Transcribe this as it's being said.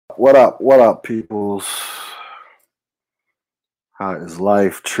What up? What up, peoples? How is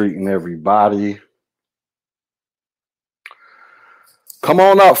life treating everybody? Come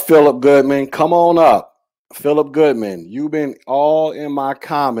on up, Philip Goodman. Come on up. Philip Goodman, you've been all in my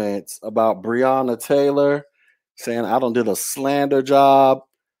comments about Breonna Taylor saying I done did a slander job.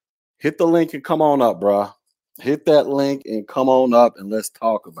 Hit the link and come on up, bruh. Hit that link and come on up and let's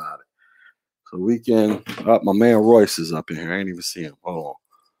talk about it. So we can. My man Royce is up in here. I ain't even see him. Hold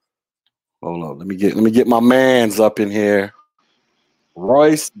on. Let me get my man's up in here.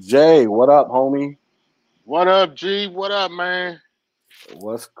 Royce J, what up, homie? What up, G? What up, man?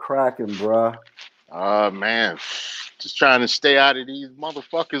 What's cracking, bruh? Man, just trying to stay out of these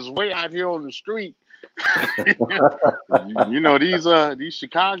motherfuckers way out here on the street. These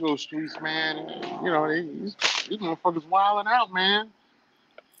Chicago streets, man. These motherfuckers wilding out, man.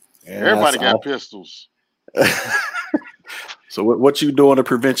 Yes. Everybody got pistols. So what you doing to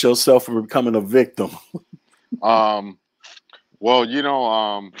prevent yourself from becoming a victim? Well,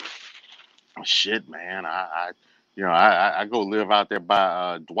 shit, man. I go live out there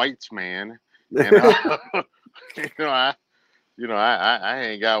by Dwight's, man, and I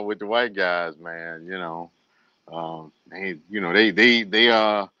hang out with the white guys, man. They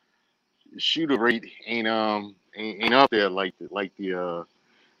shooter rate ain't up there like the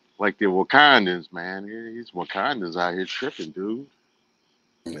Wakandans, man. These Wakandans out here tripping, dude.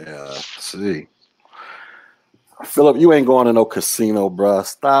 Yeah, see. Philip, you ain't going to no casino, bruh.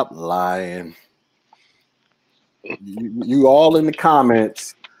 Stop lying. You all in the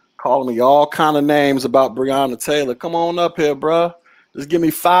comments calling me all kind of names about Breonna Taylor. Come on up here, bruh. Just give me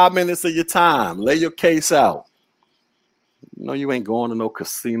 5 minutes of your time. Lay your case out. You ain't going to no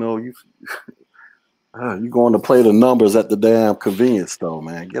casino. You going to play the numbers at the damn convenience store,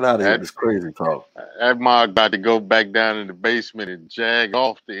 man. Get out of here with this crazy talk. That Mark about to go back down in the basement and jag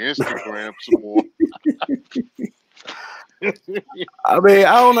off the Instagram some more. I mean,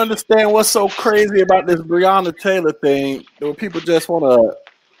 I don't understand what's so crazy about this Breonna Taylor thing. Where people just want to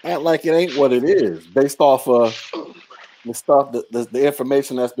act like it ain't what it is, based off of the stuff, the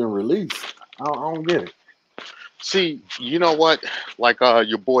information that's been released. I don't get it. See, you know what? Like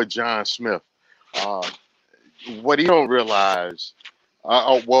your boy John Smith, what he don't realize.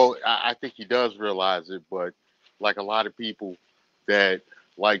 I think he does realize it, but like a lot of people that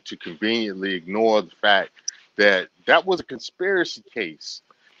like to conveniently ignore the fact that that was a conspiracy case.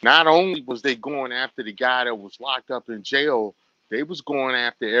 Not only was they going after the guy that was locked up in jail, they was going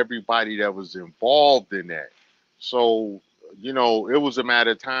after everybody that was involved in that. So, it was a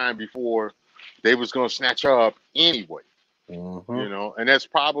matter of time before they was going to snatch her up anyway. And that's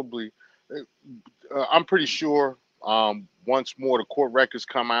probably, I'm pretty sure once more the court records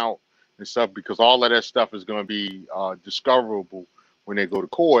come out and stuff, because all of that stuff is going to be discoverable when they go to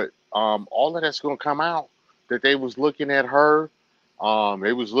court. All of that's going to come out that they was looking at her.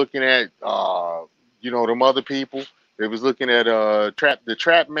 They was looking at them other people. They was looking at the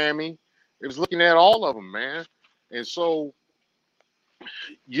trap mammy. They was looking at all of them, man. And so,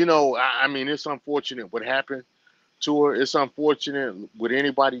 I mean, it's unfortunate what happened to her. It's unfortunate when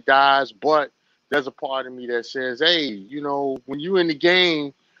anybody dies, but there's a part of me that says, hey, when you in the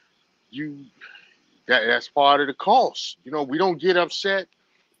game, that's part of the cost. We don't get upset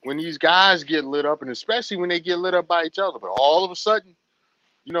when these guys get lit up, and especially when they get lit up by each other. But all of a sudden,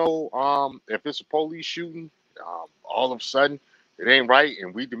 if it's a police shooting, all of a sudden it ain't right,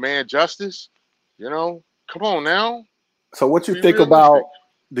 and we demand justice. Come on now. So what you think about?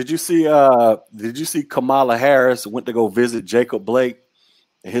 Did you see Kamala Harris went to go visit Jacob Blake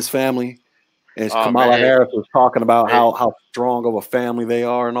and his family? And Kamala Harris was talking about how strong of a family they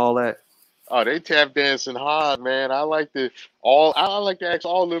are and all that. Oh, they tap dancing hard, man. I like to ask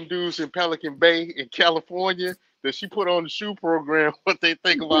all them dudes in Pelican Bay in California that she put on the shoe program what they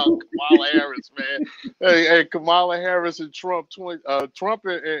think about Kamala Harris, man. Hey, Kamala Harris and Trump,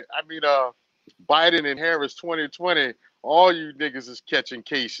 Biden and Harris 2020. All you niggas is catching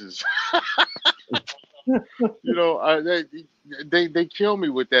cases. They kill me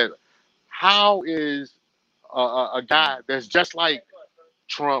with that. How is a guy that's just like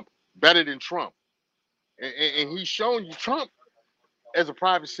Trump better than Trump? And he's showing you Trump as a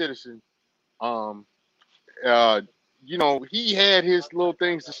private citizen. Um, he had his little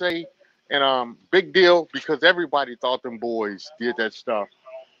things to say, and big deal because everybody thought them boys did that stuff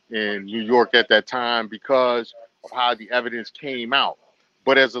in New York at that time because of how the evidence came out.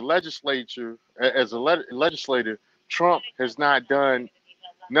 But as a legislator, Trump has not done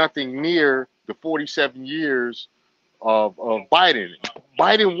nothing near the 47 years of Biden.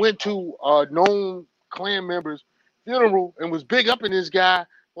 Biden went to a known Klan member's funeral and was big up in this guy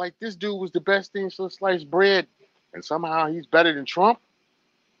Like this dude was the best thing since sliced bread, and somehow he's better than Trump.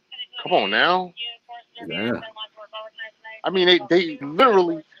 Come on now. Yeah, I mean, they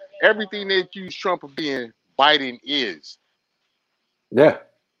literally everything they accuse Trump of being, Biden is. yeah,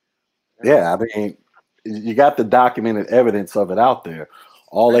 You know? yeah. I mean, you got the documented evidence of it out there.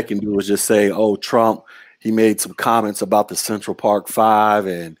 All they Right. can do is just say, "Oh, Trump, he made some comments about the Central Park Five,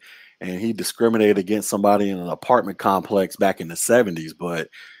 and he discriminated against somebody in an apartment complex back in the '70s." But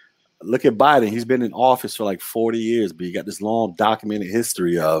look at Biden. He's been in office for like 40 years, but he got this long documented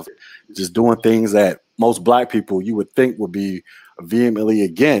history of just doing things that most black people you would think would be vehemently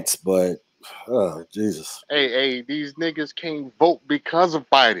against. But oh, Jesus. Hey, these niggas can't vote because of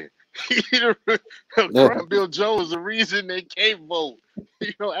Biden. Yeah. Crime Bill Joe is the reason they can't vote.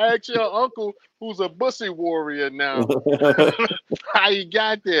 Ask your uncle who's a bussy warrior now how he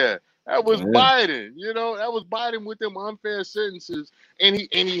got there. That was Yeah. Biden. That was Biden with them unfair sentences, and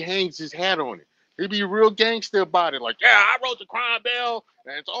he hangs his hat on it. He be real gangster about it, like, yeah, I wrote the crime bill,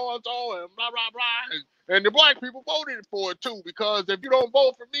 and so and so, and blah blah blah, and the black people voted for it too, because if you don't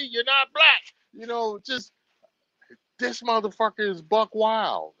vote for me, you're not black. Just this motherfucker is buck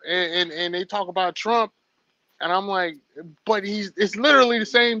wild, and they talk about Trump, and I'm like, but it's literally the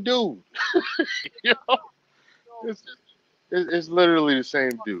same dude. you know, it's, it's literally the same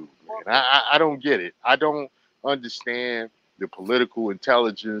dude, man. I don't get it. I don't understand the political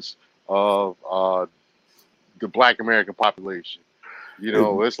intelligence of the Black American population.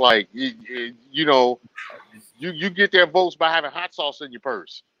 It's like you get their votes by having hot sauce in your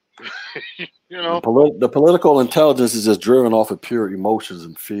purse. The political intelligence is just driven off of pure emotions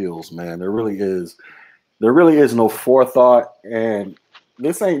and feels, man. There really is no forethought, and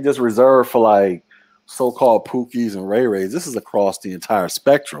this ain't just reserved for like so-called Pookies and Ray Rays. This is across the entire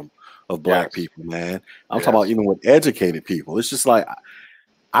spectrum of black Yes. people, man. I'm Yes. talking about even with educated people. It's just like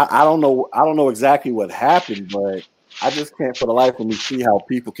I don't know exactly what happened, but I just can't for the life of me see how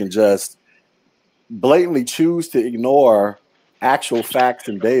people can just blatantly choose to ignore actual facts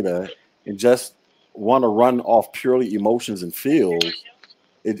and data and just want to run off purely emotions and feels.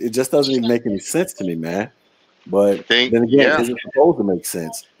 It just doesn't even make any sense to me, man. But then again, is it supposed to make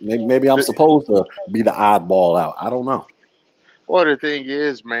sense? Maybe I'm supposed to be the oddball out. I don't know. Well, the thing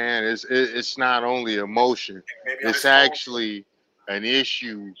is, man, it's not only emotion; it's actually an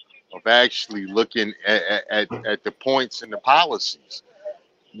issue of actually looking at the points and the policies.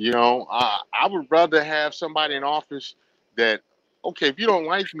 I would rather have somebody in office that, okay, if you don't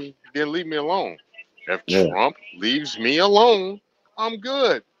like me, then leave me alone. If Yeah. Trump leaves me alone, I'm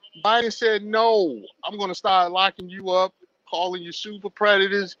good. Biden said, no, I'm going to start locking you up, calling you super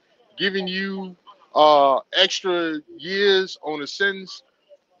predators, giving you extra years on a sentence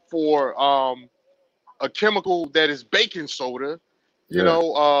for a chemical that is baking soda.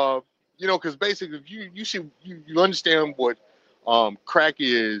 Yeah. Because basically, if you understand what crack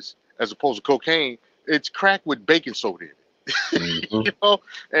is as opposed to cocaine, it's crack with baking soda in it.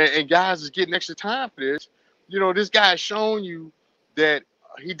 Mm-hmm. And guys is getting extra time for this. This guy is showing you that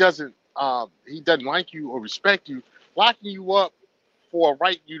he doesn't like you or respect you, locking you up for a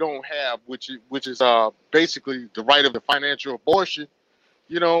right you don't have, which is basically the right of the financial abortion.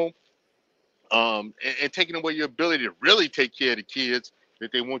 You know, and taking away your ability to really take care of the kids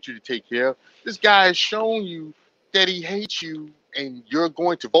that they want you to take care of. This guy has shown you that he hates you, and you're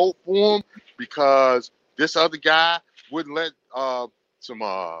going to vote for him because this other guy wouldn't let some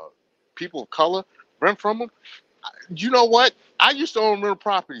people of color rent from him. You know what? I used to own rental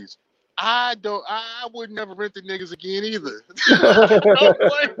properties. I would never rent the niggas again either.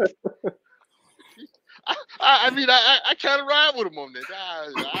 I kind of ride with him on this.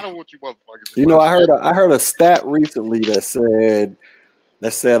 I don't want you motherfuckers in my I heard a stat recently that said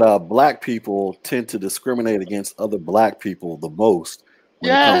black people tend to discriminate against other black people the most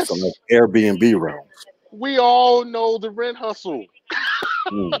when it comes to like Yes, Airbnb rooms. we all know the rent hustle.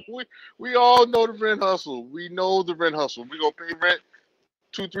 Mm. we all know the rent hustle. We know the rent hustle. We're gonna pay rent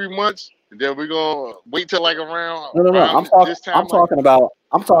 2-3 months, and then we're gonna wait till like around No. this I'm time. Like, talking about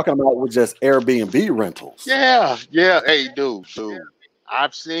with just Airbnb rentals. yeah. Hey, dude.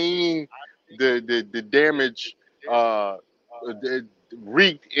 I've seen the damage the,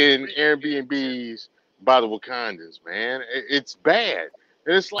 wreaked in Airbnbs by the Wakandans, man. It's bad.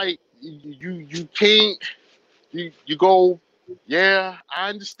 And it's like you can't you go, yeah, I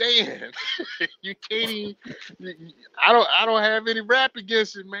understand. You can't even, I don't have any rap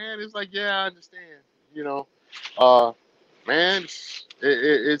against it, man. It's like, yeah, I understand. You know, uh, man,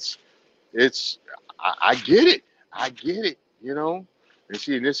 it's I get it. I get it. And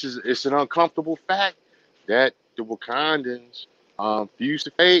see, it's an uncomfortable fact that the Wakandans refuse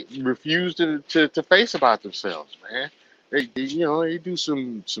to face about themselves, man. They do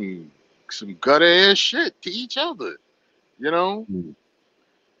some gutter ass shit to each other, you know, Mm.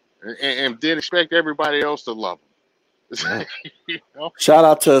 and then expect everybody else to love Yeah. them. You know? Shout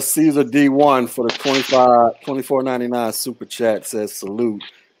out to Caesar D1 for the 24.99 super chat. Says salute.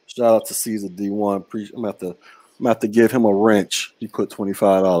 Shout out to Caesar D1. I'm gonna have to give him a wrench. He put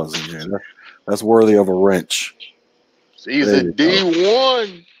 $25 in there. That's worthy of a wrench. He's There a you go.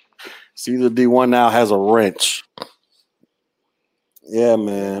 D1. Caesar D1 now has a wrench. Yeah,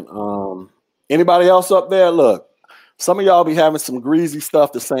 man. Anybody else up there? Look, some of y'all be having some greasy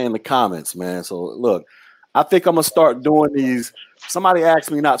stuff to say in the comments, man. So look, I think I'm gonna start doing these. Somebody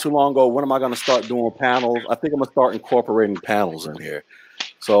asked me not too long ago, when am I gonna start doing panels? I think I'm gonna start incorporating panels in here.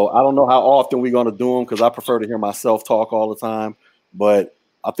 So I don't know how often we're gonna do them because I prefer to hear myself talk all the time. But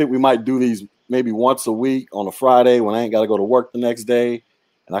I think we might do these maybe once a week on a Friday when I ain't gotta go to work the next day.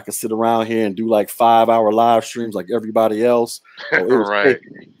 And I can sit around here and do like 5-hour live streams like everybody else. Oh, it was Right.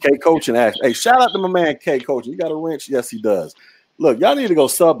 K Coaching asked. Hey, shout out to my man K Coaching. You got a wrench? Yes, he does. Look, y'all need to go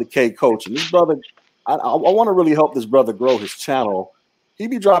sub to K Coaching. This brother, I want to really help this brother grow his channel. He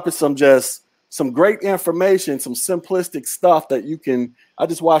be dropping some great information, some simplistic stuff that you can. I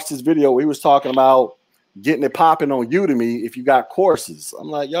just watched this video where he was talking about getting it popping on Udemy if you got courses. I'm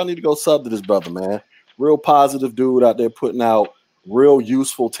like, y'all need to go sub to this brother, man. Real positive dude out there putting out real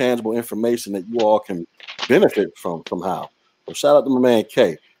useful, tangible information that you all can benefit from somehow. So shout out to my man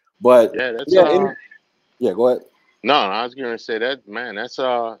K. But Yeah, that's yeah, go ahead. No, I was gonna say that, man. That's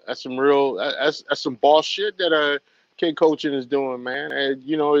some real that's some boss shit that K Coaching is doing, man. And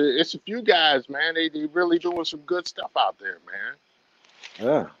it's a few guys, man. They really doing some good stuff out there, man.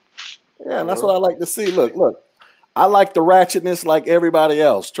 Yeah, and that's what I like to see. Look, I like the ratchetness like everybody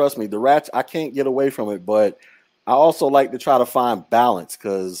else. Trust me, the ratchet, I can't get away from it, but I also like to try to find balance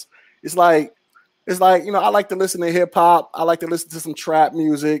because it's like I like to listen to hip hop. I like to listen to some trap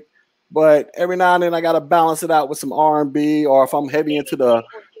music, but every now and then I got to balance it out with some R&B, or if I'm heavy into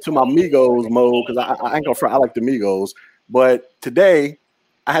my Migos mode, because I ain't gonna front, I like the Migos. But today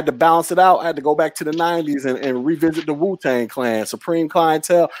I had to balance it out. I had to go back to the 90s and revisit the Wu-Tang Clan, Supreme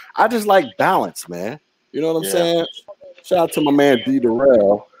Clientele. I just like balance, man. You know what I'm saying? Shout out to my man D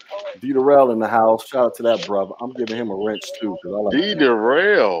Darrell. D Darrell in the house. Shout out to that brother. I'm giving him a wrench too because I like D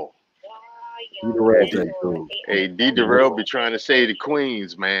Darrell. D Darrell's that dude. Hey, D Darrell be trying to say the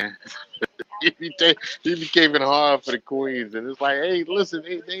Queens, man. he be keeping hard for the Queens, and it's like, hey, listen,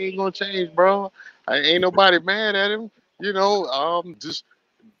 they ain't gonna change, bro. Ain't nobody mad at him. Just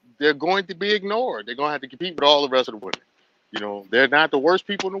they're going to be ignored. They're gonna have to compete with all the rest of the women. They're not the worst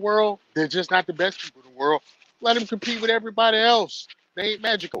people in the world. They're just not the best people in the world. Let them compete with everybody else. They ain't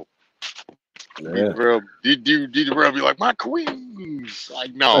magical. Yeah. D Darrell be like, my queens.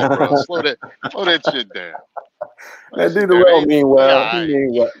 Like, no, bro, slow that shit down. Man, D Darrell mean well. They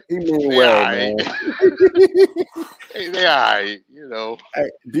He mean well, man. They all right,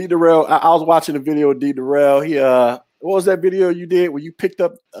 Hey, D Darrell, I was watching a video of D Darrell. He what was that video you did where you picked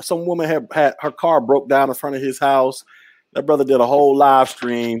up some woman had her car broke down in front of his house? That brother did a whole live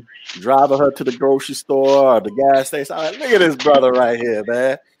stream, driving her to the grocery store or the gas station. I'm like, look at this brother right here,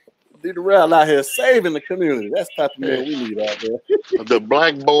 man. D Darrell out here saving the community. That's the type of man we need out there. The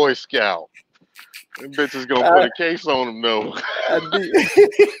Black Boy Scout. Them bitches gonna put a case on him though.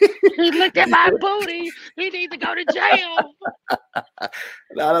 He looked at my booty. He needs to go to jail.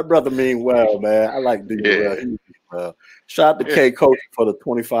 Nah, that brother mean well, man. I like D Darrell. Well. Shout out to K Coach for the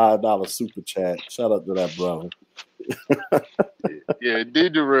 $25 super chat. Shout out to that brother. Yeah, D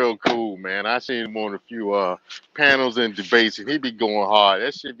Darrell cool, man. I seen him on a few panels and debates, and he be going hard.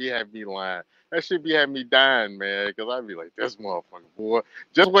 That shit be having me lying. That shit be having me dying, man, because I'd be like, this motherfucker, boy.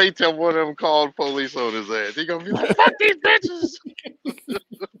 Just wait till one of them called police on his ass. He gonna be like, fuck these bitches.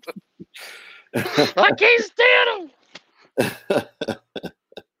 I can't stand them.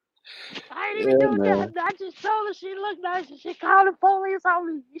 I ain't even do that. I just told her she looked nice and she called the police on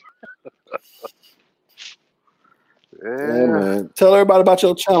me. Yeah, man. Tell everybody about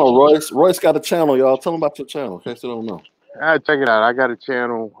your channel, Royce. Royce got a channel, y'all. Tell them about your channel in case they don't know. Check it out. I got a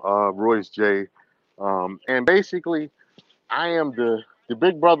channel, Royce J. And basically, I am the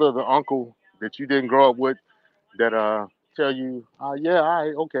big brother, the uncle that you didn't grow up with that tell you, yeah, all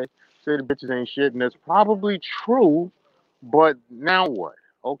right, okay, say the bitches ain't shit, and that's probably true, but now what?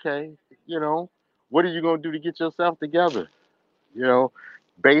 Okay, what are you gonna do to get yourself together?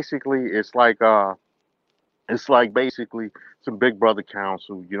 Basically, it's like basically some big brother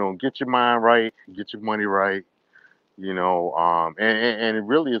counsel. Get your mind right, get your money right. And it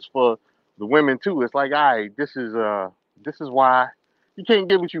really is for the women too. It's like, all right, this is this is why you can't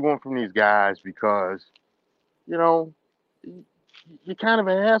get what you want from these guys because you know you're kind of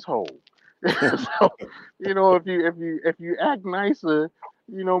an asshole. So, if you act nicer,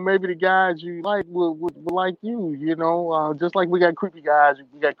 maybe the guys you like will like you. Just like we got creepy guys,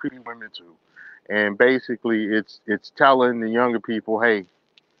 we got creepy women too. And basically, it's telling the younger people, hey,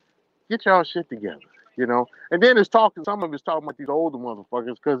 get y'all shit together. And then some of it's talking about these older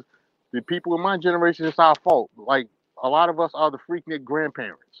motherfuckers because the people in my generation, it's our fault. Like a lot of us are the freaknik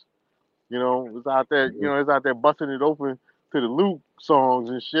grandparents. It's out there, busting it open to the Luke songs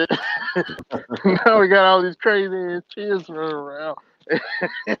and shit. Now we got all these crazy ass kids running around.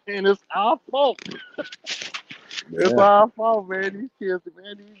 And it's our fault. It's our fault, man. These kids, these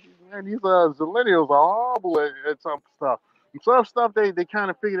millennials are horrible at some stuff. Some stuff they kind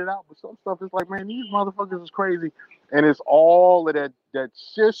of figured it out, but some stuff is like, man, these motherfuckers is crazy. And it's all of that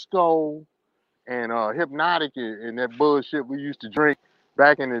Cisco and Hypnotic and that bullshit we used to drink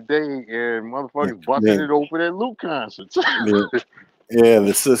back in the day, and motherfuckers busting it open at Luke concerts. Yeah,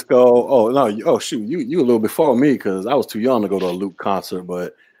 the Cisco. Oh no! Oh shoot, you a little before me because I was too young to go to a Luke concert.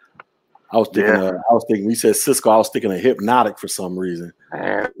 But I was thinking. We said Cisco. I was thinking of Hypnotic for some reason.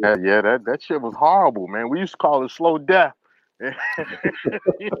 That shit was horrible, man. We used to call it slow death.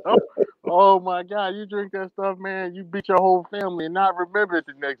 Oh my God, you drink that stuff, man. You beat your whole family and not remember it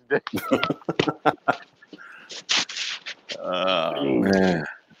the next day. Man,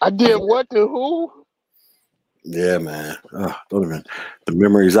 I did what to who? Yeah, man. Don't even the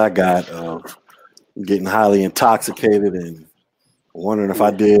memories I got of getting highly intoxicated and wondering if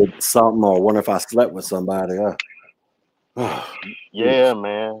I did something or wondering if I slept with somebody. Yeah,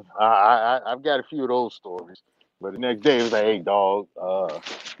 man. I've got a few of those stories. But the next day it was like, hey, dog, so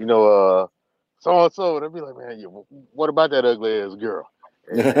and so. And I'd be like, man, what about that ugly ass girl?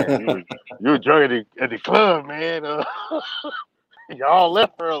 Hey, man, you were drunk at the club, man. Y'all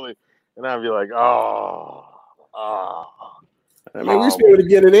left early. And I'd be like, oh. I mean, we used to be able to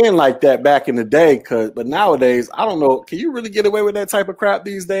get it in like that back in the day, but nowadays, I don't know. Can you really get away with that type of crap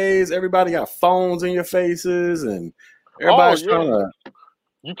these days? Everybody got phones in your faces, and everybody's trying to.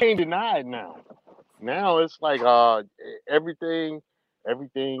 You can't deny it now. Now it's like everything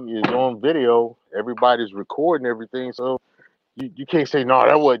is on video. Everybody's recording everything, so you can't say no,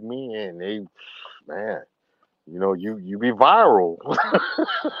 that wasn't me. And you be viral.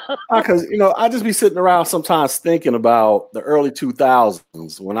 Because I just be sitting around sometimes thinking about the early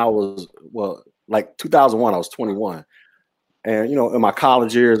 2000s when I was like 2001, I was 21, and in my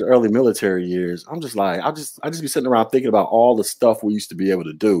college years, early military years, I'm just like I just be sitting around thinking about all the stuff we used to be able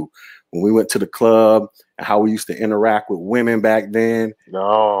to do when we went to the club and how we used to interact with women back then,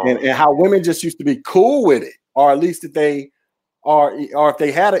 and how women just used to be cool with it, or at least if they or if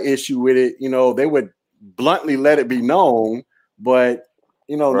they had an issue with it, they would bluntly let it be known. But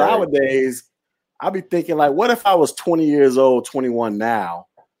right. Nowadays, I'd be thinking like, what if I was 20 years old, 21 now,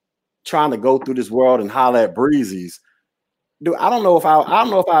 trying to go through this world and holler at breezies? Dude, I don't know if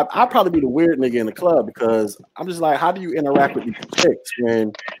I'd probably be the weird nigga in the club because I'm just like, how do you interact with these chicks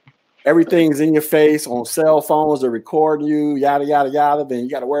when everything's in your face on cell phones? They're recording you, yada yada yada. Then you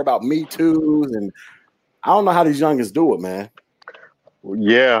got to worry about Me Too's, and I don't know how these youngins do it, man.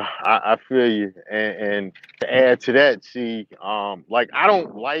 Yeah, I feel you. And to add to that, see, like I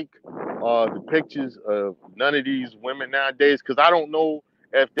don't like the pictures of none of these women nowadays because I don't know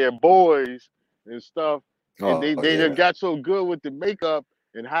if they're boys and stuff. And they done got so good with the makeup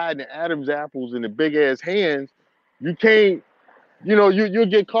and hiding the Adam's apples in the big ass hands, you can't, you'll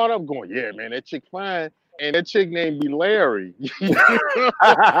get caught up going, yeah, man, that chick fine. And that chick named be Larry.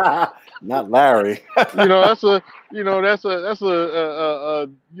 Not Larry. That's a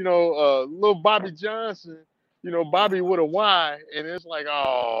little Bobby Johnson, Bobby with a Y, and it's like,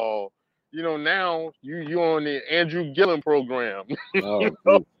 now you on the Andrew Gillum program.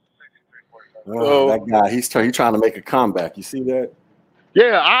 That guy, he's trying to make a comeback. You see that?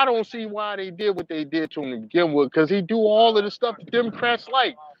 Yeah, I don't see why they did what they did to him to begin with, because he do all of the stuff the Democrats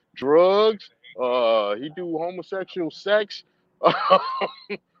like. Drugs, he do homosexual sex,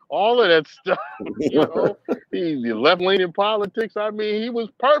 all of that stuff. He's left-leaning politics. I mean, he was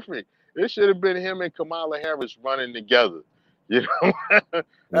perfect. It should have been him and Kamala Harris running together. That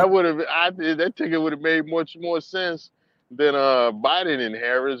ticket would have made much more sense than Biden and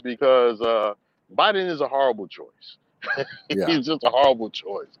Harris, because Biden is a horrible choice. He's just a horrible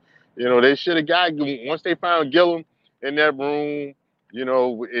choice. They should have got, once they found Gillum in that room,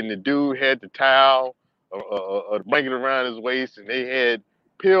 and the dude had the towel, a blanket around his waist, and they had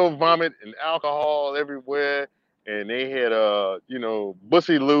pill vomit and alcohol everywhere, and they had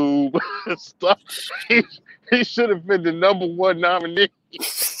Bussy Lube stuff. He should have been the #1 nominee.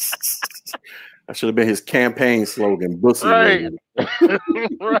 That should have been his campaign slogan, Bussy Right.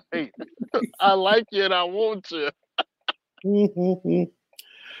 Lube. Right. I like you and I want you.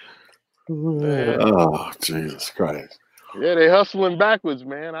 Man. Oh, Jesus Christ. Yeah, they hustling backwards,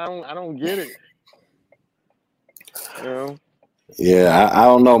 man. I don't get it. You know? Yeah, I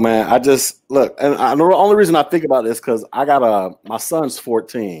don't know, man. I just look, and the only reason I think about this because I got my son's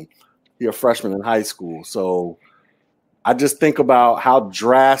 14. He's a freshman in high school, so I just think about how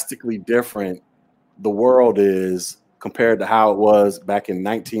drastically different the world is compared to how it was back in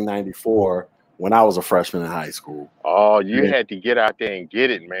 1994 when I was a freshman in high school. Oh, you had to get out there and get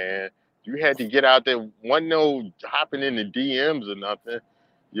it, man. You had to get out there. Wasn't no hopping in the DMs or nothing.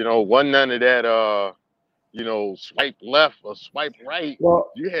 Wasn't none of that. Swipe left or swipe right.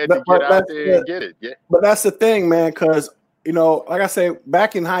 Well, you had to get out there and get it. Yeah. But that's the thing, man, because like I say,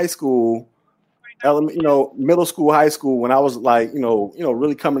 back in high school, middle school, high school, when I was like,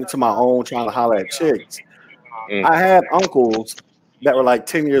 really coming into my own, trying to holler at chicks, I had uncles that were like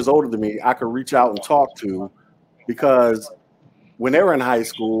 10 years older than me. I could reach out and talk to because when they were in high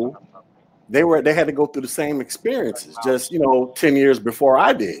school, they had to go through the same experiences, just 10 years before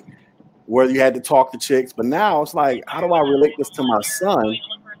I did, where you had to talk to chicks. But now it's like, how do I relate this to my son?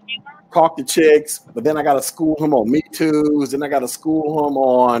 Talk to chicks, but then I got to school him on Me Too's, then I got to school him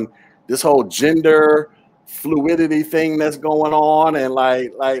on this whole gender fluidity thing that's going on, and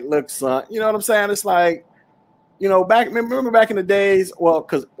like, look, son, you know what I'm saying? It's like, remember back in the days. Well,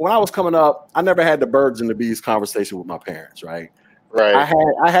 because when I was coming up, I never had the birds and the bees conversation with my parents, right? Right.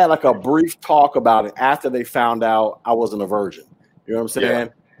 I had like a brief talk about it after they found out I wasn't a virgin. You know what I'm saying?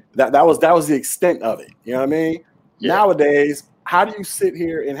 Yeah. That was the extent of it. You know what I mean? Yeah. Nowadays, how do you sit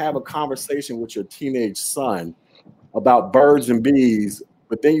here and have a conversation with your teenage son about birds and bees,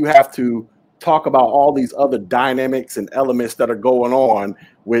 but then you have to talk about all these other dynamics and elements that are going on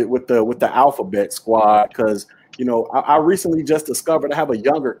with the alphabet squad? Because I recently just discovered I have a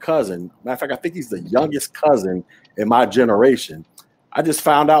younger cousin. Matter of fact, I think he's the youngest cousin in my generation. I just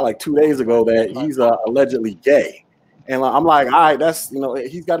found out like 2 days ago that he's allegedly gay. And I'm like, all right, that's,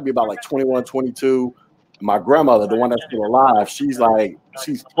 he's got to be about like 21, 22. My grandmother, the one that's still alive, she's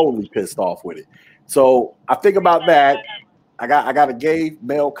totally pissed off with it. So I think about that. I got a gay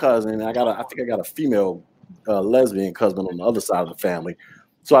male cousin. I think I got a female lesbian cousin on the other side of the family.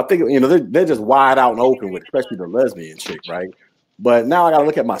 So I think, they're just wide out and open with, especially the lesbian chick, right? But now I got to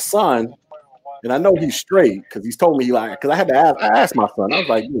look at my son. And I know he's straight because he's told me because I had to ask my son. I was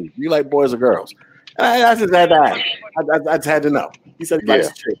like, you like boys or girls? And I just had to ask. I just had to know. He said he likes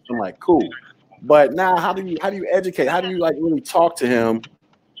chicks. I'm like, cool. But now how do you educate? How do you like really talk to him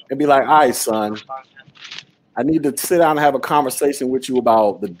and be like, all right, son, I need to sit down and have a conversation with you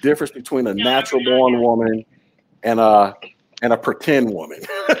about the difference between a natural born woman and a pretend woman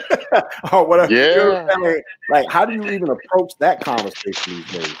or whatever. Yeah. Like, how do you even approach that conversation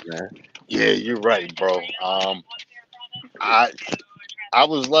these days, man? Yeah, you're right, bro. I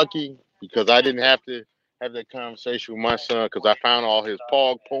was lucky because I didn't have to have that conversation with my son because I found all his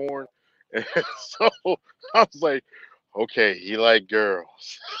pog porn. And so I was like, okay, he like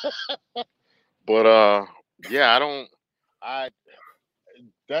girls. But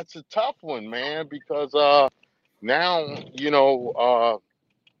that's a tough one, man, because now,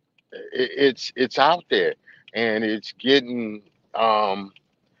 it's out there and it's getting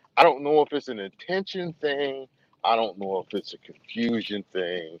I don't know if it's an attention thing. I don't know if it's a confusion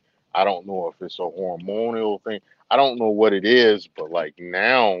thing. I don't know if it's a hormonal thing. I don't know what it is, but like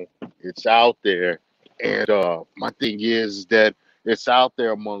now it's out there. And my thing is that it's out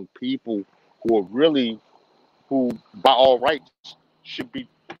there among people who by all rights should be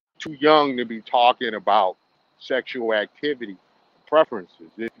too young to be talking about sexual activity preferences.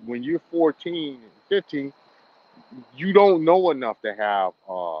 When you're 14 and 15, you don't know enough to have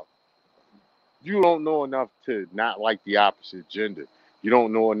you don't know enough to not like the opposite gender. You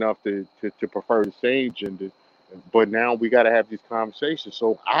don't know enough to prefer the same gender. But now we got to have these conversations.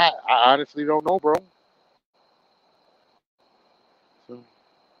 So I honestly don't know, bro. So.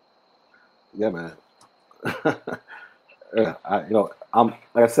 Yeah, man. I'm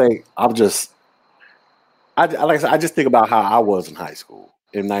like I say, I just think about how I was in high school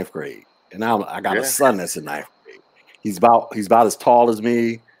in 9th grade, and now I got a son that's in 9th grade. He's about as tall as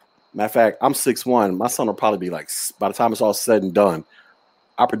me. Matter of fact, I'm 6'1". My son will probably be like, by the time it's all said and done,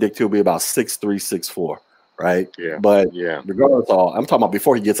 I predict he'll be about 6'3", 6'4", right? Yeah. But regardless of all, I'm talking about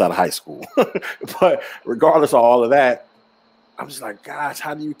before he gets out of high school. But regardless of all of that, I'm just like, gosh,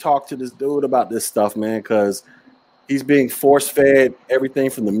 how do you talk to this dude about this stuff, man? Because he's being force fed everything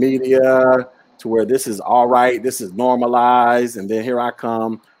from the media to where this is all right, this is normalized, and then here I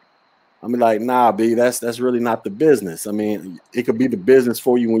come. I mean, like, nah, B, that's really not the business. I mean, it could be the business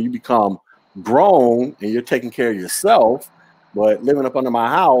for you when you become grown and you're taking care of yourself, but living up under my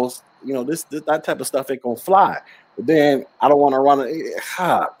house, you know, this that type of stuff ain't gonna fly. But then I don't want to run it.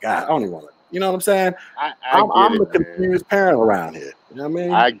 God, I don't even want to. You know what I'm saying? I'm the confused parent around here. You know what I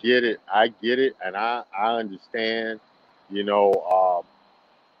mean? I get it, and I understand. You know,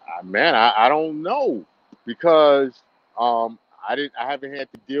 man, I don't know because I haven't had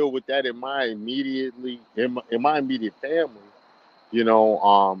to deal with that in my immediate family. You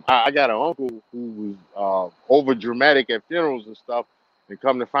know, I got an uncle who was over dramatic at funerals and stuff, and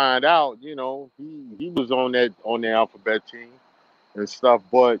come to find out, you know, he was on the alphabet team and stuff,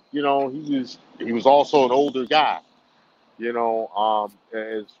 but you know, he was also an older guy. You know,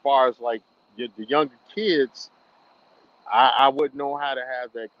 as far as like the younger kids, I wouldn't know how to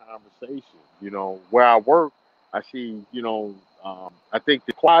have that conversation. You know, where I work, I see, you know, I think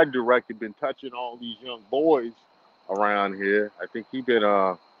the choir director been touching all these young boys around here. I think he been,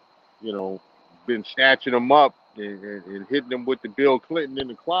 you know, been snatching them up and hitting them with the Bill Clinton in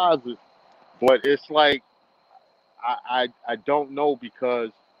the closet. But it's like I don't know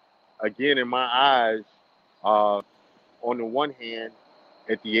because again, in my eyes, on the one hand,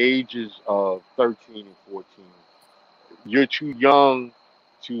 at the ages of 13 and 14, you're too young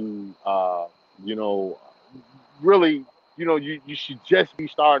to, you know, really, you know, you should just be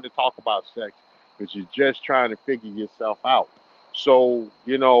starting to talk about sex because you're just trying to figure yourself out. So,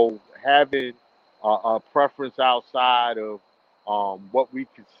 you know, having a preference outside of what we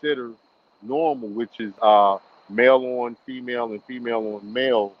consider normal, which is male on female and female on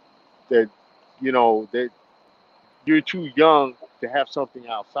male, that, you know, that you're too young to have something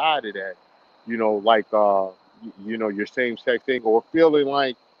outside of that, you know, like you know, your same sex thing, or feeling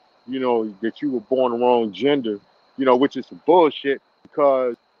like, you know, that you were born the wrong gender, you know, which is some bullshit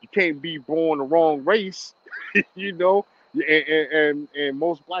because you can't be born the wrong race, you know, and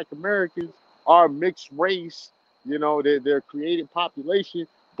most Black Americans are mixed race, you know, they're created population,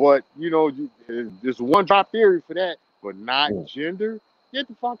 but you know, there's one drop theory for that, but not gender. Get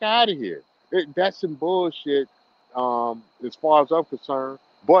the fuck out of here. That's some bullshit as far as I'm concerned.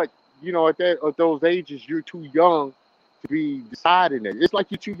 But you know, at those ages, you're too young to be deciding that. It's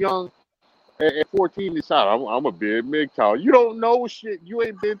like you're too young at 14 to decide. I'm a big MGTOW. You don't know shit. You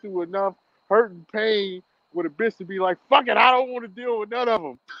ain't been through enough hurt and pain with a bitch to be like, fuck it, I don't want to deal with none of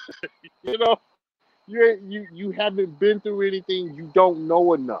them. You know, you haven't been through anything. You don't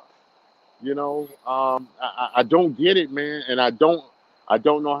know enough. You know, I don't get it, man, and I don't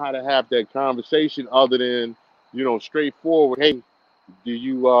know how to have that conversation other than, you know, straightforward. Hey, do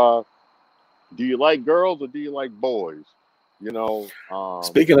you like girls or do you like boys? You know.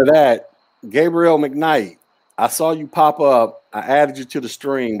 Speaking of that, Gabriel McKnight, I saw you pop up. I added you to the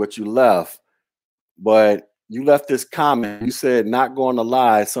stream, but you left. But you left this comment. You said, "Not going to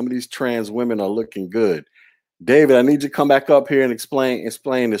lie, some of these trans women are looking good." David, I need you to come back up here and explain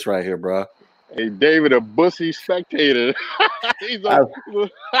this right here, bro. Hey, David, a bussy spectator. he's a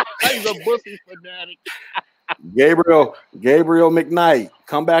bussy fanatic. Gabriel McKnight,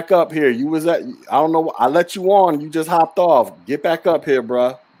 come back up here. You was at, I don't know, I let you on. You just hopped off. Get back up here,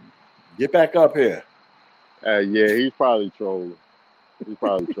 bro. Get back up here. Yeah, he's probably trolling.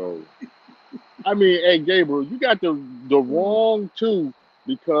 I mean, hey, Gabriel, you got the wrong too,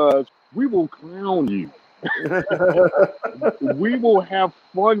 because we will clown you. We will have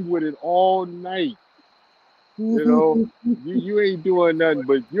fun with it all night. You know, you ain't doing nothing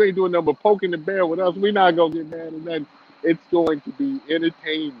but poking the bear with us. We're not gonna get mad at nothing. It's going to be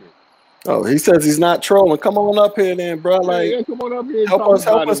entertainment. Oh, he says he's not trolling. Come on up here, then, bro. Like, yeah, come on up here.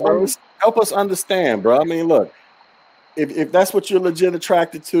 Help us understand, bro. I mean, look, if that's what you're legit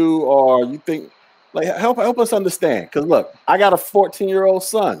attracted to, or you think, like, help us understand. Because look, I got a 14-year-old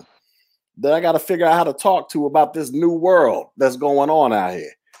son that I got to figure out how to talk to about this new world that's going on out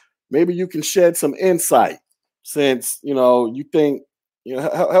here. Maybe you can shed some insight, since, you know, you think, you know,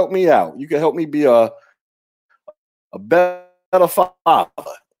 help me out. You can help me be a better father.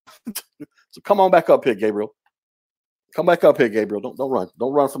 So come on back up here, Gabriel. Come back up here, Gabriel. Don't run.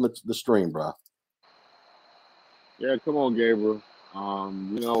 Don't run from the stream, bro. Yeah, come on, Gabriel.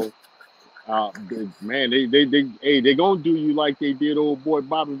 You know, man, they gonna do you like they did old boy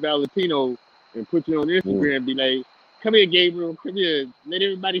Bobby Valentino and put you on Instagram and be like, come here, Gabriel, come here, let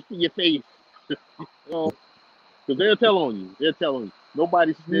everybody see your face. You know, because they'll tell on you.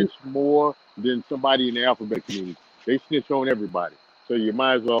 Nobody snitch more than somebody in the alphabet community. They snitch on everybody. So you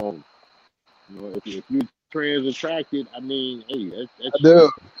might as well, you know, if you trans attracted, I mean, hey, that's I do.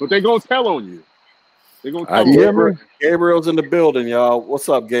 but they gonna tell on you. They gonna All right, tell on You hear you. me? Gabriel's in the building, y'all. What's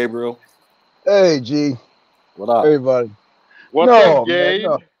up, Gabriel? Hey, G, What up? everybody. What's up, No, man, Gabe?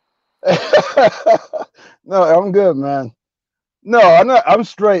 no. No, I'm good, man. No, I'm not. I'm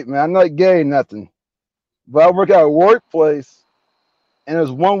straight, man. I'm not gay, nothing. But I work at a workplace, and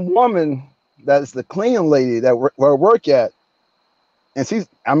there's one woman that's the cleaning lady that where I work at, and she's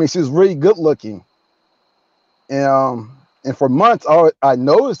really good looking, and for months I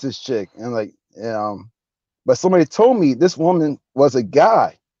noticed this chick, and like, but somebody told me this woman was a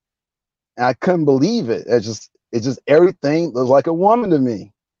guy, and I couldn't believe it. It's just everything was like a woman to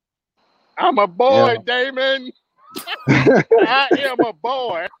me. I'm a boy, Damon. I am a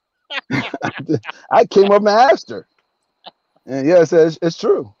boy. I came up and asked her, and yeah, I said it's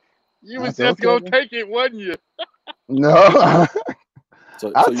true. You I was said, just okay, gonna then. take it, wasn't you? No,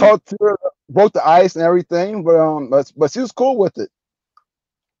 So I you talked to her, broke the ice and everything, but she was cool with it.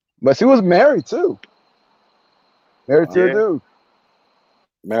 But she was married too, married to a Yeah. dude.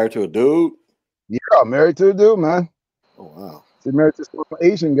 married to a dude? Yeah, married to a dude, man. Oh wow. She married to some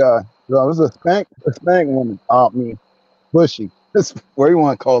Asian guy. So it was a spank woman. I mean, bushy. That's where you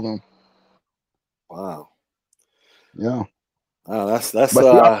want to call them. Wow. Yeah, Oh, that's but see,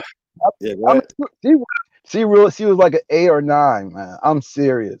 yeah, go I mean, ahead. she was like an 8 or 9, man. I'm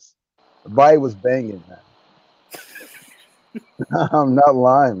serious. The body was banging, man. I'm not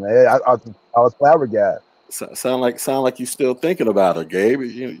lying, man. I was flabbergasted. Sound like you still thinking about her, Gabe.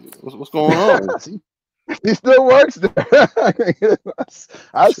 What's going on? She still works there.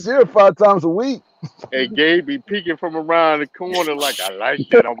 I see her 5 times a week. Hey, Gabe be peeking from around the corner like, I like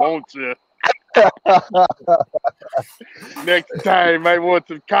that, I want you. Next time, you might want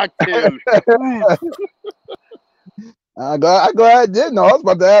some cocktails. I'm glad I didn't know. I was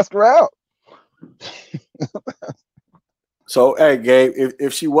about to ask her out. So, hey, Gabe,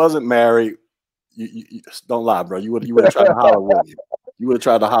 if she wasn't married, you don't lie, bro. You would have tried to holler, wouldn't you? You would have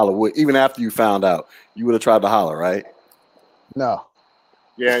tried to holler, even after you found out. You would have tried to holler, right? No.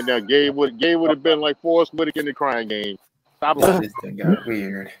 Yeah, no, Gabe would have been like Forrest Whitaker in the Crying Game. Stop lying. This thing got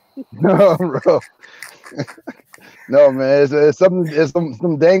weird. No, bro. No, man. It's something. It's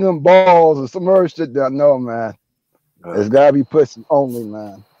some dangling balls or some other shit. No, man. It's gotta be pussy only,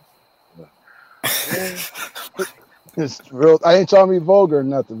 man. It's real. I ain't trying to be vulgar or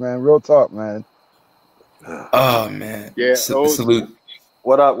nothing, man. Real talk, man. Oh man. Yeah, Salute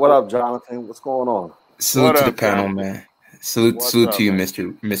What up, Jonathan? What's going on? What to the up, panel, Jonathan? man. Salute What's to up, you, man?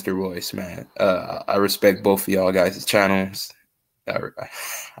 Mr. Royce, man. I respect both of y'all guys' channels.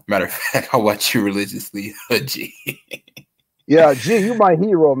 Matter of fact, I watch you religiously, G. Yeah, G, you my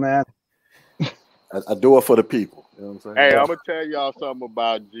hero, man. I do it for the people. You know what I'm saying? Hey, I'm gonna tell y'all something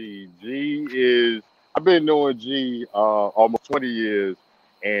about G. G is I've been knowing G almost 20 years,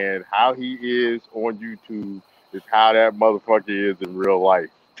 and how he is on YouTube is how that motherfucker is in real life.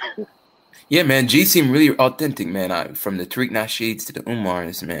 Yeah, man. G seemed really authentic, man. From the Tariq Nasheeds to the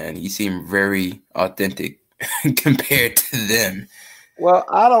Umars, man. He seemed very authentic compared to them. Well,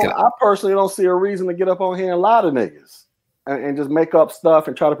 I personally don't see a reason to get up on here and lie to niggas and just make up stuff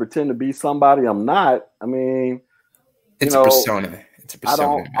and try to pretend to be somebody I'm not. I mean, It's a persona. It's a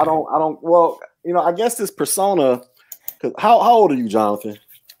persona. I don't. Well, I guess this persona. Cause how old are you, Jonathan?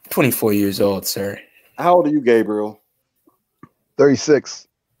 24 years old, sir. How old are you, Gabriel? 36.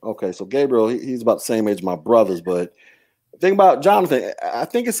 Okay, so Gabriel, he's about the same age as my brothers, but the thing about Jonathan, I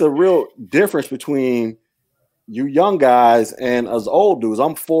think it's a real difference between you young guys and us old dudes.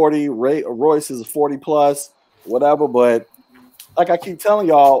 I'm 40, Royce is 40 plus, whatever, but like I keep telling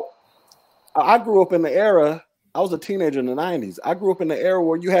y'all, I grew up in the era, I was a teenager in the 90s. I grew up in the era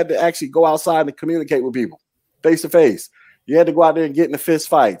where you had to actually go outside and communicate with people face to face. You had to go out there and get in the fist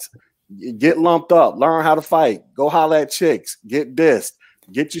fights, get lumped up, learn how to fight, go holler at chicks, get dissed,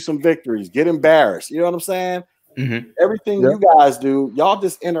 get you some victories, get embarrassed. You know what I'm saying? Mm-hmm. Everything you guys do, y'all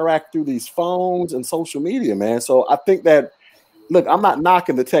just interact through these phones and social media, man. So I think that, look, I'm not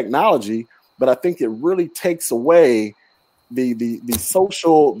knocking the technology, but I think it really takes away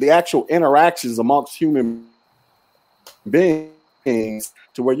the actual interactions amongst human beings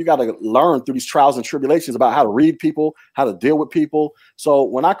to where you got to learn through these trials and tribulations about how to read people, how to deal with people. So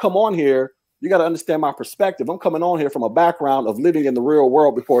when I come on here, you got to understand my perspective. I'm coming on here from a background of living in the real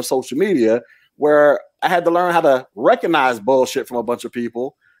world before social media, where I had to learn how to recognize bullshit from a bunch of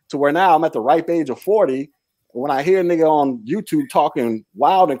people to where now I'm at the ripe age of 40. When I hear a nigga on YouTube talking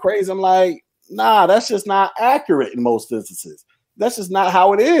wild and crazy, I'm like, nah, that's just not accurate in most instances. That's just not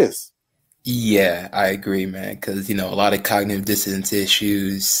how it is. Yeah, I agree, man. Because a lot of cognitive dissonance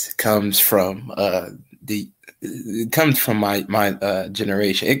issues comes from it comes from my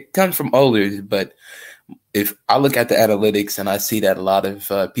generation. It comes from older, but if I look at the analytics and I see that a lot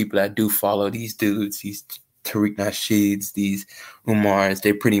of people that do follow these dudes, these Tariq Nasheeds, these Umars,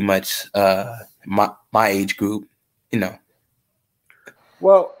 they're pretty much my age group, you know.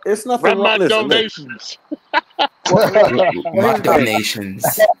 Well, it's nothing Run my wrong. Listen, donations. My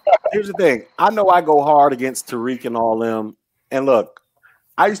donations. Here's the thing. I know I go hard against Tariq and all them. And look,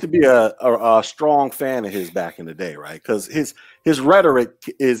 I used to be a strong fan of his back in the day, right? Because his rhetoric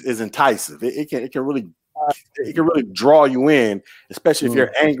is enticing. It can really draw you in, especially if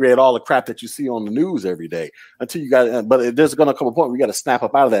you're angry at all the crap that you see on the news every day. Until you got, but there's going to come a point where you got to snap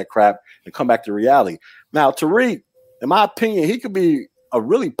up out of that crap and come back to reality. Now, Tariq, in my opinion, he could be a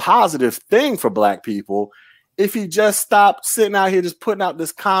really positive thing for black people if he just stopped sitting out here just putting out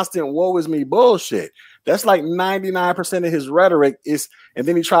this constant woe is me bullshit. That's like 99% of his rhetoric is, and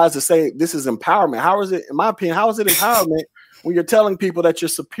then he tries to say this is empowerment. How is it, in my opinion, how is it empowerment when you're telling people that you're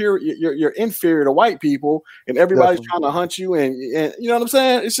superior, you're inferior to white people, and everybody's trying to hunt you, and you know what I'm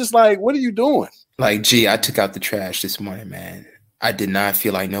saying? It's just like, what are you doing? Like, gee, I took out the trash this morning, man. I did not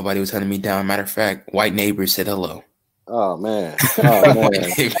feel like nobody was hunting me down. Matter of fact, white neighbors said hello. Oh man,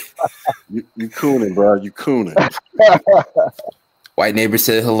 you cooning, bro. You cooning. White neighbors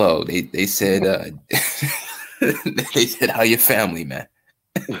said hello. They said they said how your family, man.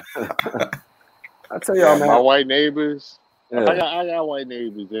 I tell y'all, man. My white neighbors. Yeah. I got white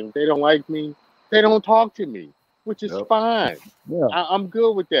neighbors, and if they don't like me, they don't talk to me, which is fine. Yeah. I'm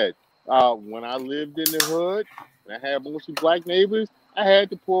good with that. When I lived in the hood, and I had mostly black neighbors, I had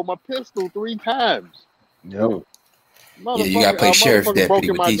to pull my pistol 3 times. Yep. Yeah, you gotta play sheriff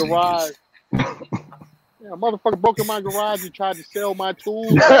deputy with these garage. Yeah, motherfucker broke in my garage and tried to sell my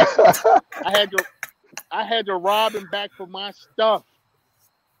tools. I had to rob him back for my stuff.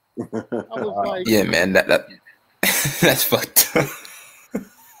 I was like, yeah, man, that that's fucked up.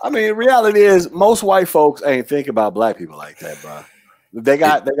 I mean, reality is most white folks ain't thinking about black people like that, bro. They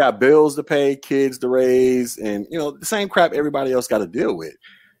got bills to pay, kids to raise, and you know the same crap everybody else got to deal with.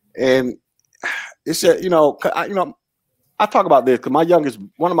 And it's just I talk about this because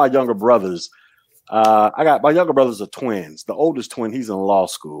one of my younger brothers, my younger brothers are twins. The oldest twin, he's in law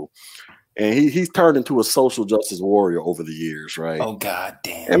school, and he's turned into a social justice warrior over the years, right? Oh God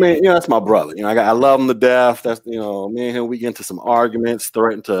damn! I mean, that's my brother. I love him to death. That's me and him. We get into some arguments,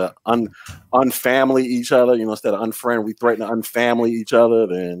 threaten to unfamily each other. Instead of unfriend, we threaten to unfamily each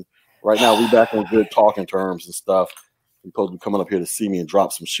other. And right now, we back on good talking terms and stuff. He's supposed to be coming up here to see me and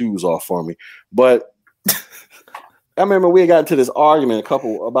drop some shoes off for me, but. I remember we got into this argument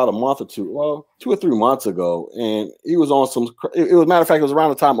about a month or 2 or 3 months ago, and he was on it was, matter of fact, it was around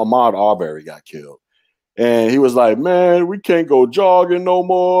the time Ahmaud Arbery got killed. And he was like, man, we can't go jogging no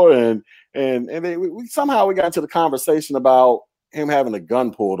more. And then we somehow got into the conversation about him having a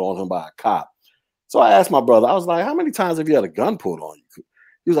gun pulled on him by a cop. So I asked my brother, I was like, how many times have you had a gun pulled on you?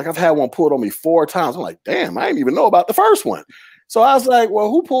 He was like, I've had one pulled on me 4 times. I'm like, damn, I didn't even know about the first one. So I was like,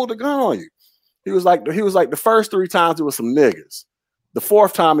 well, who pulled the gun on you? He was like the first 3 times it was some niggas. The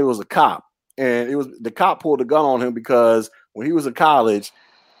 4th time it was a cop, and it was the cop pulled the gun on him because when he was in college,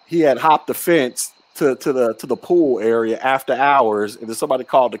 he had hopped the fence to the pool area after hours, and then somebody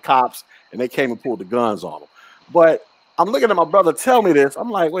called the cops, and they came and pulled the guns on him. But I'm looking at my brother tell me this. I'm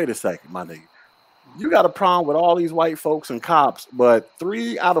like, wait a second, my nigga. You got a problem with all these white folks and cops, but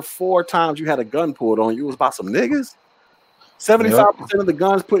 3 out of 4 times you had a gun pulled on you was by some niggas? 75% of the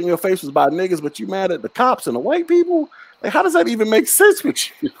guns put in your face was by niggas, but you mad at the cops and the white people? Like, how does that even make sense with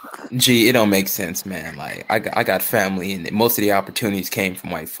you? Gee, it don't make sense, man. Like, I got family, and most of the opportunities came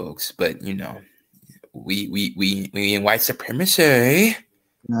from white folks. But we in white supremacy.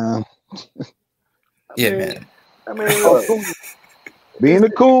 No. Man. I mean, being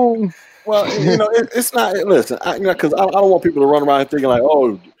a coon. Well, it's not. Listen, because I don't want people to run around thinking like,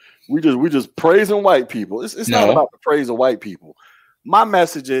 oh. We just praising white people. It's not about the praise of white people. My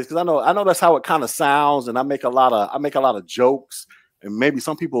message is because I know that's how it kind of sounds, and I make a lot of jokes, and maybe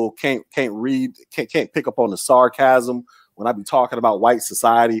some people can't pick up on the sarcasm when I be talking about white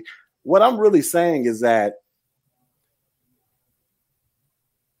society. What I'm really saying is that,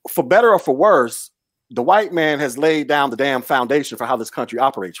 for better or for worse, the white man has laid down the damn foundation for how this country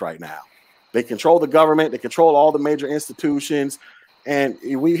operates right now. They control the government. They control all the major institutions. And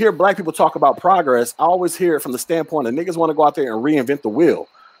when you hear black people talk about progress, I always hear it from the standpoint that niggas want to go out there and reinvent the wheel.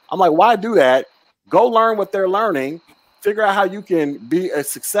 I'm like, why do that? Go learn what they're learning, figure out how you can be a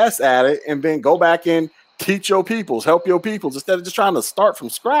success at it, and then go back and teach your peoples, help your peoples, instead of just trying to start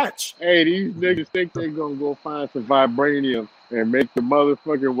from scratch. Hey, these niggas think they're going to go find some vibranium and make the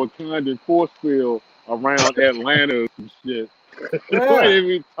motherfucking Wakandan force field around Atlanta and shit. Yeah. Why they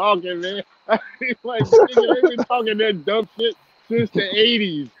be talking, man? Like, nigga, they been talking that dumb shit since the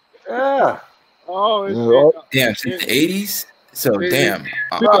 80s. Yeah. Oh, it's, Damn, since the 80s? So, it- damn. since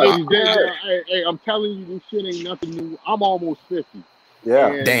the Right. 80s. Hey, I'm telling you, this shit ain't nothing new. I'm almost 50. Yeah.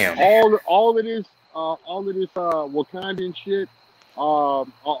 And Damn. all of this Wakandan shit, all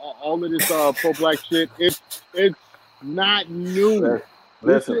of this pro-black shit, it's not new. This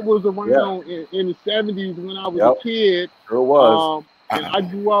Listen. shit was around in the 70s when I was Yep. a kid. Sure was. And I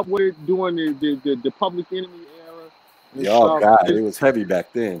grew up with it during the Public Enemy era. And Oh stuff. God, it was heavy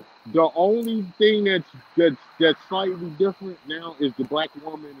back then. The only thing that's slightly different now is the black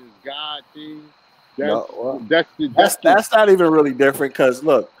woman is God thing. That's not even really different because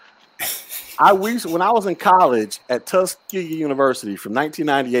look, when I was in college at Tuskegee University from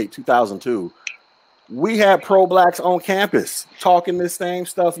 1998 2002, we had pro-blacks on campus talking this same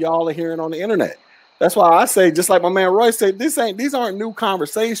stuff y'all are hearing on the internet. That's why I say, just like my man Roy said, these aren't new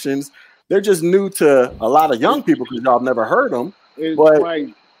conversations. They're just new to a lot of young people because y'all have never heard them. But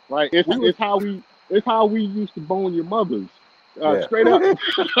right. It's how we used to bone your mothers. Straight up.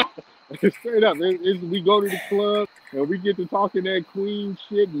 Straight up. We go to the club and we get to talking that queen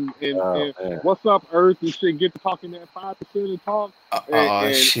shit and what's up, Earth and shit. Get to talking that 5% and talk.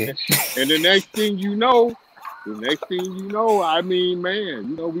 Shit. And the next thing you know, I mean,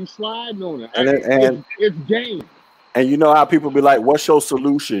 man, we sliding on it. And it's game. And you know how people be like, "What's your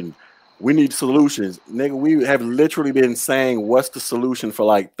solution?" We need solutions. Nigga, we have literally been saying what's the solution for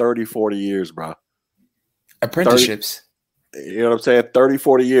like 30, 40 years, bro. Apprenticeships. You know what I'm saying? 30,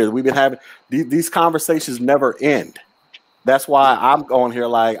 40 years. We've been having these conversations never end. That's why I'm going here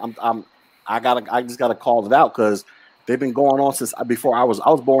like I just gotta call it out because they've been going on since before I was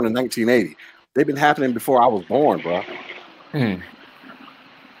born in 1980. They've been happening before I was born, bro.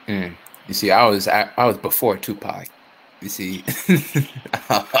 You see, I was before Tupac. You see,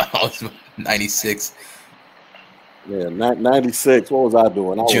 I was 96. Yeah, 96. What was I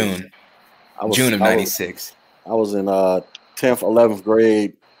doing? June of 96. I was in 10th, 11th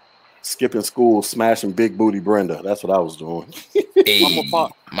grade, skipping school, smashing Big Booty Brenda. That's what I was doing. Hey, I'm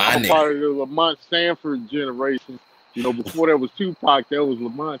a part of the Lamont Sanford generation. Before there was Tupac, there was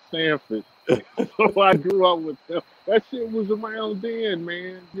Lamont Sanford. So I grew up with them. That shit was around then,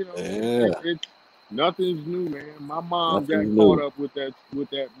 man. It's nothing's new, man. My mom got caught up with that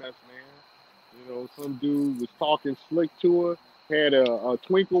mess, man. Some dude was talking slick to her, had a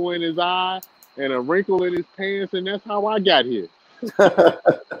twinkle in his eye and a wrinkle in his pants, and that's how I got here.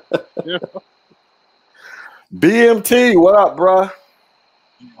 BMT, what up, bro?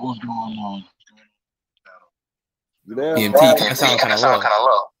 What's going on? You there? BMT kind of sound kind of low.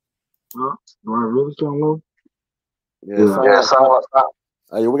 Huh? Do I really sound low? Yeah, sound like that.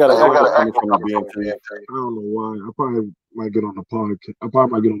 We got an echo coming from the BMT. I don't know why. I probably might get on the podcast. I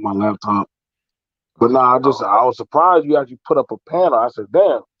probably might get on my laptop. But I was surprised you actually put up a panel. I said,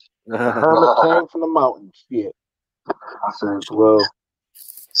 damn, Hermit came from the mountains. Shit. I said,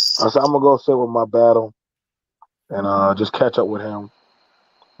 I'm gonna go sit with my battle and just catch up with him.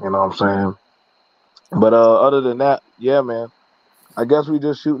 You know what I'm saying? But other than that, yeah, man. I guess we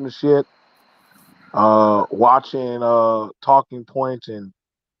just shooting the shit, watching talking points and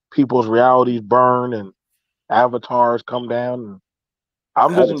people's realities burn and avatars come down. And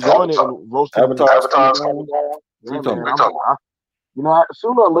I'm just enjoying it and roasting. Avatars coming down.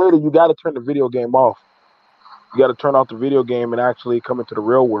 Sooner or later, you got to turn the video game off. You got to turn off the video game and actually come into the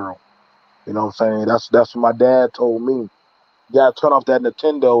real world. You know what I'm saying? That's what my dad told me. You got to turn off that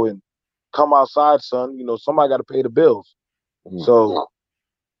Nintendo and come outside, son. Somebody got to pay the bills. So,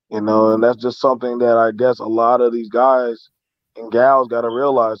 and that's just something that I guess a lot of these guys and gals got to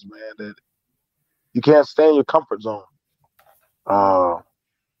realize, man, that you can't stay in your comfort zone. I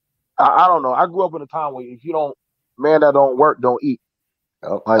don't know. I grew up in a time where if you don't, man that don't work, don't eat.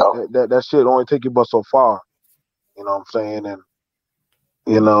 That shit only take you but so far. You know what I'm saying? And,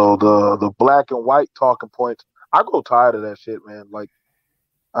 the black and white talking points, I grow tired of that shit, man. Like,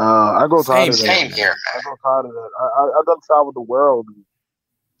 I grow tired of that. Same here, I grow tired of that. I done traveled the world and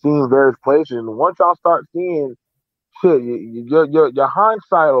seen various places. And once y'all start seeing shit, your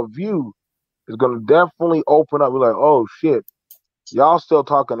hindsight or view is going to definitely open up. You're like, oh, shit, y'all still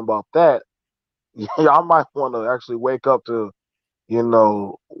talking about that. Y'all might want to actually wake up to,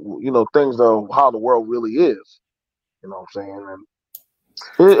 things of how the world really is. You know what I'm saying? And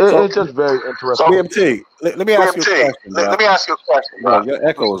it's just very interesting. BMT, let me ask you a question. Let me ask you a question, bro. Your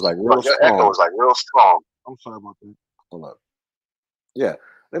echo is like real strong. I'm sorry about that. Hold up. Yeah.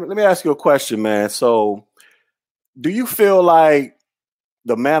 Let me ask you a question, man. So, do you feel like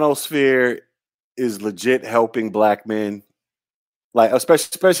the manosphere is legit helping black men, like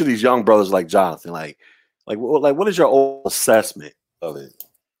especially these young brothers like Jonathan? Like what is your old assessment of it?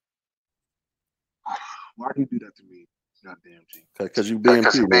 Why do you do that to me? Goddamn, G. Because you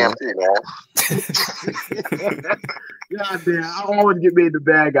BMP, man. Goddamn, I always get made the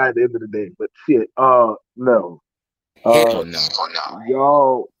bad guy at the end of the day. But shit, no. Hell no.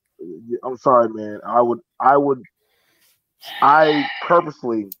 Y'all, I'm sorry, man. I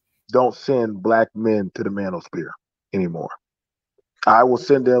purposely don't send black men to the manosphere anymore. I will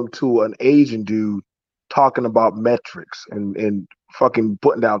send them to an Asian dude talking about metrics and fucking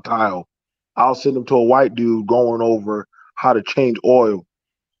putting down tile. I'll send them to a white dude going over how to change oil.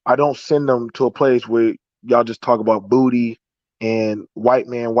 I don't send them to a place where y'all just talk about booty and white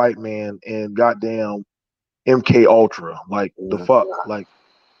man, and goddamn MK Ultra. Like the fuck, like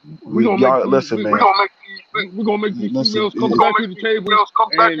We're gonna y'all make listen, man. We're gonna make these Listen, females come back to the table,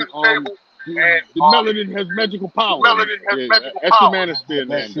 and the melanin has magical power. That's the manosphere,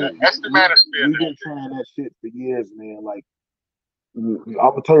 man. We've been trying that shit for years, man. Like I'm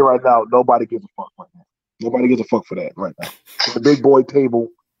gonna tell you right now, nobody gives a fuck right now. Nobody gives a fuck for that right now. For the big boy table,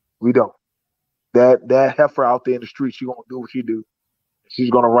 we don't. That heifer out there in the street, she gonna do what she do.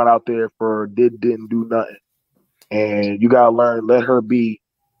 She's gonna run out there for didn't do nothing. And you gotta learn, let her be,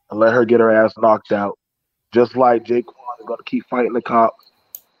 and let her get her ass knocked out. Just like Jaquan is gonna keep fighting the cops,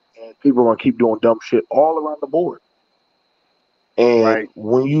 and people are gonna keep doing dumb shit all around the board. And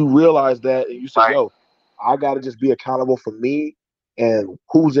when you realize that, and you say, "Yo, I gotta just be accountable for me and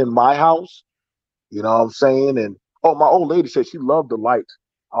who's in my house," you know what I'm saying? And my old lady said she loved the lights.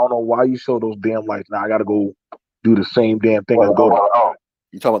 I don't know why you show those damn lights. Now I gotta go do the same damn thing and go to.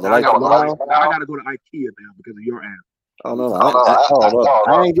 You talking about the lights? I gotta go to IKEA now because of your ass. Oh no,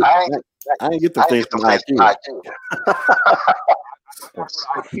 I ain't get the things from IKEA.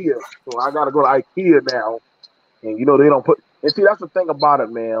 IKEA, so I gotta go to IKEA now, and you know they don't put. And see, that's the thing about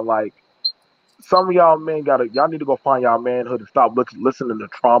it, man. Like some of y'all men y'all need to go find y'all manhood and stop listening to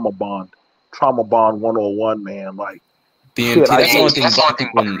Trauma Bond 101, man. Like BMT, that's the only thing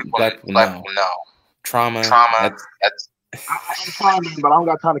black people know. Trauma. That's I'm trying, but I don't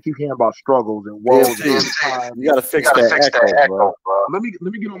got time to keep hearing about struggles and woes. You gotta fix that echo, bro. Let me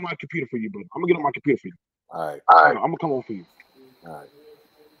get on my computer for you, bro. I'm gonna get on my computer for you. All right. I'm gonna come on for you. All right.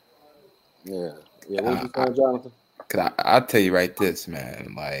 Yeah. What you saying, Jonathan? Cause I'll tell you right this,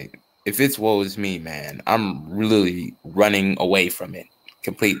 man. Like, if it's woe is me, man, I'm really running away from it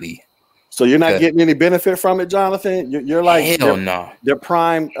completely. So you're not getting any benefit from it, Jonathan? You're like hell no. They're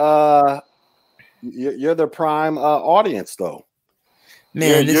prime. You're the prime audience, though.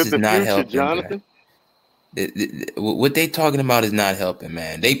 Man, this is not helping, Jonathan. What they talking about is not helping,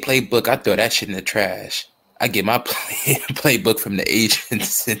 man. They playbook, I throw that shit in the trash. I get my playbook from the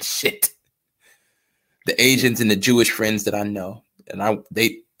Asians and shit. The Asians and the Jewish friends that I know, and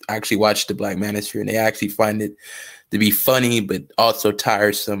they actually watch the Black Manosphere, and they actually find it to be funny, but also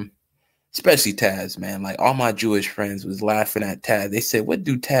tiresome. Especially Taz, man. Like all my Jewish friends was laughing at Taz. They said, "What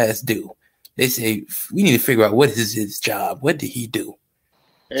do Taz do?" They say, "We need to figure out what is his job. What did he do?"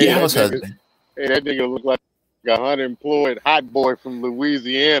 Hey, house husband. Hey, that nigga look like a unemployed hot boy from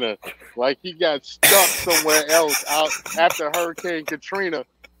Louisiana. Like he got stuck somewhere else out after Hurricane Katrina,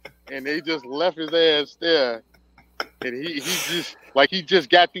 and they just left his ass there. And he just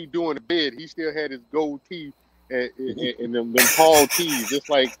got through doing the bid. He still had his gold teeth and them Paul tees. It's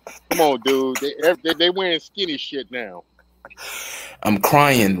like, come on, dude. They wearing skinny shit now. I'm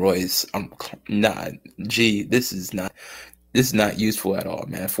crying, Royce. This is not useful at all,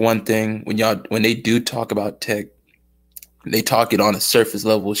 man. For one thing, when they do talk about tech, they talk it on a surface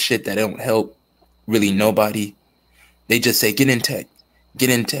level shit that don't help really nobody. They just say, get in tech.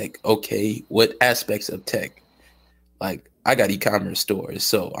 Okay, what aspects of tech? Like, I got e-commerce stores,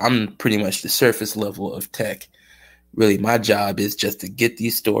 so I'm pretty much the surface level of tech. Really, my job is just to get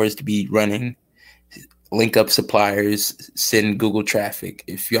these stores to be running, link up suppliers, send Google traffic.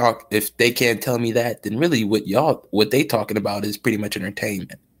 If they can't tell me that, then really what they talking about is pretty much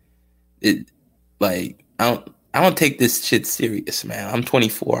entertainment. I don't take this shit serious, man. I'm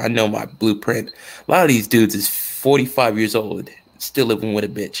 24. I know my blueprint. A lot of these dudes is 45 years old, still living with a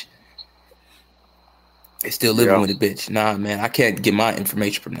bitch. They still living with a bitch. Nah, man, I can't get my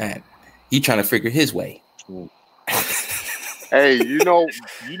information from that. He trying to figure his way. Hey, you know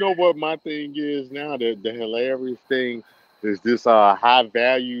what my thing is now? The hilarious thing is this high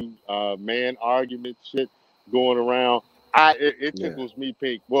value man argument shit going around. It tickles me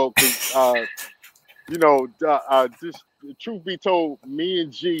pink. Well, because just truth be told, me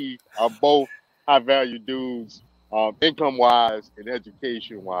and G are both high value dudes, income wise and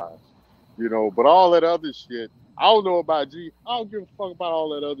education wise. you know. But all that other shit, I don't know about G. I don't give a fuck about all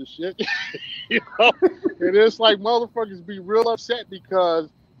that other shit. You know, and it's like motherfuckers be real upset because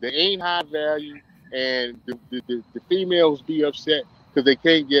they ain't high value, and the females be upset because they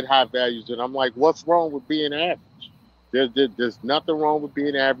can't get high values. And I'm like, what's wrong with being average? There's nothing wrong with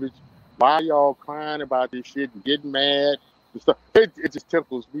being average. Why y'all crying about this shit and getting mad and stuff? It just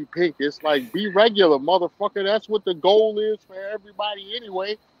tickles me pink. It's like, be regular, motherfucker. That's what the goal is for everybody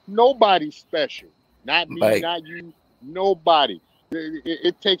anyway. Nobody's special. Not me, Like, not you, nobody.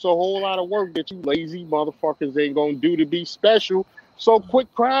 It takes a whole lot of work that you lazy motherfuckers ain't gonna do to be special. So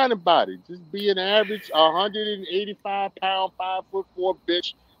quit crying about it. Just be an average 185-pound, 5'4"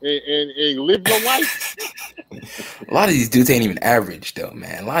 bitch and live your life. a lot of these dudes ain't even average though,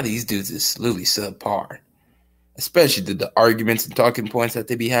 man. A lot of these dudes is literally subpar. Especially the arguments and talking points that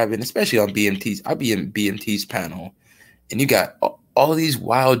they be having, especially on BMT's. I be in BMT's panel, and you got all these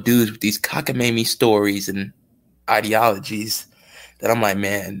wild dudes with these cockamamie stories and ideologies that I'm like,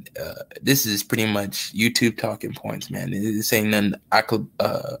 man, this is pretty much YouTube talking points, man. This ain't nothing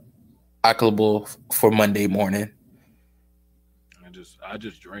applicable for Monday morning. I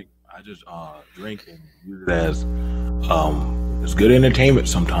just drink and use it as it's good entertainment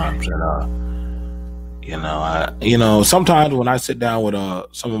sometimes. And sometimes when I sit down with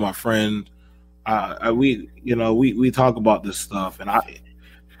some of my friends, we talk about this stuff, and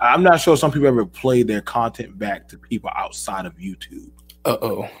I'm not sure some people ever play their content back to people outside of YouTube.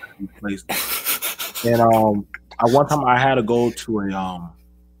 And one time I had to go to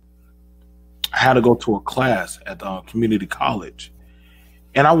a class at the community college,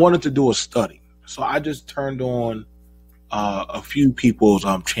 and I wanted to do a study, so I just turned on a few people's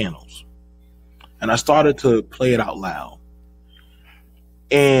channels, and I started to play it out loud,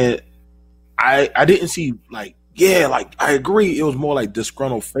 and I didn't see I agree. It was more like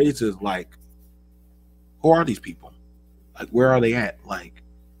disgruntled faces, like, who are these people? Like, where are they at? Like,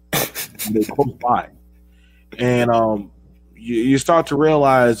 they're close by. And you start to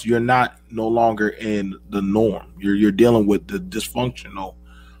realize you're no longer in the norm. You're dealing with the dysfunctional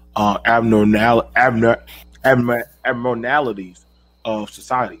abnormalities of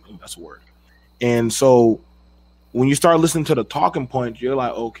society. That's a word. And so when you start listening to the talking points, you're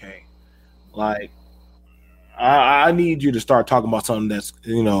like, okay, like, I need you to start talking about something that's,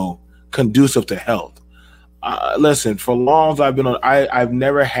 conducive to health. Listen, for long as I've been on, I've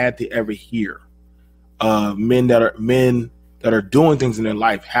never had to ever hear men that are doing things in their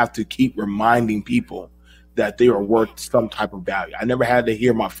life have to keep reminding people that they are worth some type of value. I never had to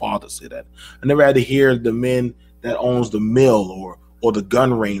hear my father say that. I never had to hear the men that owns the mill or the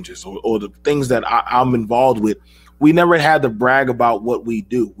gun ranges or the things that I'm involved with. We never had to brag about what we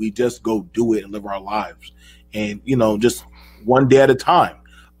do. We just go do it and live our lives. And, just one day at a time.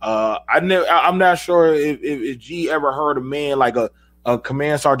 I'm not sure if G ever heard a man like a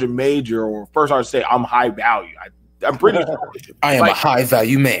command sergeant major or first sergeant say, I'm high value. I'm pretty sure. I am a high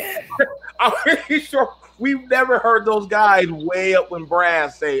value man. I'm pretty sure we've never heard those guys way up in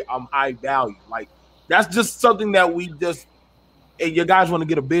brass say, I'm high value. Like, that's just something that we just, hey, you guys want to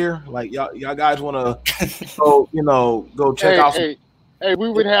get a beer? Like, y'all guys want to go check out some. Hey,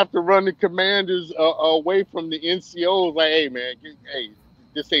 we would have to run the commanders away from the NCOs. Like, hey, man,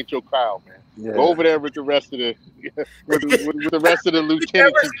 this ain't your crowd, man. Yeah. Go over there with the rest of the with the rest of the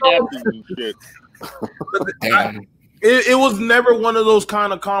lieutenants and captains and shit. It was never one of those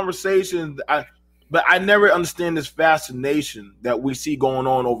kind of conversations. But I never understand this fascination that we see going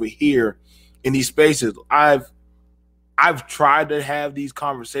on over here in these spaces. I've tried to have these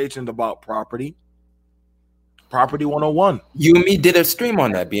conversations about Property 101. You and me did a stream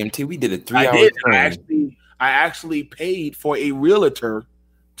on that, BMT. We did a 3-hour stream. I actually paid for a realtor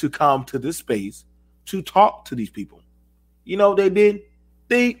to come to this space to talk to these people.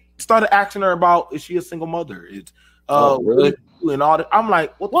 They started asking her about, is she a single mother? It's really? And all that. I'm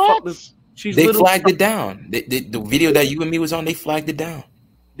like, what the fuck? They flagged it down. The video that you and me was on, they flagged it down.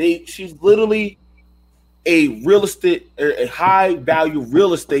 She's literally a high value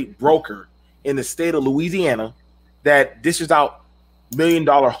real estate broker in the state of Louisiana that dishes out $1 million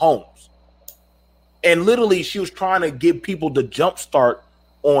homes. And literally she was trying to give people the jump start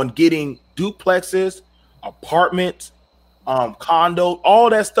on getting duplexes, apartments, condos, all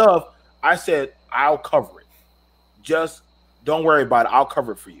that stuff. I said, I'll cover it. Just don't worry about it. I'll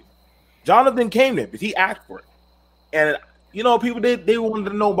cover it for you. Jonathan came there, but he asked for it. And, people, they wanted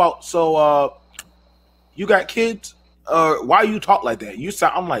to know about, so you got kids? Why you talk like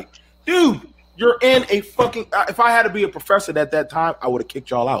that? I'm like, dude, you're in a fucking, if I had to be a professor at that time, I would have kicked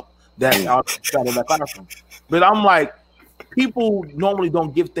y'all out. That classroom. But I'm like, people normally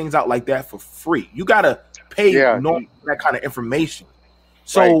don't give things out like that for free. You gotta pay for that kind of information.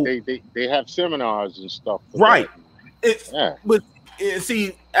 So they have seminars and stuff. Right. But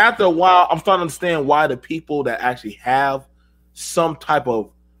see, after a while, I'm starting to understand why the people that actually have some type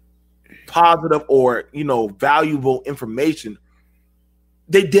of positive or valuable information,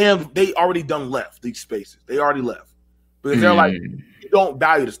 they already done left these spaces. They already left because they're like, you don't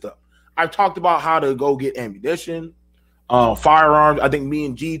value the stuff. I've talked about how to go get ammunition, firearms. I think me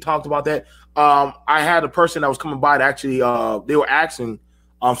and G talked about that. I had a person that was coming by to actually they were asking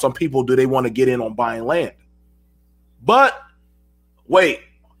some people, do they want to get in on buying land? But wait,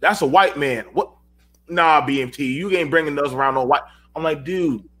 that's a white man. What? Nah, BMT, you ain't bringing those around no white. I'm like,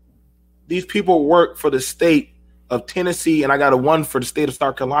 dude, these people work for the state of Tennessee, and I got one for the state of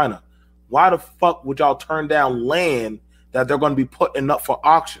South Carolina. Why the fuck would y'all turn down land that they're going to be putting up for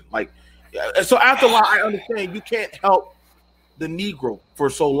auction? Like, so after a while, I understand you can't help the Negro for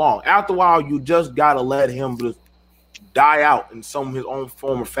so long. After a while, you just gotta let him just die out in some of his own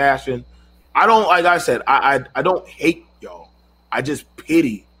form or fashion. I don't, like I said, I don't hate y'all. I just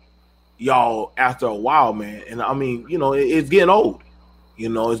pity y'all after a while, man. And I mean, it's getting old.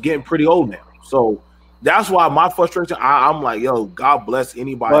 It's getting pretty old now. So that's why my frustration, I'm like, yo, God bless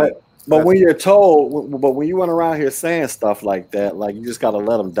anybody. But when you're told, but when you went around here saying stuff like that, like you just got to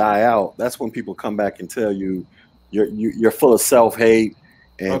let them die out, that's when people come back and tell you you're full of self-hate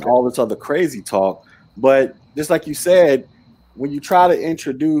and all this other crazy talk. But just like you said, when you try to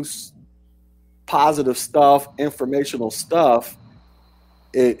introduce positive stuff, informational stuff,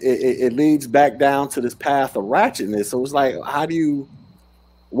 it leads back down to this path of ratchetness. So it's like,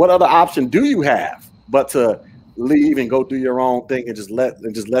 what other option do you have but to leave and go do your own thing and just let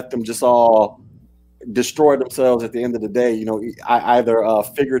them just all destroy themselves at the end of the day, either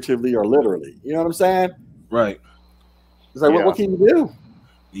figuratively or literally. You know what I'm saying? Right. It's like, what can you do?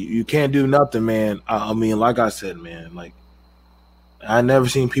 You can't do nothing, man. I mean, like I said, man, like I never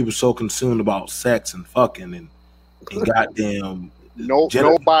seen people so consumed about sex and fucking and goddamn.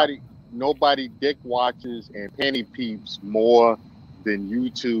 Nobody dick watches and penny peeps more than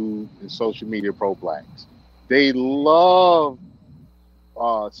YouTube and social media pro-blacks. They love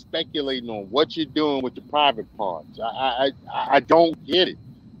speculating on what you're doing with the private parts. I don't get it.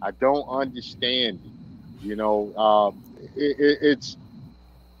 I don't understand it. It's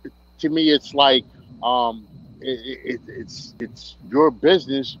to me, it's like it's your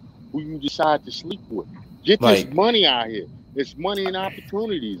business who you decide to sleep with. Get this money out here. There's money and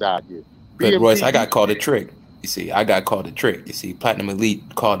opportunities out here. But Royce, I got called a trick. You see, Platinum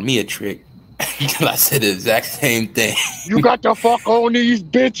Elite called me a trick. I said the exact same thing. You got to fuck on these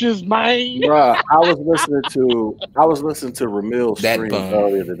bitches, man. Bruh, I was listening to Ramil's stream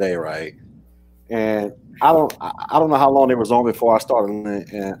earlier today, right? And I don't know how long they was on before I started,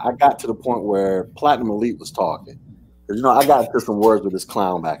 and I got to the point where Platinum Elite was talking. Because I got into some words with this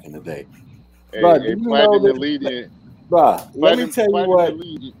clown back in the day. Let me tell you what.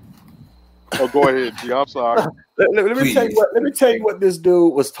 Oh, go ahead, G. I'm sorry. Let me tell you what this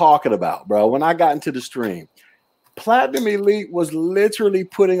dude was talking about, bro. When I got into the stream, Platinum Elite was literally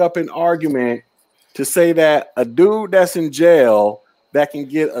putting up an argument to say that a dude that's in jail that can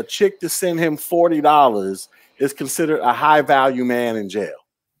get a chick to send him $40 is considered a high value man in jail.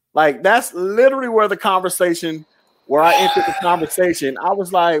 Like, that's literally where I entered the conversation. I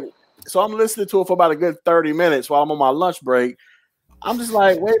was like, so I'm listening to it for about a good 30 minutes while I'm on my lunch break. I'm just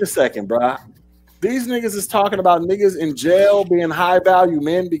like, wait a second, bro. These niggas is talking about niggas in jail being high value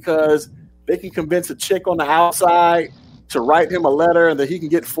men because they can convince a chick on the outside to write him a letter and that he can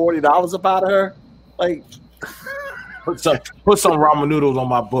get $40 up out of her. Like, put some ramen noodles on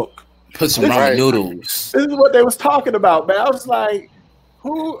my book. Put some ramen noodles. This is what they was talking about, man. I was like,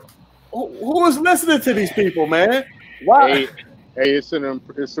 who is listening to these people, man? Why? Hey, it's some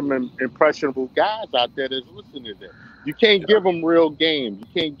impressionable guys out there that's listening to them. You can't give them real game. You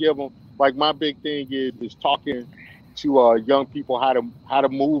can't give them, like, my big thing is talking to young people how to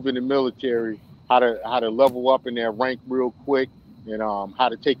move in the military, how to level up in their rank real quick, and how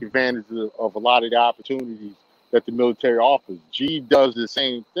to take advantage of a lot of the opportunities that the military offers. G does the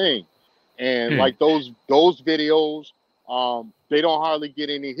same thing, and like those videos, they don't hardly get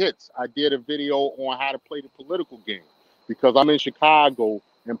any hits. I did a video on how to play the political game because I'm in Chicago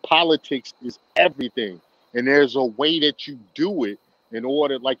and politics is everything. And there's a way that you do it in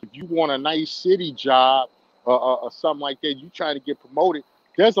order, like if you want a nice city job or something like that, you trying to get promoted,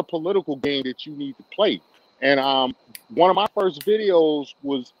 there's a political game that you need to play. And one of my first videos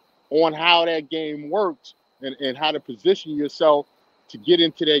was on how that game works and how to position yourself to get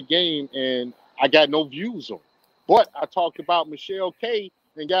into that game. And I got no views on it. But I talked about Michelle K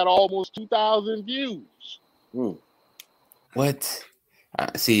and got almost 2,000 views. What?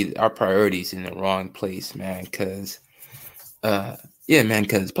 See, our priorities in the wrong place, man. Because, yeah, man.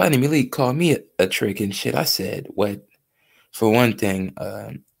 Because Platinum Elite called me a trick and shit. I said, what? For one thing,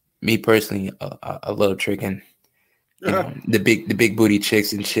 me personally, I love tricking. You know, the big booty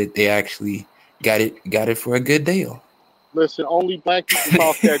chicks and shit. They actually got it for a good deal. Listen, only black people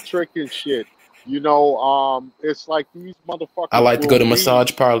talk that tricking shit. You know, it's like these motherfuckers. I like to will go to leave.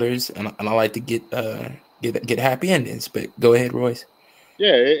 massage parlors, and I like to get happy endings. But go ahead, Royce.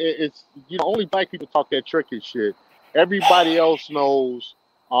 Yeah, it's you know, only black people talk that tricky shit. Everybody else knows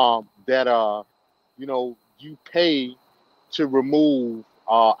that you know, you pay to remove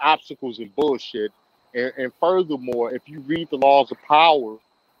obstacles and bullshit. And furthermore, if you read the laws of power,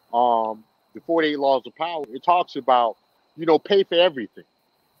 the 48 laws of power, it talks about, you know, pay for everything.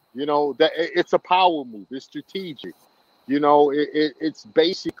 You know, that it's a power move. It's strategic. You know, it's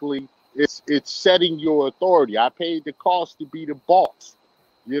basically it's setting your authority. I paid the cost to be the boss.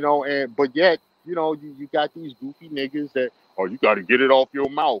 You know, but yet, you know, you got these goofy niggas that, oh, you got to get it off your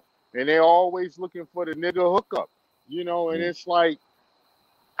mouth, and they're always looking for the nigga hookup. You know, and it's like,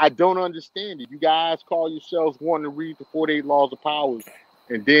 I don't understand it. You guys call yourselves wanting to read the 48 laws of power,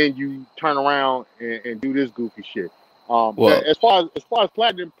 and then you turn around and do this goofy shit. Well, as far as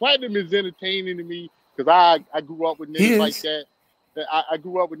Platinum is entertaining to me because I grew up with niggas like that. I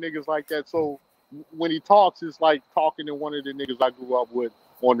grew up with niggas like that. So when he talks, it's like talking to one of the niggas I grew up with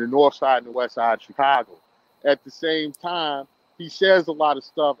on the north side and the west side of Chicago. At the same time, he says a lot of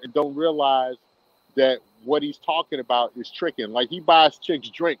stuff and don't realize that what he's talking about is tricking. Like, he buys chicks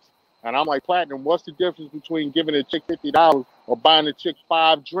drinks. And I'm like, Platinum, what's the difference between giving a chick $50 or buying a chick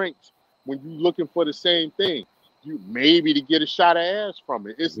 5 drinks when you're looking for the same thing? You maybe to get a shot of ass from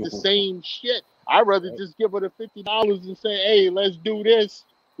it. It's the same shit. I'd rather just give her the $50 and say, hey, let's do this.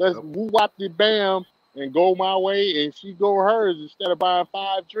 Let's woo-wop the bam and go my way, and she go hers instead of buying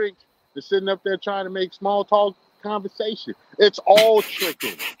 5 drinks and sitting up there trying to make small talk conversation. It's all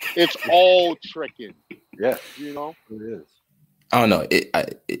tricking. It's all tricking. Yeah, you know it is. I don't know.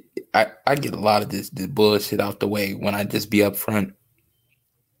 I get a lot of this bullshit out the way when I just be upfront.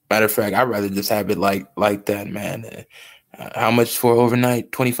 Matter of fact, I'd rather just have it like that, man. How much for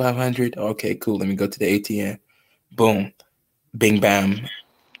overnight? 2,500. Okay, cool. Let me go to the ATM. Boom, bing, bam,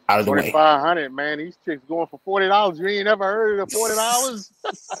 out of the way. 2,500, man. These chicks going for $40. You ain't never heard of the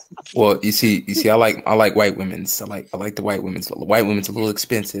 $40? Well, you see, I like white women's. I like the white women's. The white women's a little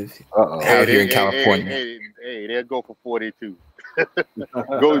expensive out here in California. Hey, they'll go for 42.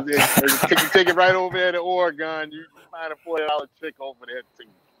 Go take it right over there to Oregon. You find a $40 chick over there too.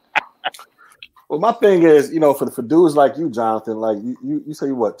 Well, my thing is, you know, for dudes like you, Jonathan, like you say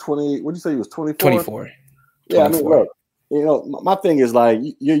you what, 20? What did you say you was 24? 24. Yeah, 24. I mean, look, you know, my thing is like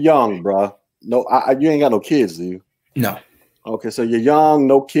you're young, bro. No, you ain't got no kids, do you? No. Okay, so you're young,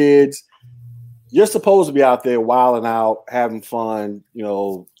 no kids. You're supposed to be out there wilding out, having fun, you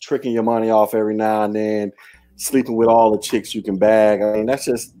know, tricking your money off every now and then, sleeping with all the chicks you can bag. I mean, that's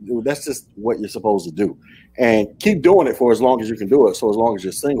just what you're supposed to do, and keep doing it for as long as you can do it. So as long as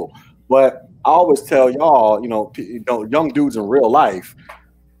you're single. But I always tell y'all, you know, young dudes in real life,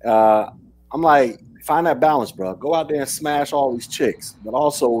 I'm like, find that balance, bro. Go out there and smash all these chicks, but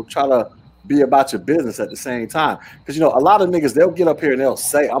also try to be about your business at the same time. Because, you know, a lot of niggas, they'll get up here and they'll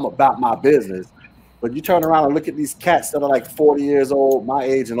say, I'm about my business. But you turn around and look at these cats that are like 40 years old, my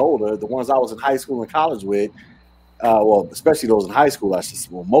age and older, the ones I was in high school and college with, well, especially those in high school,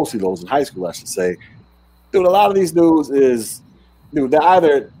 mostly those in high school, I should say. Dude, a lot of these dudes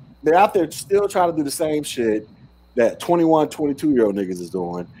they're out there still trying to do the same shit that 21, 22-year-old niggas is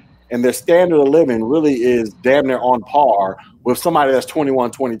doing. And their standard of living really is damn near on par with somebody that's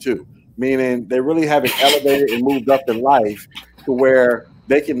 21, 22. Meaning they really haven't elevated and moved up in life to where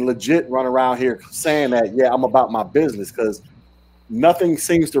they can legit run around here saying that, yeah, I'm about my business, because nothing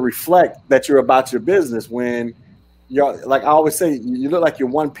seems to reflect that you're about your business when you're, like I always say, you look like you're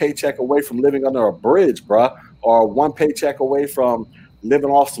one paycheck away from living under a bridge, bruh, or one paycheck away from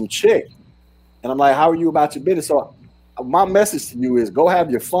living off some chick. And I'm like, how are you about your business? So my message to you is go have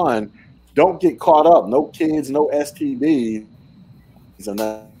your fun. Don't get caught up. No kids, no STDs, and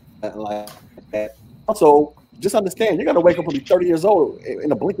nothing like that. Also, just understand, you're going to wake up and be 30 years old in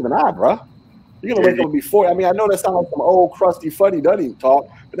the blink of an eye, bro. You're going to wake up and be 40. I mean, I know that sounds like some old, crusty, fuddy-duddy talk,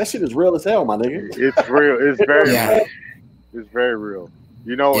 but that shit is real as hell, my nigga. It's real. It's very real. It's very real.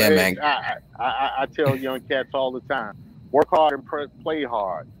 You know, man. I tell young cats all the time, work hard and play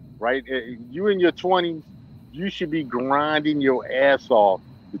hard, right? You in your 20s, you should be grinding your ass off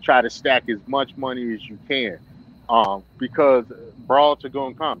to try to stack as much money as you can. because broads are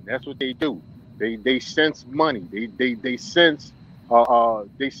gonna come. That's what they do. They sense money. They sense a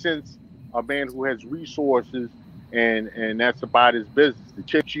man who has resources, and that's about his business. The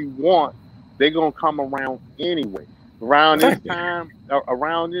chicks you want, they're gonna come around anyway. Around this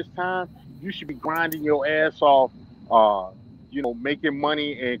time, you should be grinding your ass off, making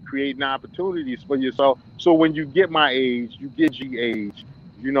money and creating opportunities for yourself. So when you get my age, you get G age,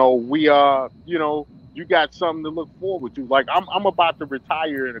 we are, you got something to look forward to. Like I'm about to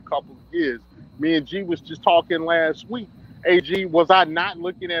retire in a couple of years. Me and G was just talking last week. Hey G, was I not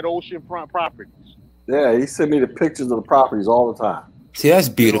looking at oceanfront properties? Yeah, he sent me the pictures of the properties all the time. See, that's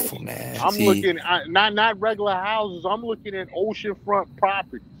beautiful, man. I'm looking not regular houses. I'm looking at oceanfront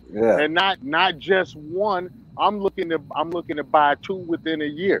properties. Yeah, and not just one. I'm looking to buy 2 within a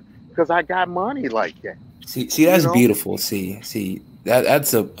year because I got money like that. See, that's beautiful. See,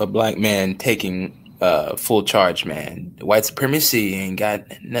 that's a black man taking full charge, man. White supremacy ain't got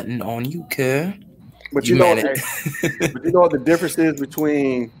nothing on you, cuz. But you know what the difference is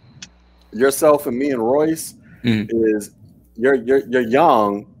between yourself and me and Royce is you're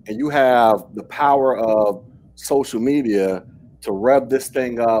young and you have the power of social media to rev this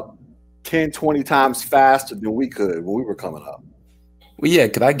thing up 10, 20 times faster than we could when we were coming up. Well, yeah,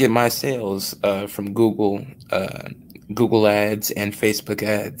 because I get my sales from Google ads and Facebook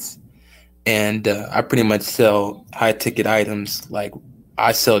ads. And I pretty much sell high-ticket items. Like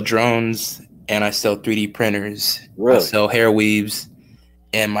I sell drones and I sell 3D printers. Really? I sell hair weaves.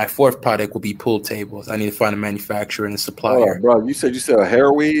 And my fourth product will be pool tables. I need to find a manufacturer and a supplier. Oh, bro, you said you sell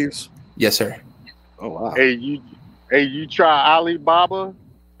hair weaves? Yes, sir. Oh, wow. Hey, you try Alibaba?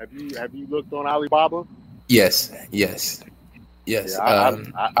 Have you looked on Alibaba? Yes. Yeah,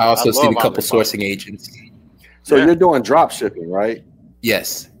 I also see a couple sourcing agents. So you're doing drop shipping, right?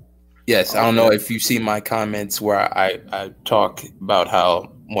 Yes. Okay. I don't know if you see my comments where I talk about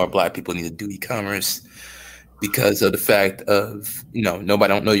how more black people need to do e-commerce because of the fact of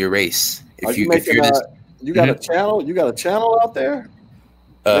nobody don't know your race. You got a channel? You got a channel out there?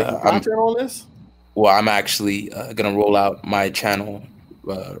 Making content on this? Well, I'm actually gonna roll out my channel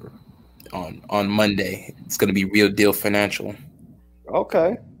on Monday. It's gonna be Real Deal Financial.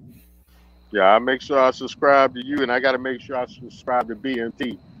 Okay. Yeah, I make sure I subscribe to you, and I got to make sure I subscribe to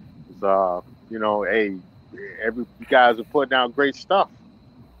BMT. Hey, you guys are putting out great stuff.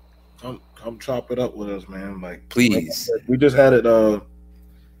 Come chop it up with us, man. Like, please. We just had it.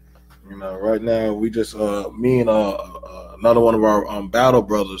 Right now we just me and another one of our battle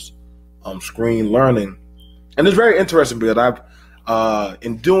brothers, Screen Learning, and it's very interesting because I've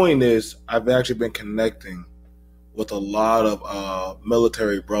in doing this, I've actually been connecting with a lot of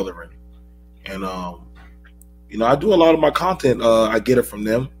military brethren, and I do a lot of my content. I get it from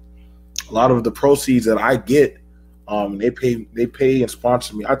them. A lot of the proceeds that I get, they pay and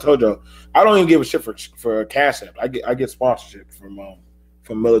sponsor me. I told you, I don't even give a shit for Cash App. I get sponsorship from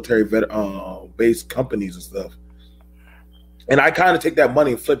military based companies and stuff, and I kind of take that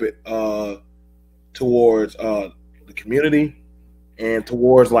money and flip it towards the community and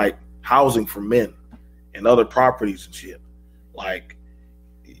towards like housing for men and other properties and shit. Like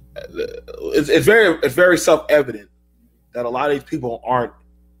it's very self-evident that a lot of these people aren't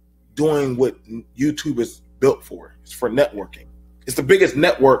doing what YouTube is built for. It's for networking. It's the biggest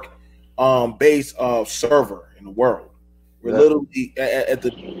network based server in the world. We're literally at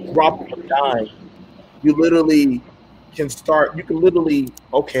the drop of a dime. You can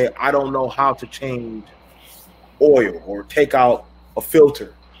okay, I don't know how to change oil or take out a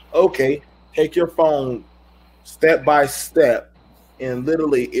filter. Okay, take your phone step by step, and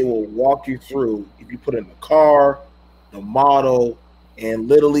literally it will walk you through. If you put in the car, the model, and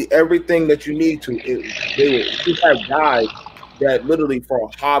literally everything that you need to, you have guys that literally for a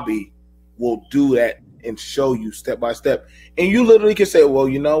hobby will do that and show you step by step. And you literally can say, well,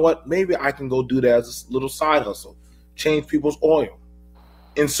 you know what? Maybe I can go do that as a little side hustle, change people's oil.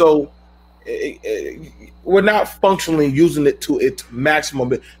 And so we're not functionally using it to its maximum.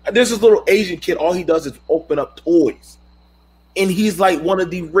 There's this little Asian kid, all he does is open up toys. And he's like one of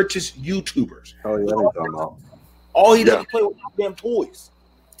the richest YouTubers. Oh, yeah, all he does is play with damn toys.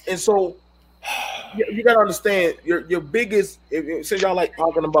 And so you gotta understand your biggest, since y'all like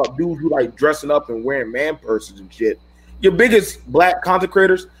talking about dudes who like dressing up and wearing man purses and shit, your biggest black content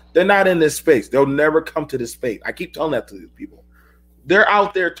creators, they're not in this space. They'll never come to this space. I keep telling that to these people. They're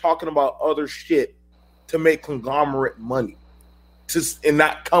out there talking about other shit to make conglomerate money and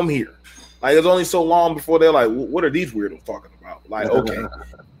not come here. Like, it's only so long before they're like, what are these weirdos talking about? Like, okay,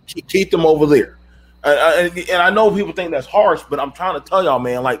 keep them over there. And I know people think that's harsh, but I'm trying to tell y'all,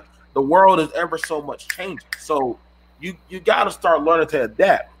 man, like, the world is ever so much changing. So you got to start learning to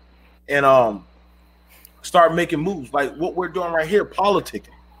adapt and start making moves like what we're doing right here,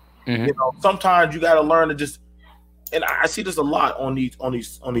 politicking. Mhm. You know, sometimes you got to learn to just. And I see this a lot on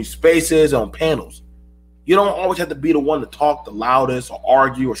these spaces, on panels. You don't always have to be the one to talk the loudest or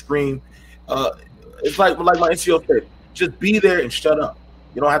argue or scream. It's like my NCO said, just be there and shut up.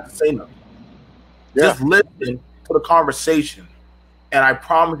 You don't have to say nothing. Yeah. Just listen to the conversation, and I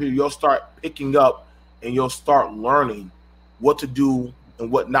promise you'll start picking up and you'll start learning what to do and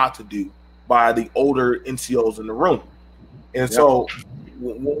what not to do by the older NCOs in the room. And so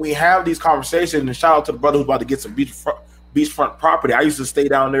when we have these conversations, and shout out to the brother who's about to get some beachfront property. I used to stay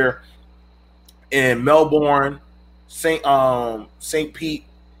down there in Melbourne, St. Pete.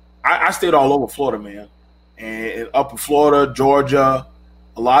 I stayed all over Florida, man, and up in Florida, Georgia,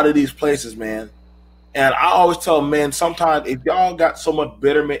 a lot of these places, man. And I always tell men, sometimes if y'all got so much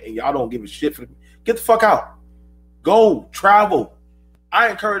bitterment and y'all don't give a shit for get the fuck out. Go travel. I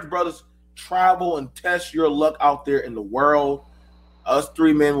encourage brothers, travel and test your luck out there in the world. Us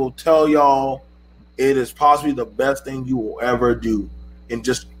three men will tell y'all it is possibly the best thing you will ever do. And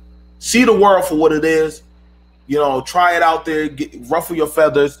just see the world for what it is. You know, try it out there, ruffle your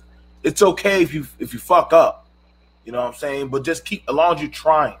feathers. It's okay if you fuck up. You know what I'm saying? But just keep, as long as you're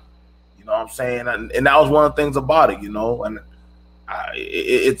trying. You know what I'm saying? And that was one of the things about it, you know. And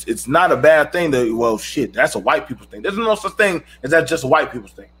it's not a bad thing that, well, shit, that's a white people's thing. There's no such thing as that's just a white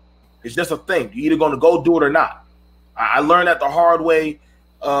people's thing. It's just a thing. You're either going to go do it or not. I learned that the hard way.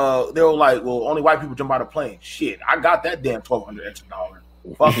 They were like, well, only white people jump out of plane. Shit, I got that damn $1,200 extra dollars.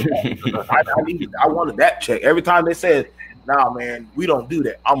 Fuck it. I wanted that check. Every time they said, nah, man, we don't do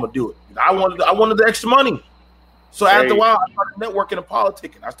that, I'm going to do it. I wanted the extra money. So after a while, I started networking and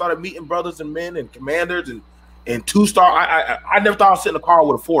politicking. I started meeting brothers and men and commanders and 2-star. I never thought I'd sit in a car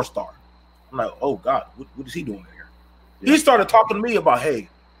with a 4-star. I'm like, oh, God, what is he doing here? Yeah. He started talking to me about, hey,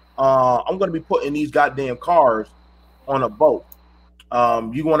 I'm going to be putting these goddamn cars on a boat.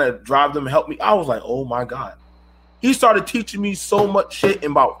 You want to drive them and help me? I was like, oh, my God. He started teaching me so much shit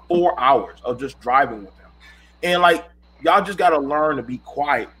in about 4 hours of just driving with him. And, like, y'all just got to learn to be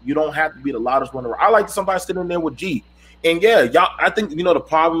quiet. You don't have to be the loudest one around. I like somebody sitting there with G. And, yeah, y'all, I think, you know, the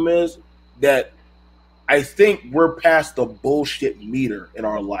problem is that I think we're past the bullshit meter in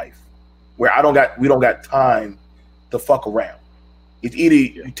our life where we don't got time to fuck around. It's either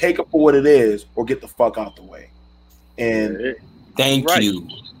you take it for what it is or get the fuck out the way. And thank you.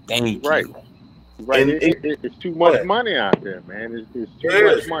 Right. And it's too much money out there, man. It's too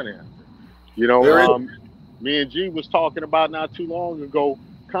much money out there. You know, me and G was talking about not too long ago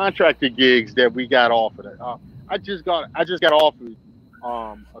contractor gigs that we got offered. I just got offered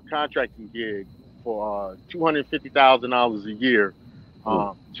a contracting gig for $250,000 a year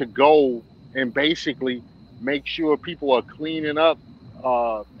to go and basically make sure people are cleaning up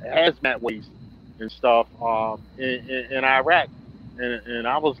hazmat waste and stuff in Iraq. And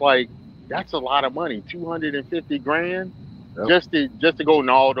I was like, that's a lot of money, $250,000 just to go.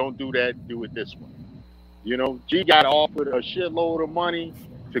 No, don't do that. Do it this way. You know, G got offered a shitload of money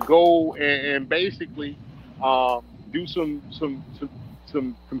to go and basically do some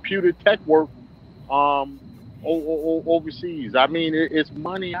computer tech work overseas. I mean, it's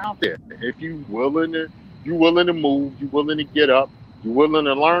money out there. If you're willing to move, you're willing to get up, you're willing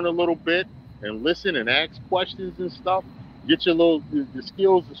to learn a little bit and listen and ask questions and stuff. Get your the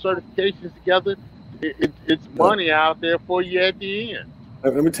skills and certifications together. It's money out there for you at the end.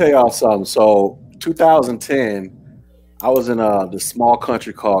 Let me tell y'all something. So 2010, I was in this small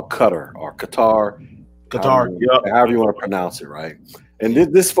country called Qatar. However you want to pronounce it, right? And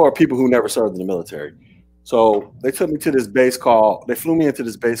this is for people who never served in the military. So they took me to this base they flew me into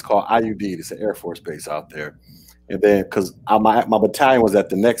this base called IUD. It's an Air Force base out there. And then because my battalion was at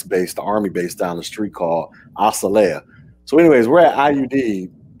the next base, the Army base down the street called Asalea. So anyways, we're at IUD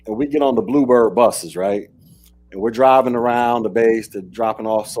and we get on the Bluebird buses, right? And we're driving around the base to dropping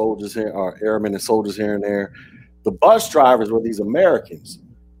off soldiers here, or airmen and soldiers here and there. The bus drivers were these Americans.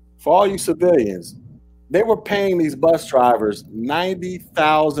 For all you civilians, they were paying these bus drivers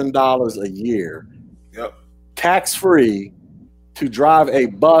 $90,000 a year, tax-free, to drive a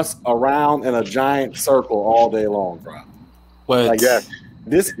bus around in a giant circle all day long, bro. What? Like,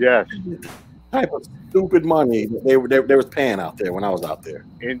 this type of stupid money they was paying out there when I was out there.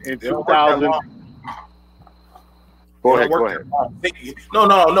 In 2000. Go ahead.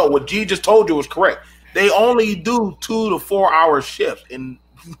 No. What G just told you was correct. They only do 2 to 4 hour shifts, and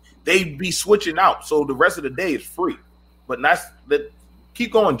they be switching out. So the rest of the day is free. But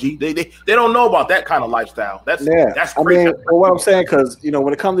Keep going, G. They don't know about that kind of lifestyle. That's I crazy. mean, well, what I'm saying, because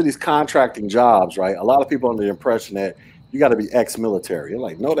when it comes to these contracting jobs, right? A lot of people under the impression that you got to be ex-military. You're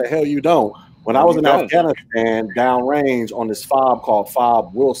like, no, the hell you don't. When I was in Afghanistan, downrange on this FOB called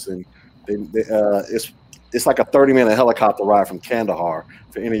FOB Wilson, it's like a 30-minute helicopter ride from Kandahar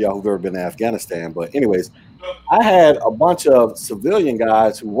for any of y'all who've ever been to Afghanistan. But anyways, I had a bunch of civilian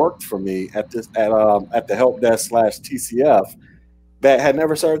guys who worked for me at the help desk / TCF that had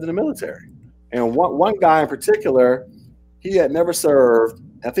never served in the military. And one guy in particular, he had never served.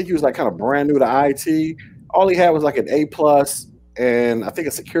 I think he was like kind of brand new to IT. All he had was like an A+ and I think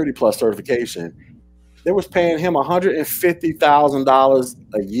a Security Plus certification. They was paying him $150,000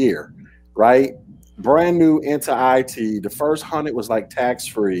 a year, right? Brand new into IT. The first 100 was like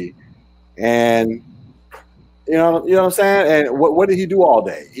tax-free. And you know what I'm saying? And what did he do all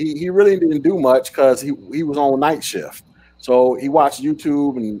day? He really didn't do much because he was on night shift. So he watched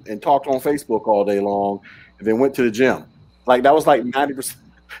YouTube and talked on Facebook all day long and then went to the gym. Like that was like 90%.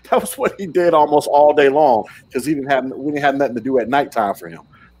 That was what he did almost all day long because we didn't have nothing to do at nighttime for him.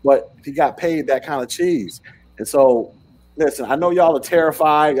 But he got paid that kind of cheese. And so, listen, I know y'all are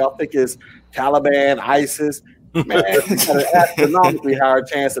terrified. Y'all think it's Taliban, ISIS. Man, you got an astronomically higher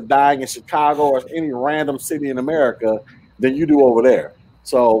chance of dying in Chicago or any random city in America than you do over there.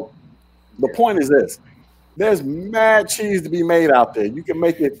 So the point is this. There's mad cheese to be made out there. You can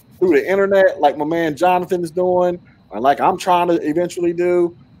make it through the internet like my man Jonathan is doing, or like I'm trying to eventually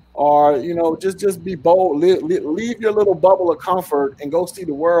do, or, just be bold, leave your little bubble of comfort and go see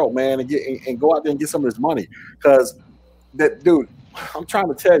the world, man, and go out there and get some of this money. Because, dude, I'm trying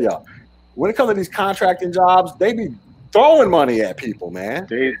to tell y'all, when it comes to these contracting jobs, they be throwing money at people, man.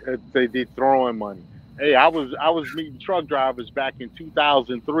 They be throwing money. Hey, I was meeting truck drivers back in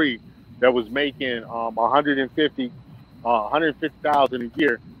 2003 that was making $150,000 a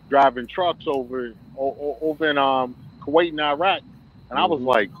year driving trucks over in Kuwait and Iraq, and I was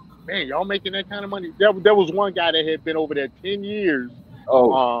like, man, y'all making that kind of money? There was one guy that had been over there 10 years,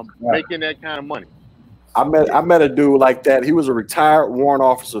 making that kind of money. I met a dude like that. He was a retired Warrant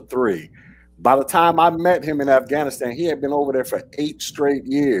Officer 3. By the time I met him in Afghanistan, he had been over there for 8 straight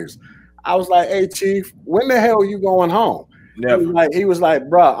years. I was like, hey, Chief, when the hell are you going home? Never. He was like,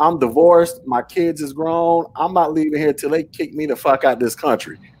 bro, I'm divorced. My kids is grown. I'm not leaving here till they kick me the fuck out this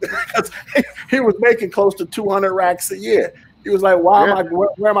country. He was making close to 200 racks a year. He was like,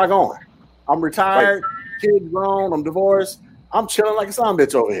 where am I going? I'm retired, kids grown, I'm divorced. I'm chilling like a son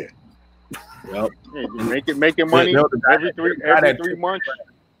bitch over here. Yep. Making money every three months.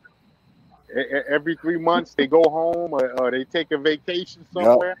 Every 3 months they go home or they take a vacation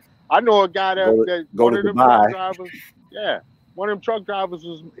somewhere. Yep. I know a guy that one of them truck drivers. Yeah, one of them truck drivers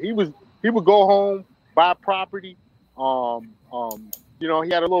he would go home, buy property. He had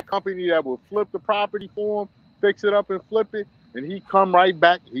a little company that would flip the property for him, fix it up and flip it, and he come right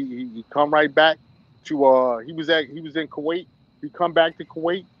back. He come right back to he was in Kuwait. He come back to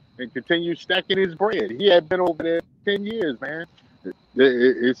Kuwait and continue stacking his bread. He had been over there 10 years, man.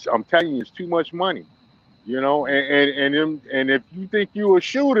 I'm telling you, it's too much money, and if you think you a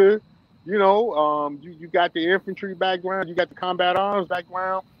shooter, you got the infantry background, you got the combat arms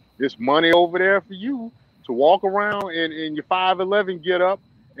background, there's money over there for you to walk around in your 511 get up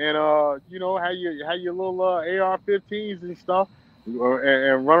and have your little AR-15s and stuff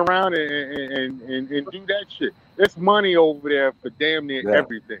and run around and do that shit. There's money over there for damn near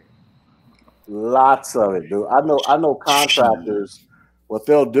everything. Lots of it, dude. I know contractors. What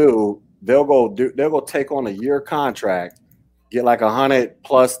they'll do, they'll go take on a year contract, get like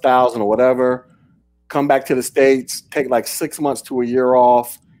 100,000+ or whatever, come back to the States, take like 6 months to a year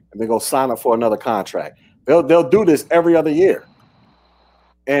off, and then go sign up for another contract. They'll do this every other year,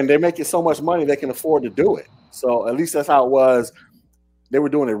 and they're making so much money they can afford to do it. So at least that's how it was. They were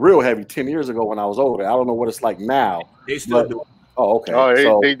doing it real heavy 10 years ago when I was over there. I don't know what it's like now. They still do it. Oh, okay.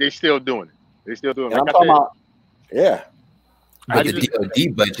 Oh, they still doing it. They still doing it. I'm talking about, yeah. But the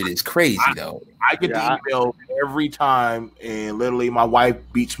DOD budget is crazy, though. I get the email every time, and literally my wife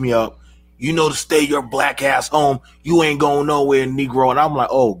beats me up. To stay your black ass home. You ain't going nowhere, Negro. And I'm like,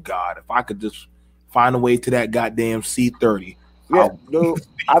 oh, God, if I could just find a way to that goddamn C-30. Yeah, dude.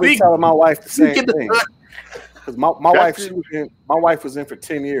 I've been telling my wife the same thing. Because my wife was in for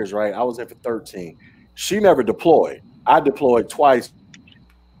 10 years, right? I was in for 13. She never deployed. I deployed twice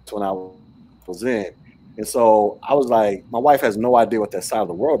when I was in. And so I was like, my wife has no idea what that side of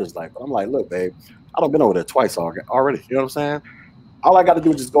the world is like. But I'm like, look, babe, I done been over there twice already. You know what I'm saying? All I got to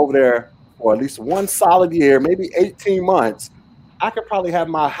do is just go over there for at least one solid year, maybe 18 months. I could probably have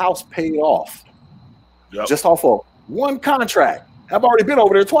my house paid off just off of one contract. I've already been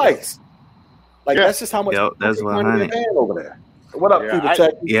over there twice. Like Yeah. that's just how much That's money they're 100. paying over there. What up, Yeah, people? I-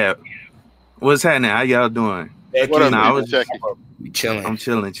 Tech? Yeah. What's happening? How y'all doing? What up, Nah, I people? was Check it. We chilling. I'm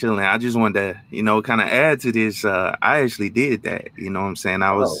chilling. I just wanted to, kind of add to this. I actually did that. You know what I'm saying?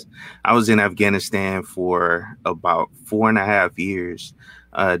 I was in Afghanistan for about 4.5 years,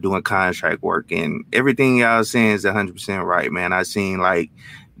 doing contract work, and everything y'all saying is 100% right, man. I seen like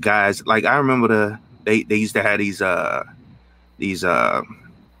guys, like I remember they used to have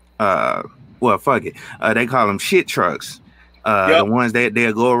well, fuck it. They call them shit trucks. The ones that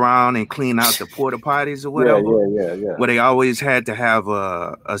they'll go around and clean out the porta potties or whatever. Yeah. Where they always had to have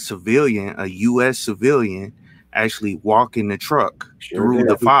a civilian, a U.S. civilian, actually walk in the truck through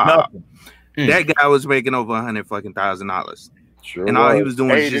the fob. That guy was making over $100,000. Sure. And all he was doing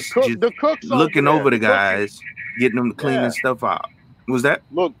Hey, is the cooks looking over the there. guys, getting them to cleaning stuff out. Was that?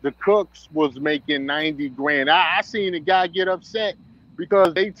 Look, the cooks was making $90,000. I seen a guy get upset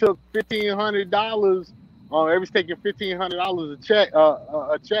because they took $1,500. They was taking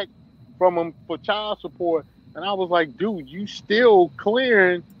 $1,500 a check from him for child support, and I was like, dude, you still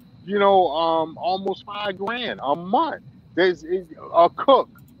clearing, almost $5,000 a month. There's a cook,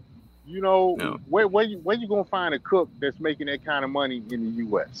 where you gonna find a cook that's making that kind of money in the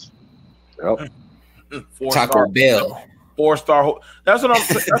U.S.? Yep. Taco Bell. 4-star. That's what I'm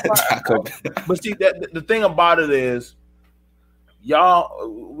saying. But see, the thing about it is, y'all,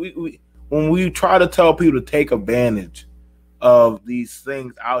 we when we try to tell people to take advantage of these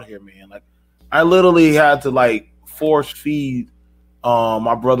things out here, man, like I literally had to force feed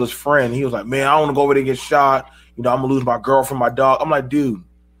my brother's friend. He was like, man, I want to go over there and get shot. I'm gonna lose my girlfriend, my dog. I'm like, dude,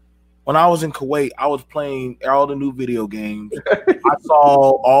 when I was in Kuwait, I was playing all the new video games. I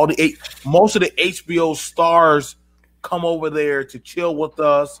saw most of the HBO stars come over there to chill with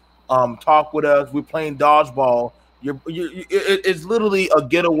us, talk with us. We're playing dodgeball. It's literally a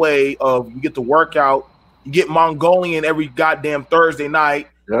getaway of you get to work out. You get Mongolian every goddamn Thursday night.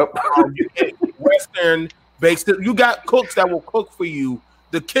 Yep. You get Western baked. You got cooks that will cook for you.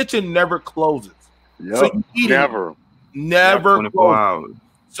 The kitchen never closes. Yep. So you eat Never. Never 24 hours.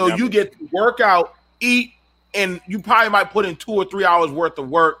 So you get to work out, eat, and you probably might put in 2 or 3 hours worth of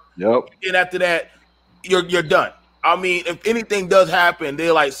work. Yep. And after that, you're done. I mean, if anything does happen,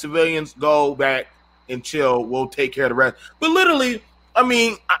 they're like, civilians, go back and chill. We'll take care of the rest. But literally, I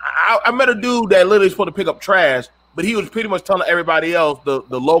mean, I met a dude that literally was supposed to pick up trash, but he was pretty much telling everybody else, the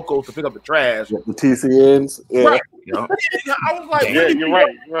locals, to pick up the trash. The TCNs. Yeah. Right. I was like, Yeah, you're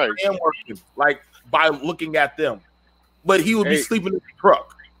right. and working, by looking at them. But he would be sleeping in the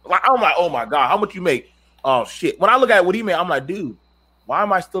truck. I'm like, oh my God, how much you make? Oh shit. When I look at what he made, I'm like, dude, why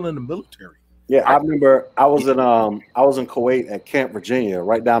am I still in the military? Yeah, I remember I was in Kuwait at Camp Virginia,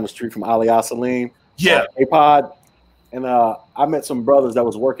 right down the street from Ali Salim. Yeah. A-Pod. And I met some brothers that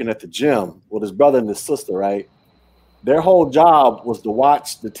was working at the gym with his brother and his sister, right? Their whole job was to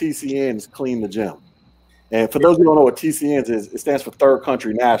watch the TCNs clean the gym. And for those who don't know what TCNs is, it stands for Third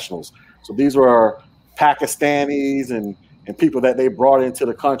Country Nationals. So these were Pakistanis and people that they brought into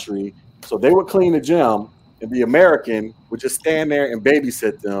the country. So they would clean the gym, and the American would just stand there and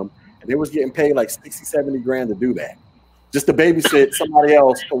babysit them. And they was getting paid like 60, 70 grand to do that. Just to babysit somebody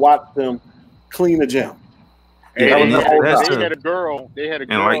else to watch them clean the gym. And Yeah, they had a girl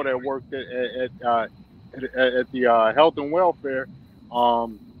that worked at the health and welfare.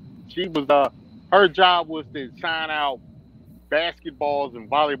 She was her job was to sign out basketballs and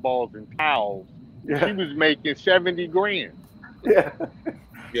volleyballs and towels. Yeah. She was making 70 grand. Yeah.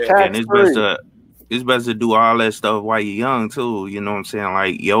 And it's best to do all that stuff while you're young too. You know what I'm saying?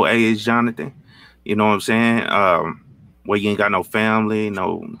 Like your age, Jonathan. You know what I'm saying? Where you ain't got no family,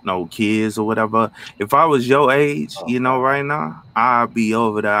 no kids or whatever. If I was your age, right now, I'd be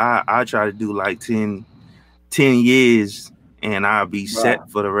over there. I try to do like 10 years, and I'll be set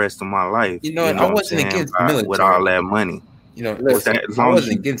for the rest of my life. I wasn't against the military with all that money. Listen, I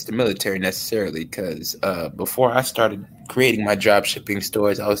wasn't against the military necessarily because before I started creating my drop shipping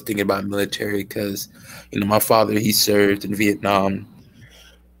stores, I was thinking about military because, my father, he served in Vietnam.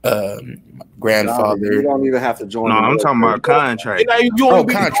 My grandfather. You don't even have to join. No, I'm talking about contract.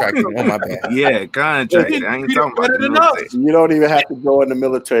 Contracting. Oh, my bad. Yeah, contract. I ain't talking about the military. You don't even have to go in the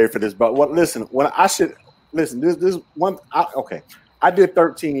military for this. But listen, this one. Okay. I did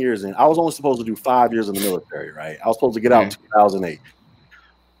 13 years in. I was only supposed to do 5 years in the military, right? I was supposed to get out in 2008.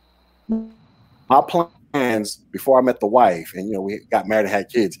 My plans before I met the wife, and we got married and had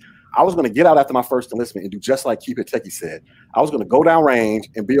kids, I was going to get out after my first enlistment and do just like Keep It Techie said. I was going to go down range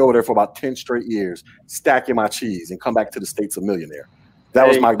and be over there for about 10 straight years, stacking my cheese, and come back to the States a millionaire. That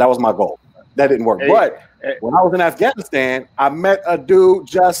was my goal. That didn't work. But When I was in Afghanistan, I met a dude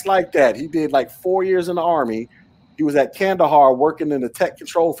just like that. He did like 4 years in the army. He was at Kandahar working in the tech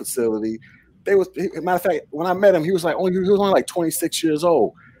control facility. Matter of fact, when I met him, he was only like 26 years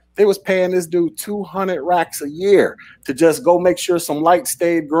old. They was paying this dude 200 racks a year to just go make sure some lights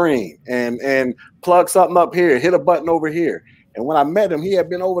stayed green and plug something up here, hit a button over here. And when I met him, he had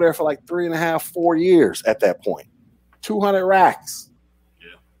been over there for like 3.5, 4 years at that point. 200 racks.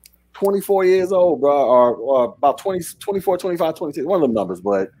 24 years old, bro, or about 24, 25, 26, one of them numbers.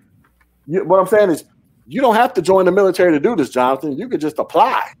 But what I'm saying is you don't have to join the military to do this, Jonathan. You could just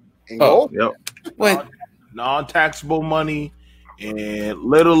apply and go. Yep. Non-taxable money. And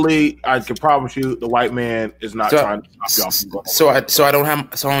literally, I can promise you, the white man is not trying to stop y'all from going. So I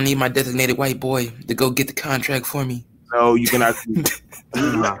don't need my designated white boy to go get the contract for me. No, you can actually.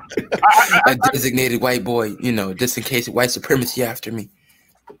 A designated white boy, just in case white supremacy after me.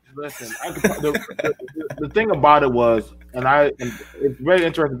 Listen, the thing about it was, and it's very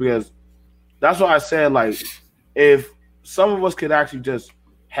interesting because that's what I said. Like, if some of us could actually just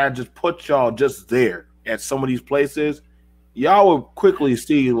put y'all just there at some of these places, y'all would quickly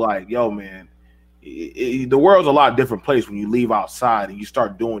see, like, yo, man, the world's a lot different place when you leave outside and you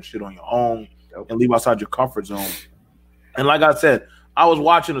start doing shit on your own and leave outside your comfort zone. And like I said, I was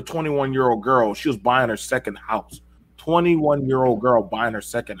watching a 21-year-old girl. She was buying her second house. 21-year-old girl buying her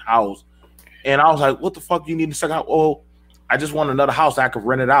second house. And I was like, what the fuck do you need a second house? Oh, I just want another house I could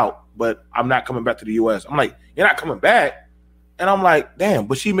rent it out, but I'm not coming back to the U.S. I'm like, you're not coming back? And I'm like, damn,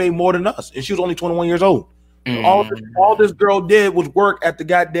 but she made more than us. And she was only 21 years old. All this girl did was work at the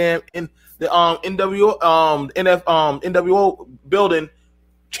goddamn NWO building,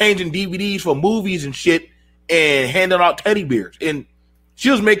 changing DVDs for movies and shit and handing out teddy bears. And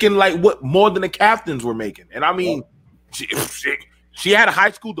she was making like what more than the captains were making. And I mean, she had a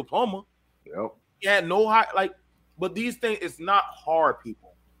high school diploma. Yep. She had but these things, it's not hard,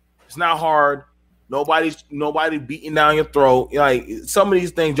 people. It's not hard. Nobody beating down your throat. Like, some of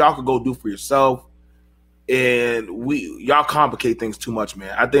these things y'all could go do for yourself. And y'all complicate things too much,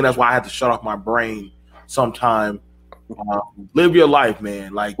 man. I think that's why I had to shut off my brain sometime. Live your life,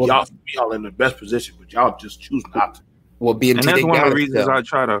 man. Like, y'all in the best position, but y'all just choose not to. Well, that's one of the reasons I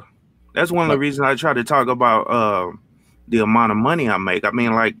try to. That's one of the reasons I try to talk about the amount of money I make. I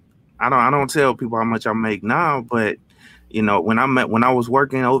mean, like, I don't tell people how much I make now, but when I was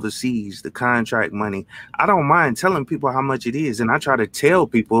working overseas, the contract money, I don't mind telling people how much it is, and I try to tell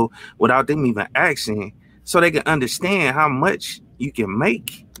people without them even asking, so they can understand how much you can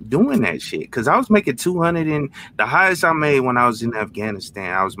make doing that shit. Because I was making 200, and the highest I made when I was in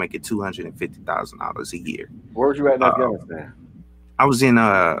Afghanistan, I was making $250,000 a year. Where were you at in Afghanistan? I was in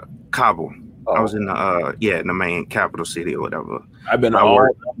Kabul. I was in in the main capital city or whatever. I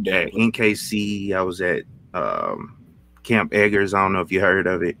worked at NKC. I was at Camp Eggers. I don't know if you heard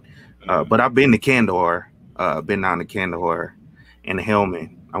of it, but I've been to Kandahar. Been down to Kandahar and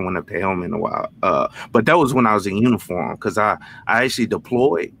Helmand. I went up to Helmand a while, but that was when I was in uniform because I actually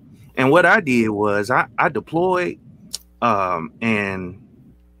deployed. And what I did was I deployed, and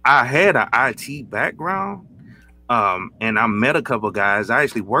I had an IT background. And I met a couple of guys. I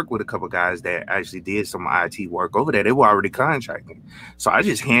actually worked with a couple of guys that actually did some IT work over there. They were already contracting. So I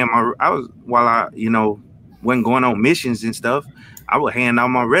just while I wasn't going on missions and stuff, I would hand out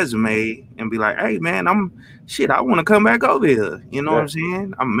my resume and be like, hey man, I want to come back over here. You know what I'm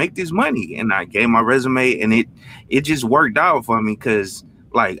saying? I'm make this money. And I gave my resume, and it just worked out for me because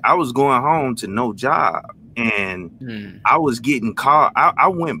like I was going home to no job, and I was getting caught. I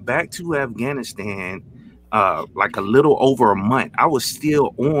went back to Afghanistan like a little over a month. I was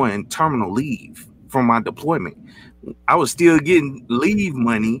still on terminal leave from my deployment. I was still getting leave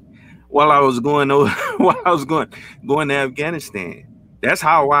money while I was going to Afghanistan. That's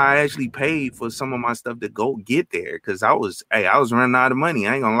how I actually paid for some of my stuff to go get there, because I was running out of money.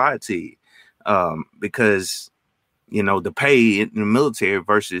 I ain't gonna lie to you, because the pay in the military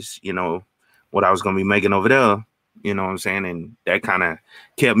versus what I was gonna be making over there. You know what I'm saying? And that kind of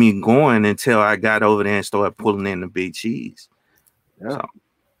kept me going until I got over there and started pulling in the big cheese. Yeah. So,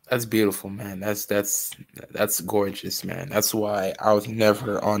 that's beautiful, man. That's gorgeous, man. That's why I was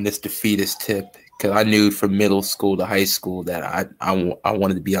never on this defeatist tip, because I knew from middle school to high school that I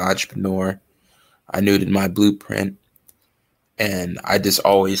wanted to be an entrepreneur. I knew it in my blueprint. And I just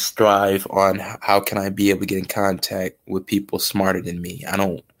always strive on how can I be able to get in contact with people smarter than me. I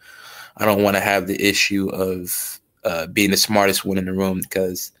don't want to have the issue of being the smartest one in the room,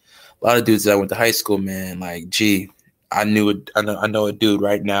 because a lot of dudes that I went to high school, man, like, I know a dude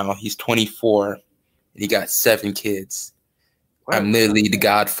right now. He's 24 and he got 7 kids. Wow. I'm literally the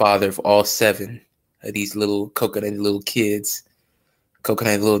godfather of all 7. these little coconut little kids,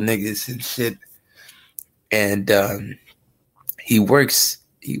 coconut little niggas and shit. And he works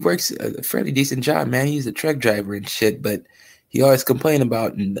a fairly decent job, man. He's a truck driver and shit, but he always complain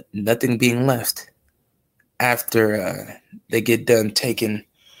about nothing being left after they get done taking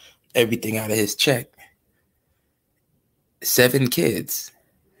everything out of his check. 7 kids,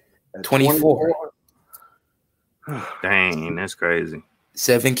 24. Dang, that's crazy.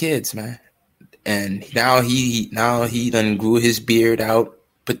 7 kids, man. And now he done grew his beard out,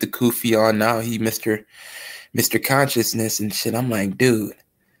 put the kufi on. Now he Mr. Consciousness and shit. I'm like, dude,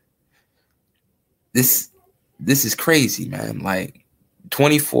 this is crazy, man. Like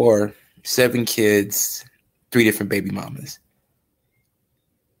 24, 7 kids, 3 different baby mamas.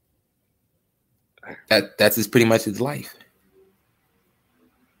 That's pretty much his life.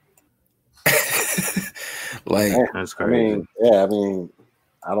 Like, that's crazy. I mean,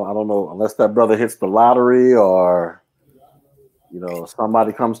 I don't know, unless that brother hits the lottery or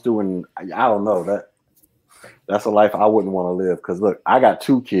somebody comes through, and I don't know, that's a life I wouldn't want to live. Because look, I got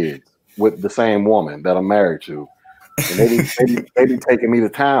 2 kids with the same woman that I'm married to, and they be taking me to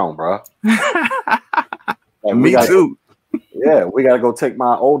town, bro. Me too. Yeah, we got to go take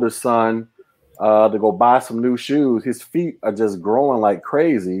my oldest son to go buy some new shoes. His feet are just growing like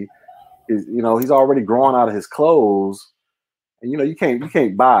crazy. He's already growing out of his clothes, and you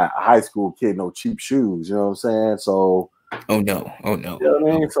can't buy a high school kid no cheap shoes. You know what I'm saying? So, oh no. You know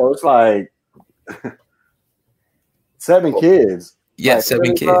what I mean? So it's like 7 kids. Yeah, like,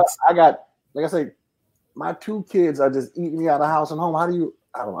 7 kids. I got, like I say, my 2 kids are just eating me out of house and home. How do you?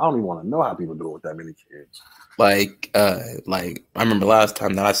 I don't even want to know how people do it with that many kids. Like I remember last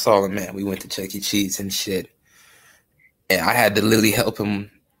time that I saw him, man, we went to Chuck E. Cheese and shit, and I had to literally help him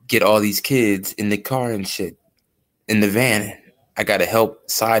get all these kids in the car and shit, in the van. I got to help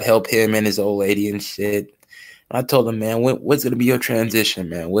him and his old lady and shit. And I told him, man, what's going to be your transition,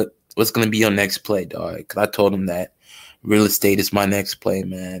 man? What's going to be your next play, dog? Because I told him that real estate is my next play,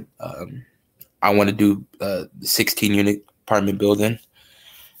 man. I want to do the 16-unit apartment building.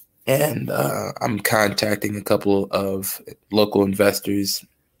 And I'm contacting a couple of local investors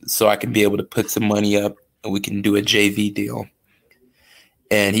so I can be able to put some money up and we can do a JV deal.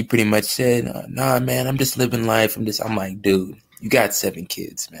 And he pretty much said, nah, man, I'm just living life. I'm like, dude, you got 7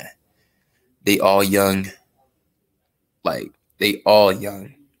 kids, man. They all young. Like,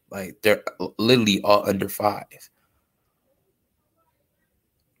 they're literally all under 5.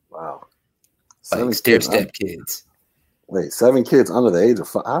 Wow. Like, stair-step kids. Wait, 7 kids under the age of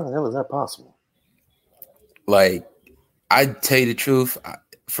 5? How the hell is that possible? Like, I tell you the truth,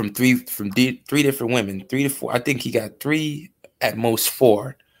 from three different women, 3 to 4. I think he got 3, at most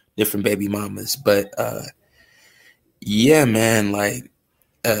 4 different baby mamas. But yeah, man, like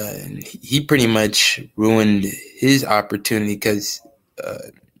he pretty much ruined his opportunity because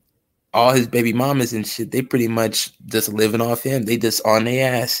all his baby mamas and shit, they pretty much just living off him. They just on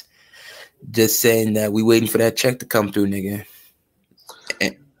their ass, just saying that we waiting for that check to come through, nigga.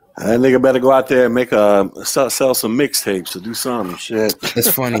 And that nigga better go out there and make sell some mixtapes to do something. Shit.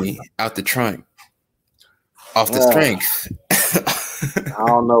 That's funny. Out the trunk. Off the strength. I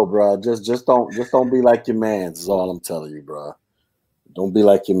don't know, bro. Just don't be like your mans. Is all I'm telling you, bro. Don't be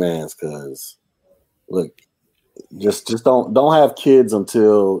like your mans, cause look, just don't have kids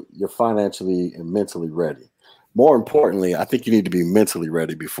until you're financially and mentally ready. More importantly, I think you need to be mentally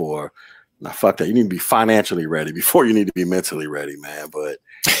ready before. Nah, fuck that. You need to be financially ready before you need to be mentally ready, man. But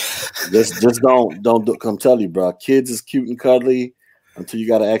just don't come tell you, bro. Kids is cute and cuddly until you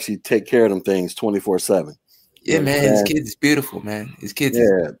got to actually take care of them things 24/7. Yeah, man. His kids is beautiful, man. His kids is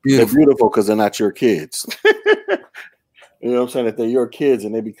beautiful. They're beautiful because they're not your kids. You know what I'm saying? If they're your kids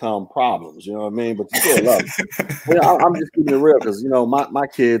and they become problems, you know what I mean? But you still love them. I'm just keeping it real because, my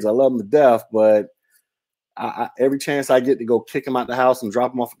kids, I love them to death, but I every chance I get to go kick them out the house and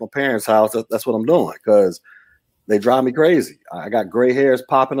drop them off at my parents' house, that's what I'm doing because they drive me crazy. I got gray hairs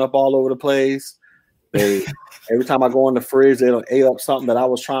popping up all over the place. Every time I go in the fridge, they don't ate up something that I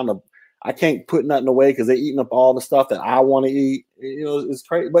was trying to. I can't put nothing away because they're eating up all the stuff that I want to eat. It's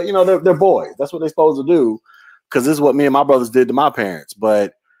crazy. But, they're boys. That's what they're supposed to do because this is what me and my brothers did to my parents.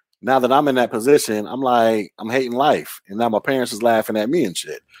 But now that I'm in that position, I'm like, I'm hating life. And now my parents is laughing at me and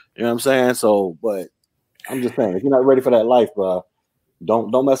shit. You know what I'm saying? So, but I'm just saying, if you're not ready for that life, bro,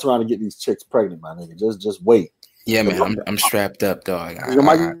 don't mess around and get these chicks pregnant, my nigga. Just wait. Yeah, man, I'm strapped up, dog.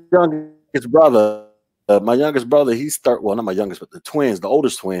 My youngest brother, not my youngest, but the twins, the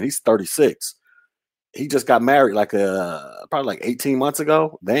oldest twin, he's 36. He just got married probably 18 months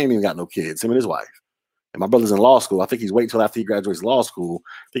ago. They ain't even got no kids, him and his wife. And my brother's in law school. I think he's waiting until after he graduates law school.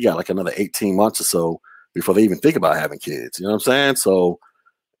 He got like another 18 months or so before they even think about having kids. You know what I'm saying? So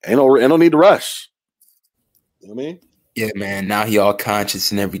ain't no need to rush. You know what I mean? Yeah, man. Now he all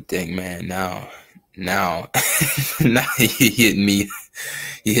conscious and everything, man. Now he hit me.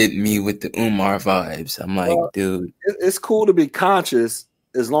 He hit me with the Umar vibes. I'm like, dude. It's cool to be conscious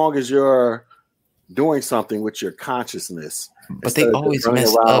as long as you're doing something with your consciousness. But they always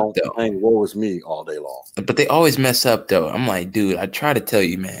mess up, though. Saying, "Woe is me" all day long. But they always mess up, though. I'm like, dude, I try to tell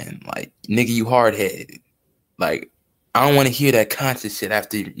you, man. Like, nigga, you hard-headed. Like, I don't want to hear that conscious shit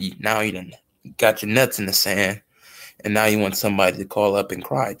after you done got your nuts in the sand, and now you want somebody to call up and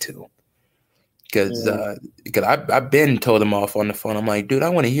cry to. Because I've been told them off on the phone. I'm like, dude, I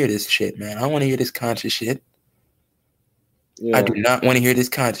want to hear this shit, man. I want to hear this conscious shit. Yeah. I do not want to hear this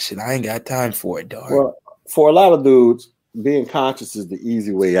conscious shit. I ain't got time for it, dog. Well, for a lot of dudes, being conscious is the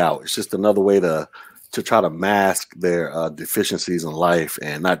easy way out. It's just another way to try to mask their deficiencies in life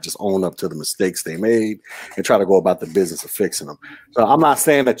and not just own up to the mistakes they made and try to go about the business of fixing them. So I'm not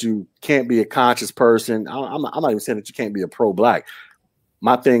saying that you can't be a conscious person. I'm not even saying that you can't be a pro-black.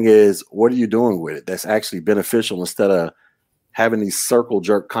 My thing is, what are you doing with it that's actually beneficial instead of having these circle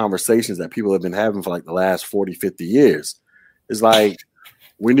jerk conversations that people have been having for like the last 40, 50 years? It's like,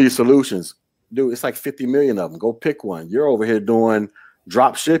 we need solutions. Dude, it's like 50 million of them. Go pick one. You're over here doing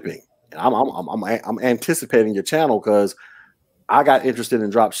drop shipping. I'm anticipating your channel because I got interested in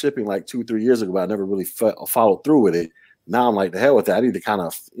drop shipping like 2-3 years ago, but I never really followed through with it. Now I'm like, the hell with that. I need to kind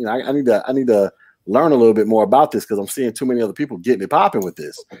of, I need to learn a little bit more about this because I'm seeing too many other people getting it popping with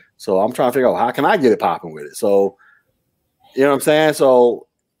this. So I'm trying to figure out how can I get it popping with it. So, you know what I'm saying? So,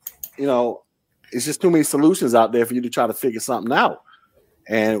 it's just too many solutions out there for you to try to figure something out.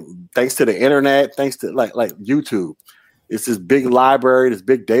 And thanks to the internet, thanks to like YouTube, it's this big library, this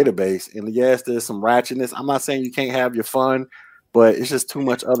big database. And yes, there's some ratchetness. I'm not saying you can't have your fun, but it's just too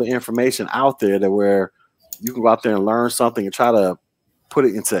much other information out there that where you can go out there and learn something and try to put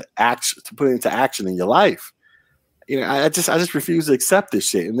it into action in your life. I just refuse to accept this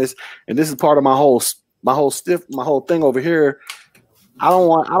shit. And this is part of my whole thing over here. I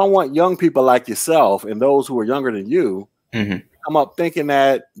don't want young people like yourself and those who are younger than you come up thinking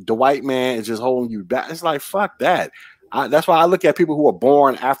that the white man is just holding you back. It's like, fuck that. That's why I look at people who are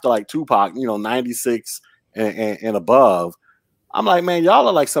born after like Tupac, 96 and above. I'm like, man, y'all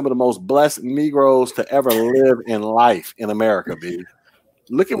are like some of the most blessed Negroes to ever live in life in America, B.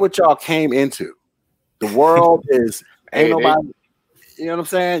 Look at what y'all came into. The world ain't nobody, you know what I'm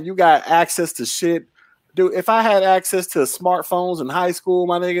saying? You got access to shit. Dude, if I had access to smartphones in high school,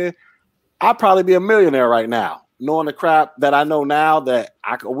 my nigga, I'd probably be a millionaire right now. Knowing the crap that I know now that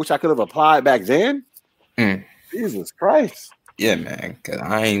I wish I could have applied back then. Jesus Christ. Yeah, man, because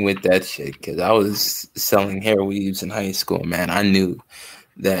I ain't with that shit. Because I was selling hair weaves in high school, man. I knew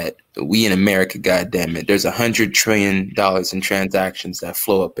that we in America, goddamn it, there's $100 trillion in transactions that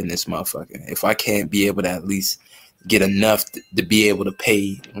flow up in this motherfucker. If I can't be able to at least get enough to be able to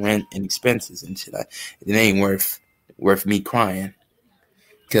pay rent and expenses and shit, it ain't worth me crying.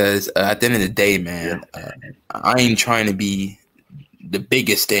 Because at the end of the day, man, I ain't trying to be the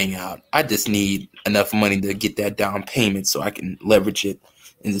biggest thing out. I just need enough money to get that down payment so I can leverage it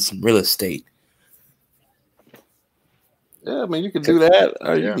into some real estate. Yeah, I mean, you can do that.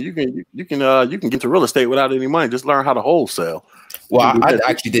 You can get to real estate without any money. Just learn how to wholesale. Well, I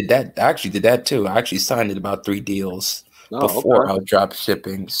actually did that. I actually did that too. I actually signed about 3 deals before I was drop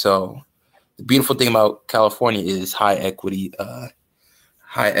shipping. So the beautiful thing about California is high equity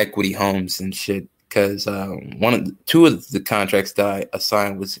homes and shit. Because two of the contracts that I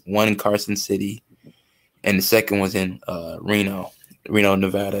signed was one in Carson City, and the second was in Reno,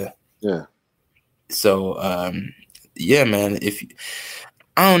 Nevada. Yeah. So yeah, man.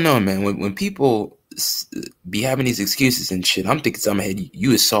 I don't know, man. When people be having these excuses and shit, I'm thinking something ahead.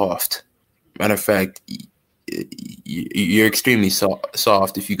 You is soft. Matter of fact, you're extremely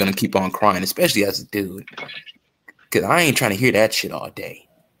soft if you're gonna keep on crying, especially as a dude. Because I ain't trying to hear that shit all day.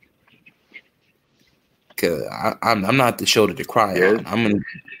 Cause I'm not the shoulder to cry on. I'm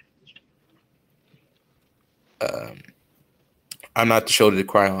not the shoulder to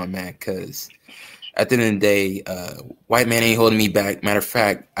cry on, man. Cause at the end of the day, white man ain't holding me back. Matter of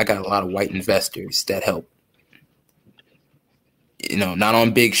fact, I got a lot of white investors that help. Not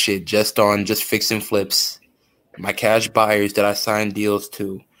on big shit, just fixing flips. My cash buyers that I signed deals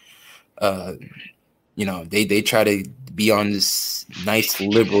to, they try to be on this nice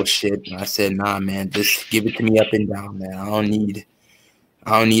liberal shit, and I said, nah, man, just give it to me up and down, man. I don't need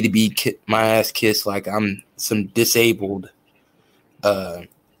to be my ass kissed like I'm some disabled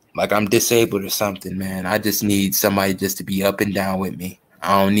like I'm disabled or something, man. I just need somebody just to be up and down with me.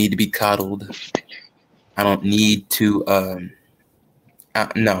 I don't need to be coddled. I don't need to.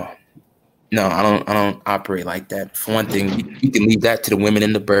 No, I don't operate like that. For one thing, you can leave that to the women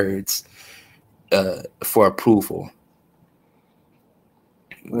and the birds for approval.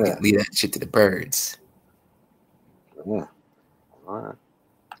 Yeah. Leave that shit to the birds. Yeah. All right.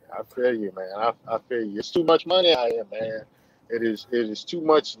 I feel you, man. I feel you. It's too much money out here, man. It is too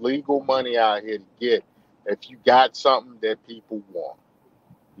much legal money out here to get if you got something that people want.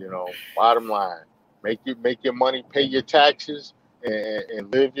 You know, bottom line, make your money, pay your taxes,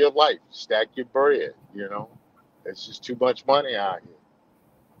 and live your life. Stack your bread. You know, it's just too much money out here.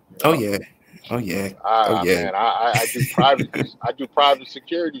 You Oh know? yeah. Oh yeah. Man, I do private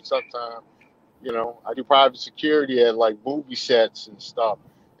security sometimes. You know, I do private security at like movie sets and stuff,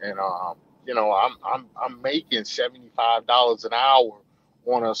 and you know, I'm making $75 an hour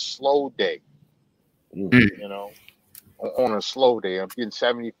on a slow day. Mm. You know, on a slow day, I'm getting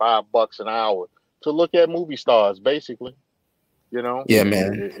 $75 an hour to look at movie stars, basically. You know. Yeah,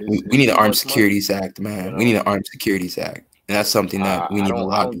 man. We need an Armed Securities Act, man. You know? We need an Armed Securities Act, and that's something that we need to I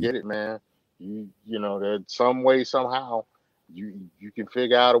lobby. don't get it, man. You know, that some way, somehow, you can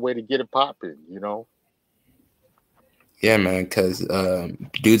figure out a way to get it popping. You know. Yeah, man. Because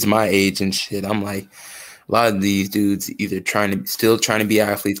dudes my age and shit, I'm like, a lot of these dudes either still trying to be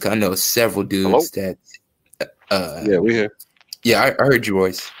athletes. Cause I know several dudes that. Yeah, we here. Yeah, I heard your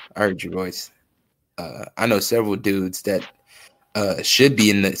voice. I know several dudes that should be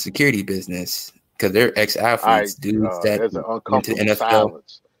in the security business because they're ex-athletes, dudes that there's an went to the uncomfortable NFL.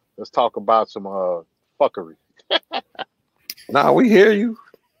 silence. Let's talk about some fuckery. Nah, we hear you.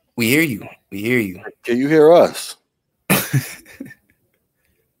 We hear you. Can you hear us?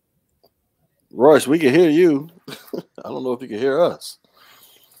 Royce, we can hear you. I don't know if you can hear us.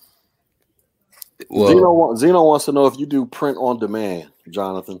 Well, Zeno wants to know if you do print on demand,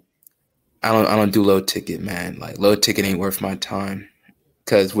 Jonathan. I don't do low ticket, man. Like low ticket ain't worth my time.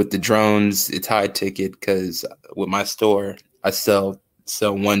 Cause with the drones, it's high ticket. Cause with my store, I sell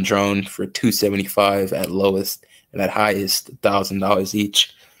one drone for $275 at lowest, and at highest $1,000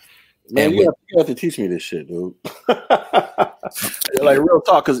 each. Man, you have to teach me this shit, dude. Like real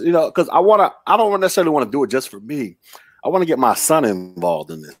talk, because I don't necessarily want to do it just for me. I want to get my son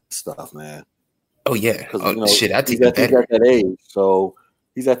involved in this stuff, man. Oh yeah, shit, I think he's at that age, so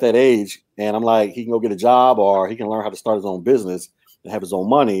he's at that age, and I'm like, he can go get a job, or he can learn how to start his own business and have his own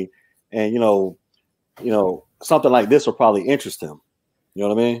money, and something like this will probably interest him. You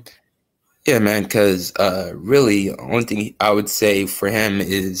know what I mean? Yeah, man, because really, the only thing I would say for him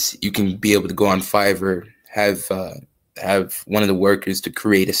is you can be able to go on Fiverr, have one of the workers to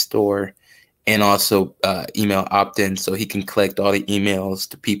create a store, and also email opt-in so he can collect all the emails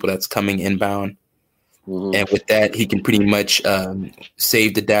to people that's coming inbound. Mm-hmm. And with that, he can pretty much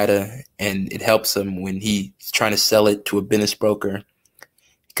save the data, and it helps him when he's trying to sell it to a business broker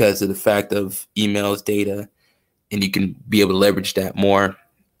because of the fact of emails, data, and you can be able to leverage that more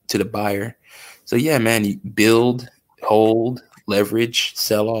to the buyer. So yeah, man, you build, hold, leverage,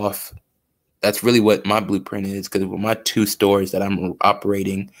 sell off. That's really what my blueprint is, because with my 2 stores that I'm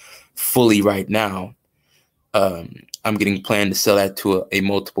operating fully right now, I'm getting planned to sell that to a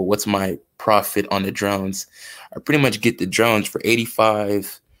multiple. What's my profit on the drones? I pretty much get the drones for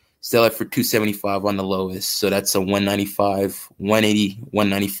 $85, sell it for $275 on the lowest. So that's a $195, $180,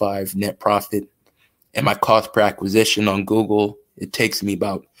 $195 net profit. And my cost per acquisition on Google, it takes me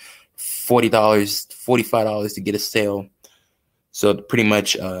about $40, $45 to get a sale. So pretty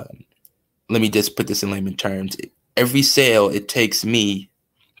much, let me just put this in layman terms. Every sale, it takes me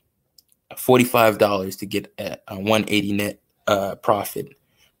 $45 to get a $180 net profit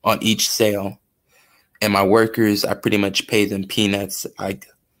on each sale. And my workers, I pretty much pay them peanuts, like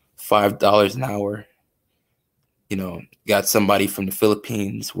 $5 an hour. Got somebody from the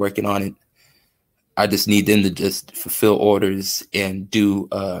Philippines working on it. I just need them to just fulfill orders and do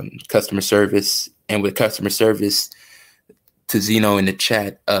customer service. And with customer service, to Zeno in the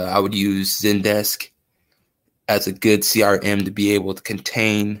chat, I would use Zendesk as a good CRM to be able to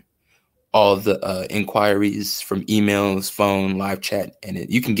contain all the inquiries from emails, phone, live chat. And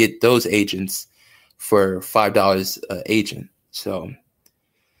you can get those agents for $5 an agent. So,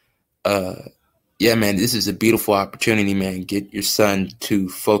 yeah, man, this is a beautiful opportunity, man. Get your son to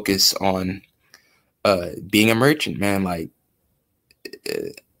focus on being a merchant, man. Like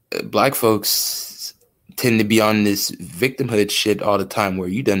Black folks tend to be on this victimhood shit all the time where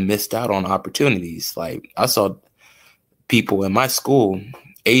you done missed out on opportunities. Like I saw people in my school,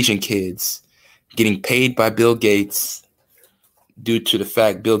 Asian kids, getting paid by Bill Gates, due to the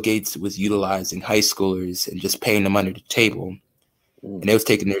fact Bill Gates was utilizing high schoolers and just paying them under the table. And they was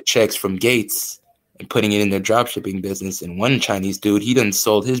taking their checks from Gates and putting it in their dropshipping business. And one Chinese dude, he done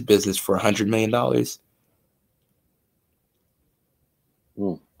sold his business for $100 million.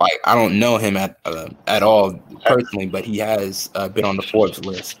 Like, I don't know him at all personally, but he has been on the Forbes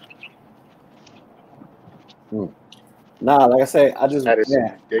list. Nah, like I say, I just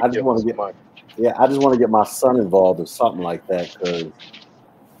want to get my son involved in something like that, because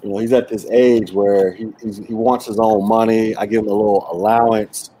he's at this age where he wants his own money. I give him a little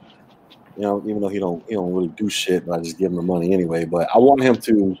allowance, even though he don't really do shit, but I just give him the money anyway. But I want him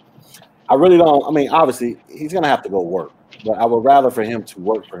to. I really don't. I mean, obviously, he's gonna have to go work, but I would rather for him to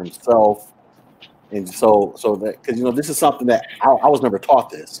work for himself, and so that, because this is something that I was never taught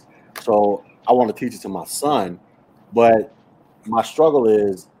this, so I want to teach it to my son. But my struggle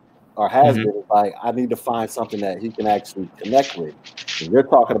is, or has been, like, I need to find something that he can actually connect with. If you're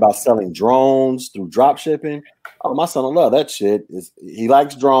talking about selling drones through drop shipping, oh, my son will love that shit. He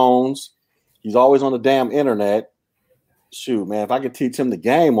likes drones. He's always on the damn internet. Shoot, man, if I could teach him the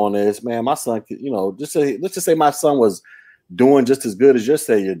game on this, man, my son could, let's just say my son was doing just as good as you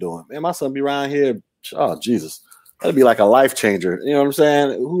say you're doing. Man, my son be around here. Oh, Jesus. That'd be like a life changer. You know what I'm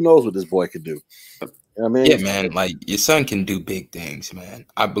saying? Who knows what this boy could do? You know what I mean? Yeah, man. Like, your son can do big things, man.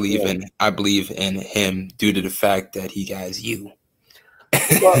 I believe in him due to the fact that he has you.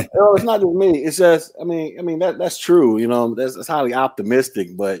 Well, it's not just me. It's just, I mean that's true. That's highly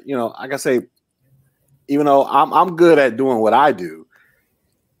optimistic. But like I say, even though I'm good at doing what I do,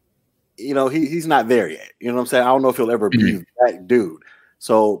 he's not there yet. You know what I'm saying? I don't know if he'll ever be that dude.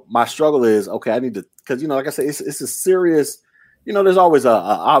 So my struggle is, okay, I need to, because like I say, it's a serious. There's always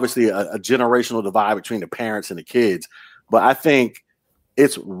obviously a generational divide between the parents and the kids, but I think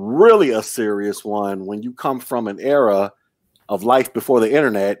it's really a serious one when you come from an era of life before the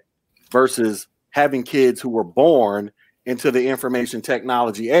internet versus having kids who were born into the information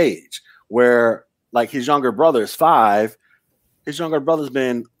technology age, where, like, his younger brother is 5. His younger brother's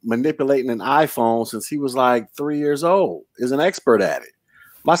been manipulating an iPhone since he was like 3 years old, is an expert at it.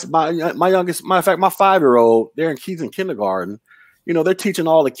 My youngest, matter of fact, my 5-year-old, he's in kindergarten. They're teaching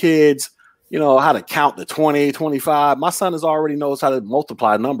all the kids, how to count to 20, 25. My son already knows how to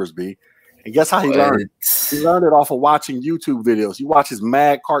multiply numbers, B. And guess how he learned? He learned it off of watching YouTube videos. He watches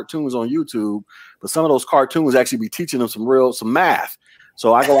mad cartoons on YouTube, but some of those cartoons actually be teaching him some math.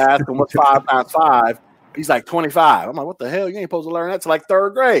 So I go ask him, what's 5 times 5? He's like 25. I'm like, what the hell? You ain't supposed to learn that till like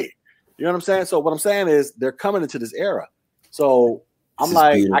 3rd grade. You know what I'm saying? So what I'm saying is they're coming into this era. So I'm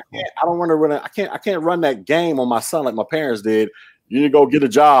like, beautiful. I can't run that game on my son like my parents did. You need to go get a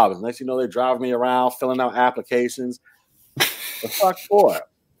job. And next you know, they drive me around filling out applications. The fuck for?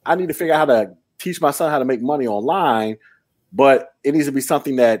 I need to figure out how to teach my son how to make money online, but it needs to be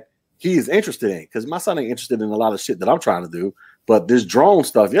something that he is interested in, because my son ain't interested in a lot of shit that I'm trying to do. But this drone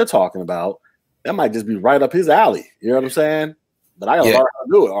stuff you're talking about, that might just be right up his alley. You know what I'm saying? But I gotta learn how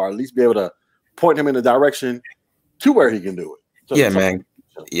to do it, or at least be able to point him in the direction to where he can do it. So man.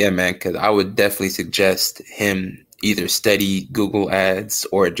 Yeah, man. Because I would definitely suggest him either study Google Ads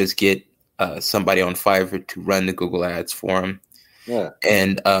or just get somebody on Fiverr to run the Google Ads for him. Yeah.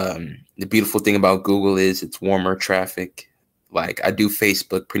 And the beautiful thing about Google is it's warmer traffic. Like, I do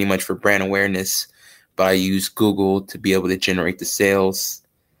Facebook pretty much for brand awareness, but I use Google to be able to generate the sales.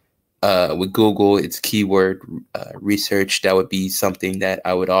 With Google, it's keyword research. That would be something that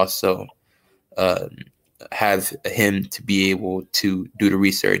I would also have him to be able to do the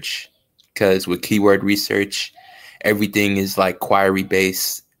research, because with keyword research, everything is like query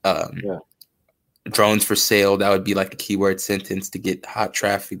based. Drones for sale, that would be like a keyword sentence to get hot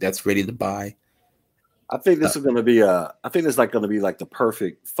traffic that's ready to buy. I think this is going to be I think it's like going to be like the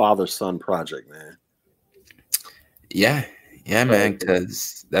perfect father-son project, man. Yeah, man,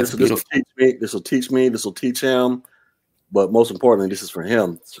 because that's beautiful. This will teach me. This will teach him. But most importantly, this is for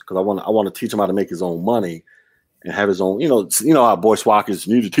him, because I want to teach him how to make his own money and have his own. You know how Boyce Watkins,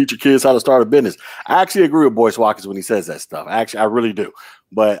 you need to teach your kids how to start a business. I actually agree with Boyce Watkins when he says that stuff. I really do.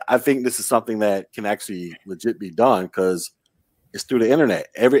 But I think this is something that can actually legit be done, because it's through the internet.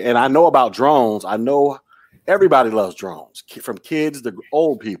 And I know about drones. I know everybody loves drones, from kids to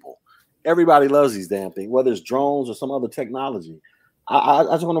old people. Everybody loves these damn things, whether it's drones or some other technology. I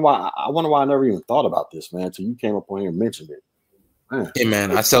just wonder why. I wonder why I never even thought about this, man, until you came up on here and mentioned it. Man. Yeah,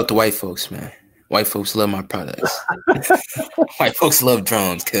 man, I sell to white folks, man. White folks love my products. White folks love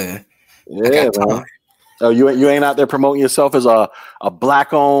drones, cuz. Yeah, I got time. Oh, you ain't out there promoting yourself as a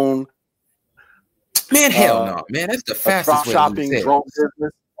black-owned. Man, hell no, man. That's the fastest way to lose sales. Drone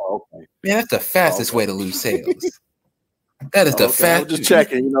business. Oh, okay. Man, that's the fastest way to lose sales. That is the Okay, I was fastest. just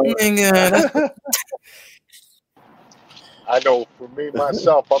checking. You know, Nigga, I know for me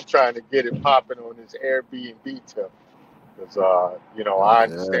myself, I'm trying to get it popping on this Airbnb tip because I yeah.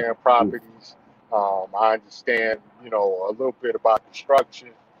 understand properties. I understand a little bit about construction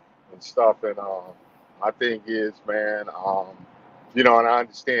and stuff. And my thing is, man, and I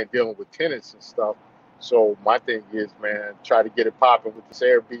understand dealing with tenants and stuff. So my thing is, man, try to get it popping with this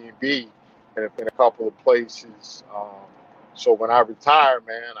Airbnb and in a couple of places. So when I retire,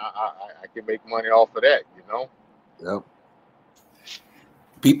 man, I can make money off of that. Yep.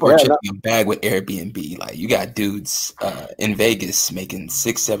 people are Yeah. checking a bag with Airbnb. Like you got dudes in Vegas making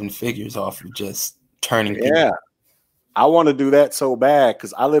 6-7 figures off of just turning people. Yeah. I want to do that so bad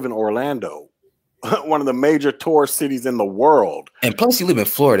because I live in Orlando, one of the major tourist cities in the world. And plus, you live in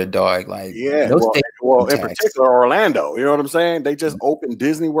Florida, dog. Like, Yeah, no well, state well, in tax. particular Orlando. You know what I'm saying? They just opened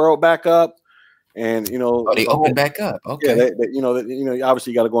Disney World back up, and Oh, they opened back up. Okay. Yeah,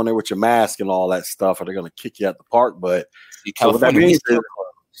 obviously you got to go in there with your mask and all that stuff, or they're going to kick you out the park. But so what that means is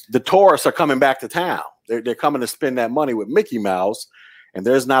the tourists are coming back to town. They're coming to spend that money with Mickey Mouse, and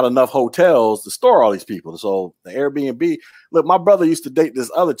there's not enough hotels to store all these people. So the Airbnb. Look, my brother used to date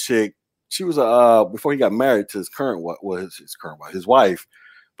this other chick. She was before he got married to his his wife,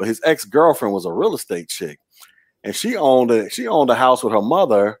 but his ex-girlfriend was a real estate chick, and she owned a house with her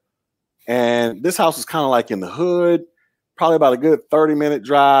mother, and this house was kind of like in the hood, probably about a good 30-minute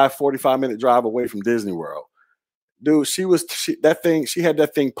drive, 45-minute drive away from Disney World. Dude, she had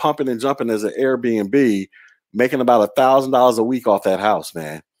that thing pumping and jumping as an Airbnb, making about $1,000 a week off that house,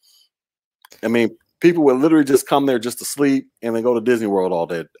 man. I mean, people would literally just come there just to sleep and then go to Disney World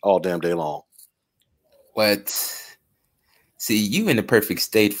all damn day long. But see, you in the perfect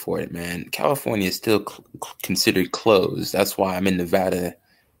state for it, man. California is still considered closed. That's why I'm in Nevada.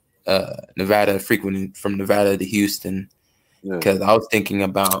 Frequenting from Nevada to Houston, because I was thinking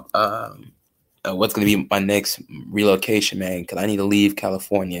about what's going to be my next relocation, man. Because I need to leave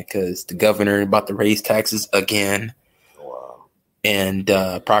California because the governor about to raise taxes again. Wow. And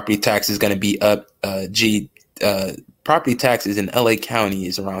property tax is going to be up. Property taxes in LA County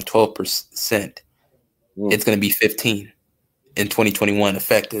is around 12%. It's going to be 15% in 2021,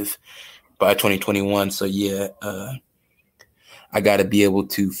 effective by 2021. So yeah, I got to be able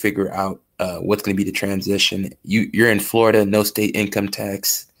to figure out what's going to be the transition. You're in Florida, no state income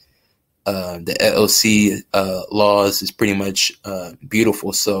tax. The LLC laws is pretty much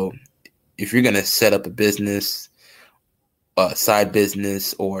beautiful. So if you're going to set up a business, side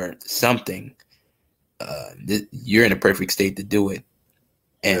business or something, you're in a perfect state to do it.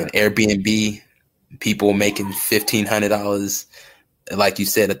 And Airbnb, people making $1,500, like you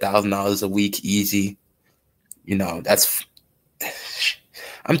said, $1,000 a week, easy. That's.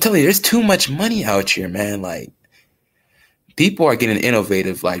 I'm telling you, there's too much money out here, man. Like, people are getting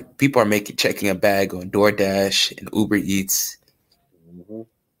innovative. Like, people are checking a bag on DoorDash and Uber Eats. Mm-hmm.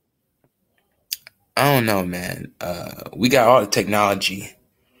 I don't know, man. We got all the technology,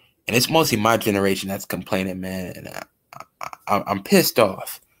 and it's mostly my generation that's complaining, man. And I'm pissed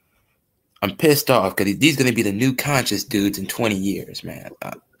off. I'm pissed off because these going to be the new conscious dudes in 20 years, man.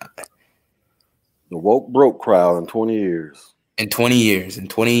 The woke broke crowd in 20 years. In 20 years,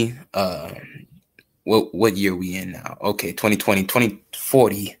 what year are we in now? Okay, 2020,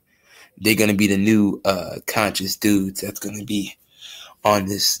 2040, they're going to be the new conscious dudes that's going to be on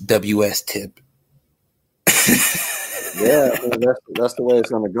this WS tip. Yeah, I mean, that's the way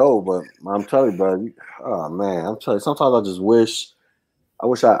it's going to go. But I'm telling you, bro, I'm telling you, sometimes I just wish I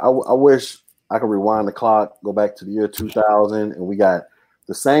wish I could rewind the clock, go back to the year 2000, and we got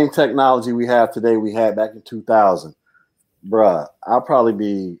the same technology we have today we had back in 2000. Bruh, I'll probably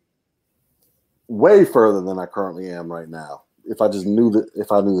be way further than I currently am right now if I just knew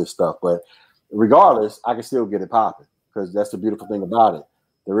this stuff. But regardless, I can still get it popping because that's the beautiful thing about it.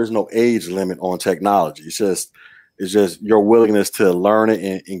 There is no age limit on technology. It's just your willingness to learn it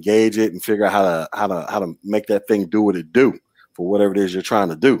and engage it and figure out how to make that thing do what it do for whatever it is you're trying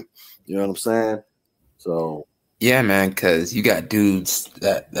to do. You know what I'm saying? So yeah, man, because you got dudes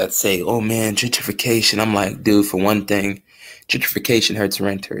that say, oh man, gentrification. I'm like, dude, for one thing, gentrification hurts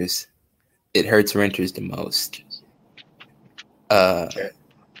renters. It hurts renters the most. Yeah,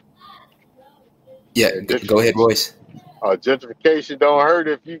 go ahead, Royce. Gentrification don't hurt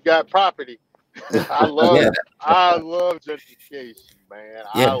if you got property. I love gentrification, man.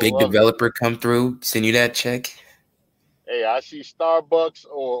 Yeah, big developer come through, send you that check. Hey, I see Starbucks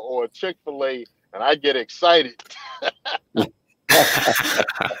or Chick-fil-A, and I get excited.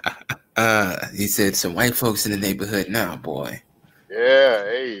 He said some white folks in the neighborhood now, boy. Yeah,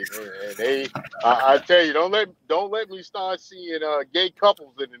 hey, man, I tell you, don't let me start seeing gay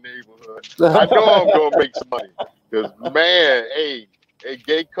couples in the neighborhood. I know I'm gonna make some money because man, hey,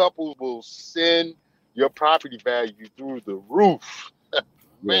 gay couples will send your property value through the roof.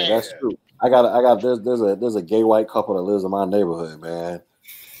 Yeah, that's true. There's a gay white couple that lives in my neighborhood, man.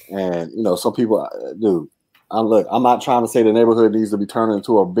 And you know, some people, dude. I'm not trying to say the neighborhood needs to be turned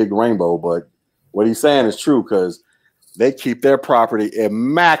into a big rainbow, but what he's saying is true because they keep their property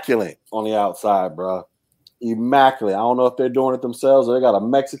immaculate on the outside, bro. Immaculate. I don't know if they're doing it themselves or they got a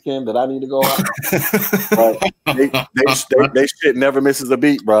Mexican that I need to go out. But they shit never misses a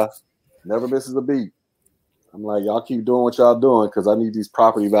beat, bro. Never misses a beat. I'm like, y'all keep doing what y'all doing because I need these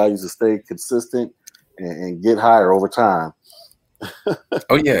property values to stay consistent and get higher over time.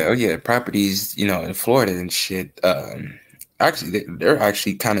 Oh yeah. Properties, you know, in Florida and shit. Actually, they're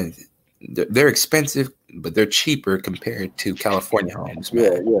actually kind of they're expensive, but they're cheaper compared to California homes,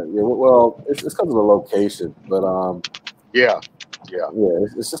 man. Yeah. Well, it's because of the location, but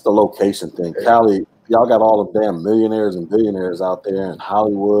it's just a location thing. Cali, y'all got all the damn millionaires and billionaires out there in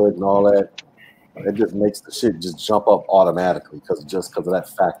Hollywood and all that. It just makes the shit just jump up automatically because of that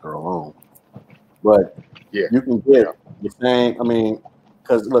factor alone. But you can get the same. I mean,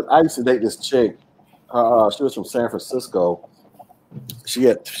 because look, I used to date this chick. She was from San Francisco. She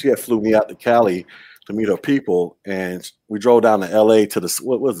had flew me out to Cali to meet her people, and we drove down to L.A. to the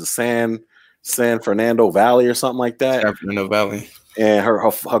what was the San Fernando Valley or something like that. San Fernando Valley. And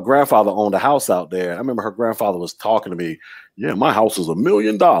her grandfather owned a house out there. I remember her grandfather was talking to me. Yeah, my house was $1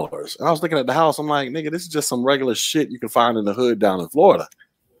 million. And I was looking at the house. I'm like, nigga, this is just some regular shit you can find in the hood down in Florida.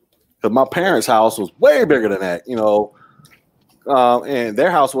 Because my parents' house was way bigger than that, you know. And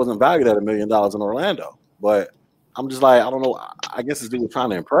their house wasn't valued at $1 million in Orlando. But I'm just like, I don't know. I guess this dude was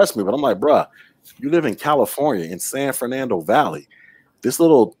trying to impress me. But I'm like, bruh, you live in California in San Fernando Valley. This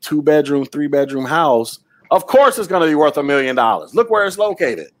little 2-bedroom, 3-bedroom house, of course it's going to be worth $1 million. Look where it's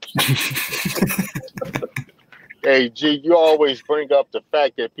located. Hey, G, you always bring up the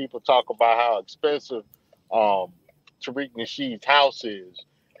fact that people talk about how expensive Tariq Nasheed's house is.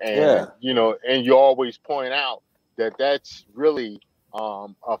 And, you know, and you always point out that that's really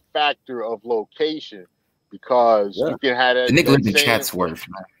a factor of location because you can have that. The nigga lives in Chatsworth,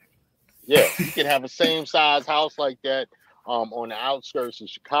 man. Yeah, you can have a same size house like that on the outskirts of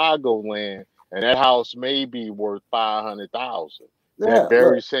Chicagoland, and that house may be worth $500,000. That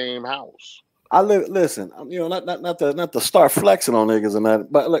very same house. Listen, you know, not to start flexing on niggas and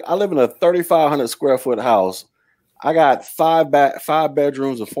that, but look, I live in a 3,500 square foot house. I got 5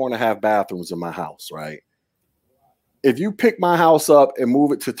 bedrooms and 4.5 bathrooms in my house, right? If you pick my house up and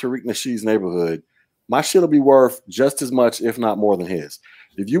move it to Tariq Nasheed's neighborhood, my shit will be worth just as much, if not more than his.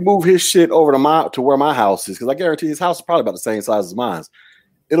 If you move his shit over to where my house is, because I guarantee his house is probably about the same size as mine,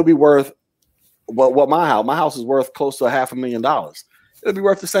 it'll be worth what my house is worth close to $500,000. It'll be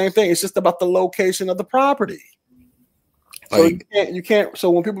worth the same thing. It's just about the location of the property. So you can't. So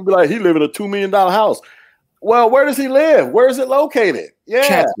when people be like, he live in a $2 million house. Well, where does he live? Where is it located? Yeah,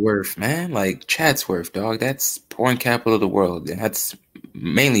 Chatsworth, man. Like Chatsworth, dog. That's porn capital of the world, and that's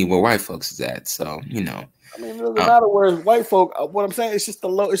mainly where white folks is at. So you know. I mean, it doesn't matter where white folk. What I'm saying is just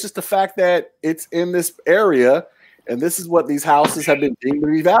it's just the fact that it's in this area, and this is what these houses have been deemed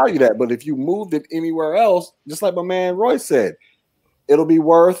to be valued at. But if you moved it anywhere else, just like my man Roy said, it'll be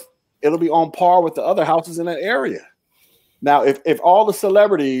on par with the other houses in that area. Now, if all the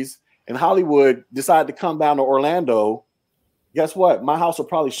celebrities in Hollywood decide to come down to Orlando, guess what? My house will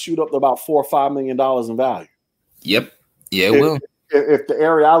probably shoot up to about $4 or $5 million in value. Yep. Yeah, it will. If the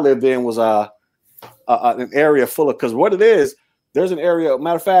area I lived in was an area full of, because what it is, there's an area.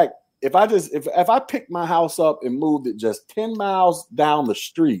 Matter of fact, if I picked my house up and moved it just 10 miles down the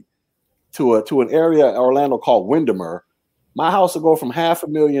street to an area in Orlando called Windermere, my house will go from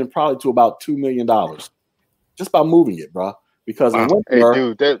 $500,000 probably to about $2 million just by moving it, bro. Because in Windermere,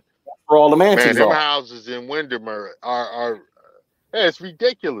 hey, dude, where all the mansions them are. houses in Windermere are it's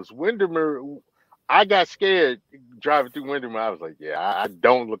ridiculous. Windermere, I got scared driving through Windermere. I was like, yeah, I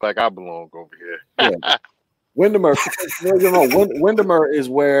don't look like I belong over here. Yeah. Windermere, Windermere is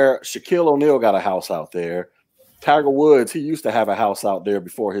where Shaquille O'Neal got a house out there. Tiger Woods, he used to have a house out there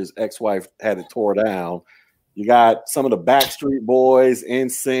before his ex-wife had it tore down. You got some of the Backstreet Boys,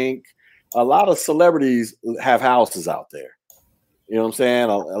 NSYNC. A lot of celebrities have houses out there. You know what I'm saying?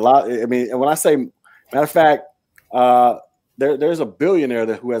 A lot. I mean, and when I say, matter of fact, there's a billionaire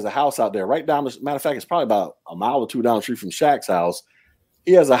who has a house out there right down. Matter of fact, it's probably about a mile or two down the street from Shaq's house.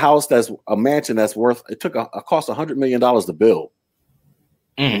 He has a house that's a mansion that's worth. It cost $100 million to build.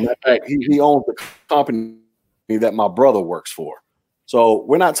 Matter of fact, he owns the company that my brother works for. So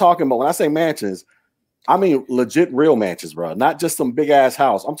we're not talking about, when I say mansions, I mean legit real mansions, bro. Not just some big ass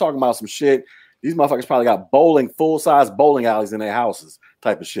house. I'm talking about some shit. These motherfuckers probably got full size bowling alleys in their houses,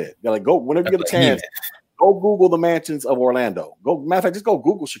 type of shit. They're like, go whenever you get a chance, go Google the mansions of Orlando. Matter of fact, just go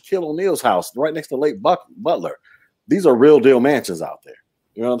Google Shaquille O'Neal's house right next to Lake Butler. These are real deal mansions out there.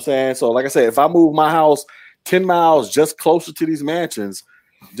 You know what I'm saying? So, like I said, if I move my house 10 miles just closer to these mansions,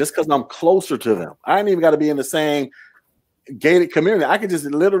 just because I'm closer to them, I ain't even got to be in the same gated community. I could just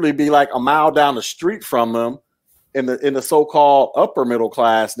literally be like a mile down the street from them in the so-called upper middle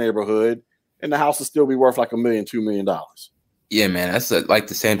class neighborhood, and the house will still be worth like $1 million, $2 million. Yeah, man, that's like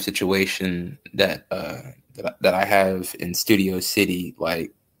the same situation that I have in Studio City.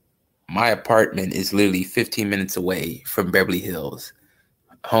 Like, my apartment is literally 15 minutes away from Beverly Hills,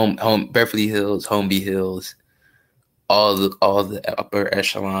 Beverly Hills, Homeby Hills, all the upper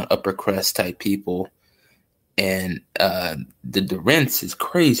echelon, upper crust type people, and the rents is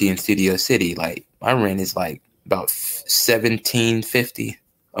crazy in Studio City. Like, my rent is like about $1,750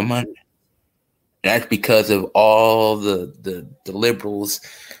 a month. That's because of all the liberals,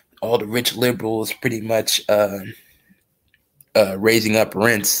 all the rich liberals, pretty much raising up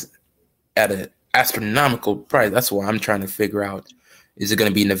rents at an astronomical price. That's why I'm trying to figure out: is it going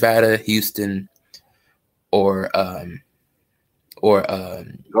to be Nevada, Houston, or go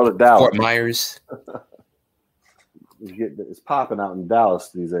to Dallas, Fort Myers? It's popping out in Dallas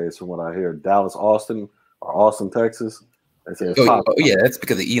these days, from what I hear. Dallas, Austin, or Austin, Texas. Yeah, that's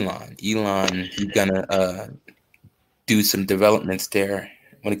because of Elon. Elon, he's gonna do some developments there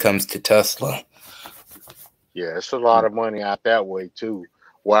when it comes to Tesla. Yeah, it's a lot of money out that way too.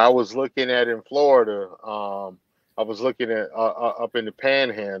 Where I was looking at in Florida, I was looking at up in the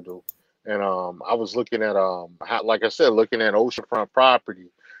Panhandle, and I was looking at like I said, looking at oceanfront property.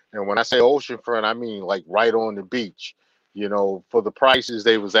 And when I say oceanfront, I mean like right on the beach. You know, for the prices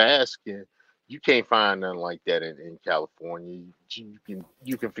they was asking, you can't find nothing like that in California.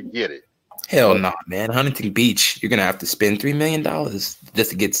 You can forget it. Hell no, man. Huntington Beach, you're gonna have to spend $3 million just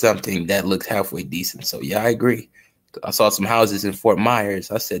to get something that looks halfway decent. So yeah, I agree. I saw some houses in Fort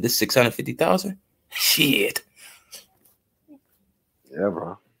Myers. I said, this $650,000? Shit. Yeah,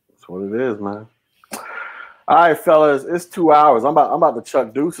 bro. That's what it is, man. All right, fellas, it's 2 hours. I'm about to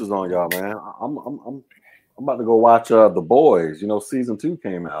chuck deuces on y'all, man. I'm about to go watch The Boys. You know, season 2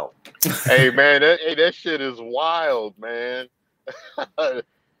 came out. Hey, man, that shit is wild, man. The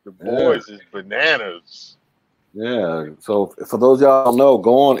Boys is bananas. Yeah. So for those y'all know,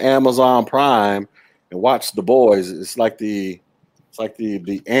 go on Amazon Prime and watch The Boys. It's like the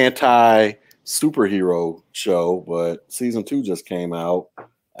anti superhero show, but season 2 just came out.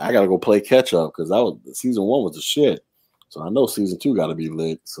 I gotta go play catch up because season 1 was the shit. So I know season 2 got to be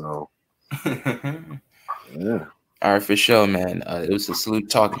lit. So yeah. All right, for sure, man. It was a salute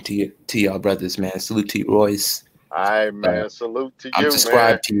talking to y'all brothers, man. Salute to you, Royce. All right, man. Salute to you, man. I'm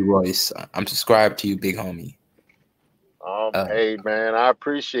subscribed to you, Royce. I'm subscribed to you, big homie. Hey, man, I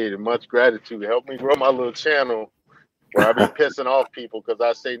appreciate it. Much gratitude. Help me grow my little channel where I be pissing off people because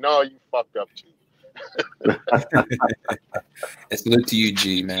I say, no, you fucked up too. It's salute to you,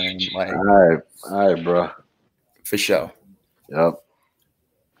 G, man. Like, all right, bro. For sure. Yep. All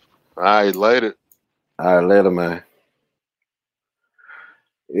right, later. All right, later, man.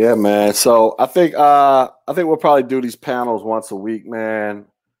 Yeah, man. So I think we'll probably do these panels once a week, man.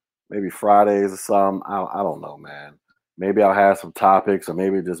 Maybe Fridays or something. I don't know, man. Maybe I'll have some topics, or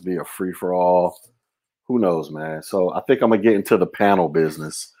maybe just be a free for all. Who knows, man? So I think I'm gonna get into the panel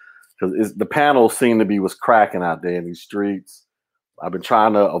business because the panels seem to be what's cracking out there in these streets. I've been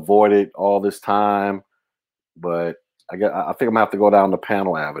trying to avoid it all this time, but I think I'm gonna have to go down the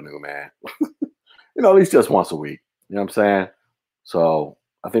panel avenue, man. You know, at least just once a week. You know what I'm saying? So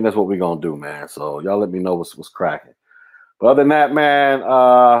I think that's what we're gonna do, man. So y'all let me know what's cracking. But other than that, man,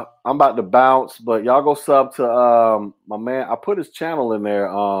 I'm about to bounce. But y'all go sub to my man. I put his channel in there,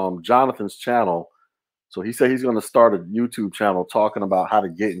 Jonathan's channel. So he said he's gonna start a YouTube channel talking about how to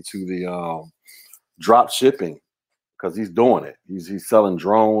get into the drop shipping because he's doing it. He's selling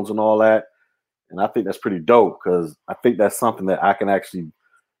drones and all that. And I think that's pretty dope because I think that's something that I can actually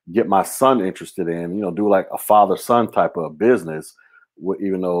get my son interested in, you know, do like a father-son type of business,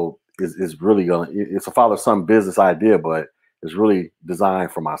 even though it's really it's a father-son business idea, but it's really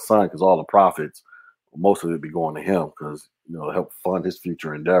designed for my son because all the profits, most of it be going to him because, you know, help fund his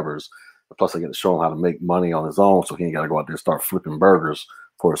future endeavors. Plus I get to show him how to make money on his own so he ain't got to go out there and start flipping burgers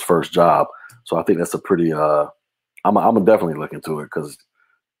for his first job. So I think that's a pretty, I'm gonna definitely look into it because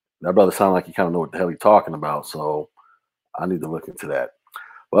that brother sounds like he kind of know what the hell he's talking about. So I need to look into that.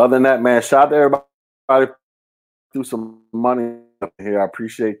 But other than that, man, shout out to everybody threw some money here. I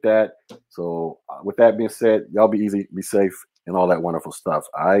appreciate that. So with that being said, y'all be easy, be safe, and all that wonderful stuff.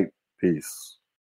 All right, peace.